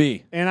 B, yeah.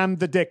 B. And I'm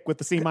the dick with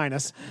the C-.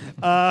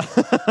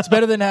 It's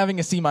better than having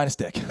a C-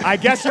 dick. I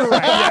guess you're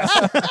right,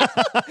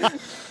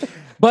 yes.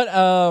 But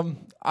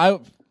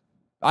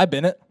I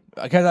been it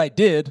because I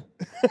did.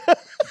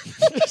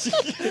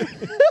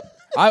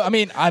 I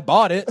mean, I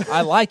bought it.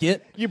 I like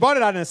it. You bought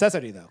it out of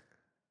necessity, though.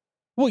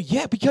 Well,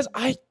 yeah, because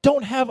I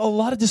don't have a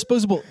lot of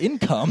disposable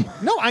income.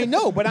 No, I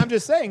know, but I'm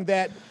just saying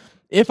that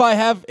if I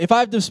have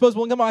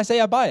disposable income, I say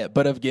I buy it.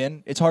 But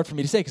again, it's hard for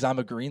me to say because I'm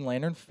a Green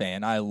Lantern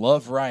fan. I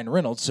love Ryan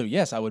Reynolds, so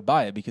yes, I would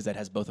buy it because that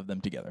has both of them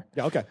together.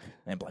 Yeah, okay.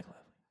 And Blake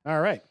Lively. All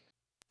right.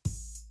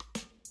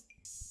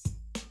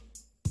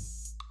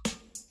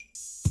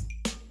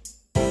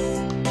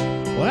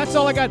 Well, that's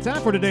all I got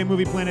time for today,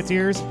 Movie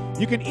Planeteers.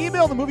 You can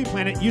email the Movie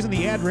Planet using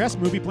the address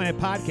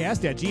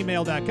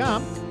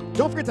movieplanetpodcast@gmail.com.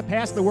 Don't forget to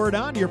pass the word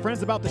on to your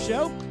friends about the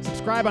show.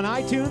 Subscribe on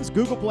iTunes,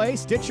 Google Play,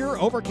 Stitcher,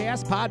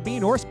 Overcast,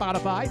 Podbean, or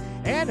Spotify,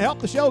 and help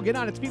the show get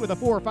on its feet with a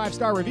 4 or 5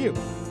 star review.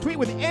 Tweet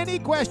with any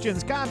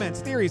questions,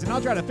 comments, theories, and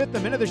I'll try to fit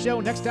them into the show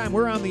next time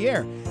we're on the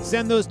air.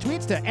 Send those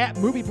tweets to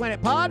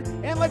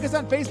 @MoviePlanetPod and like us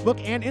on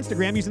Facebook and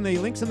Instagram using the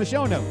links in the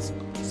show notes.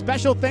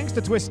 Special thanks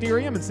to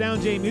Twisterium and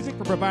Sound J Music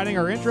for providing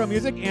our intro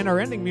music and our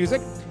ending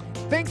music.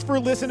 Thanks for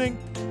listening,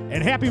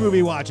 and happy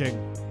movie watching.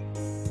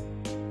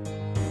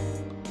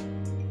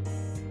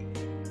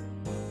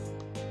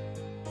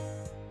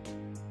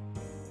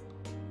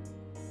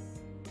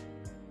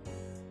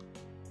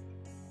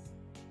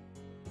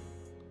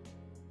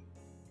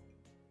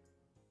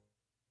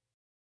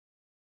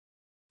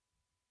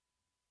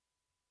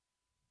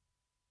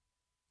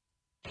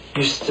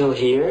 You're still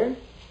here?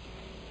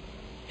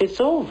 It's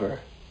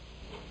over.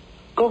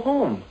 Go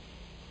home.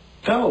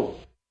 Go.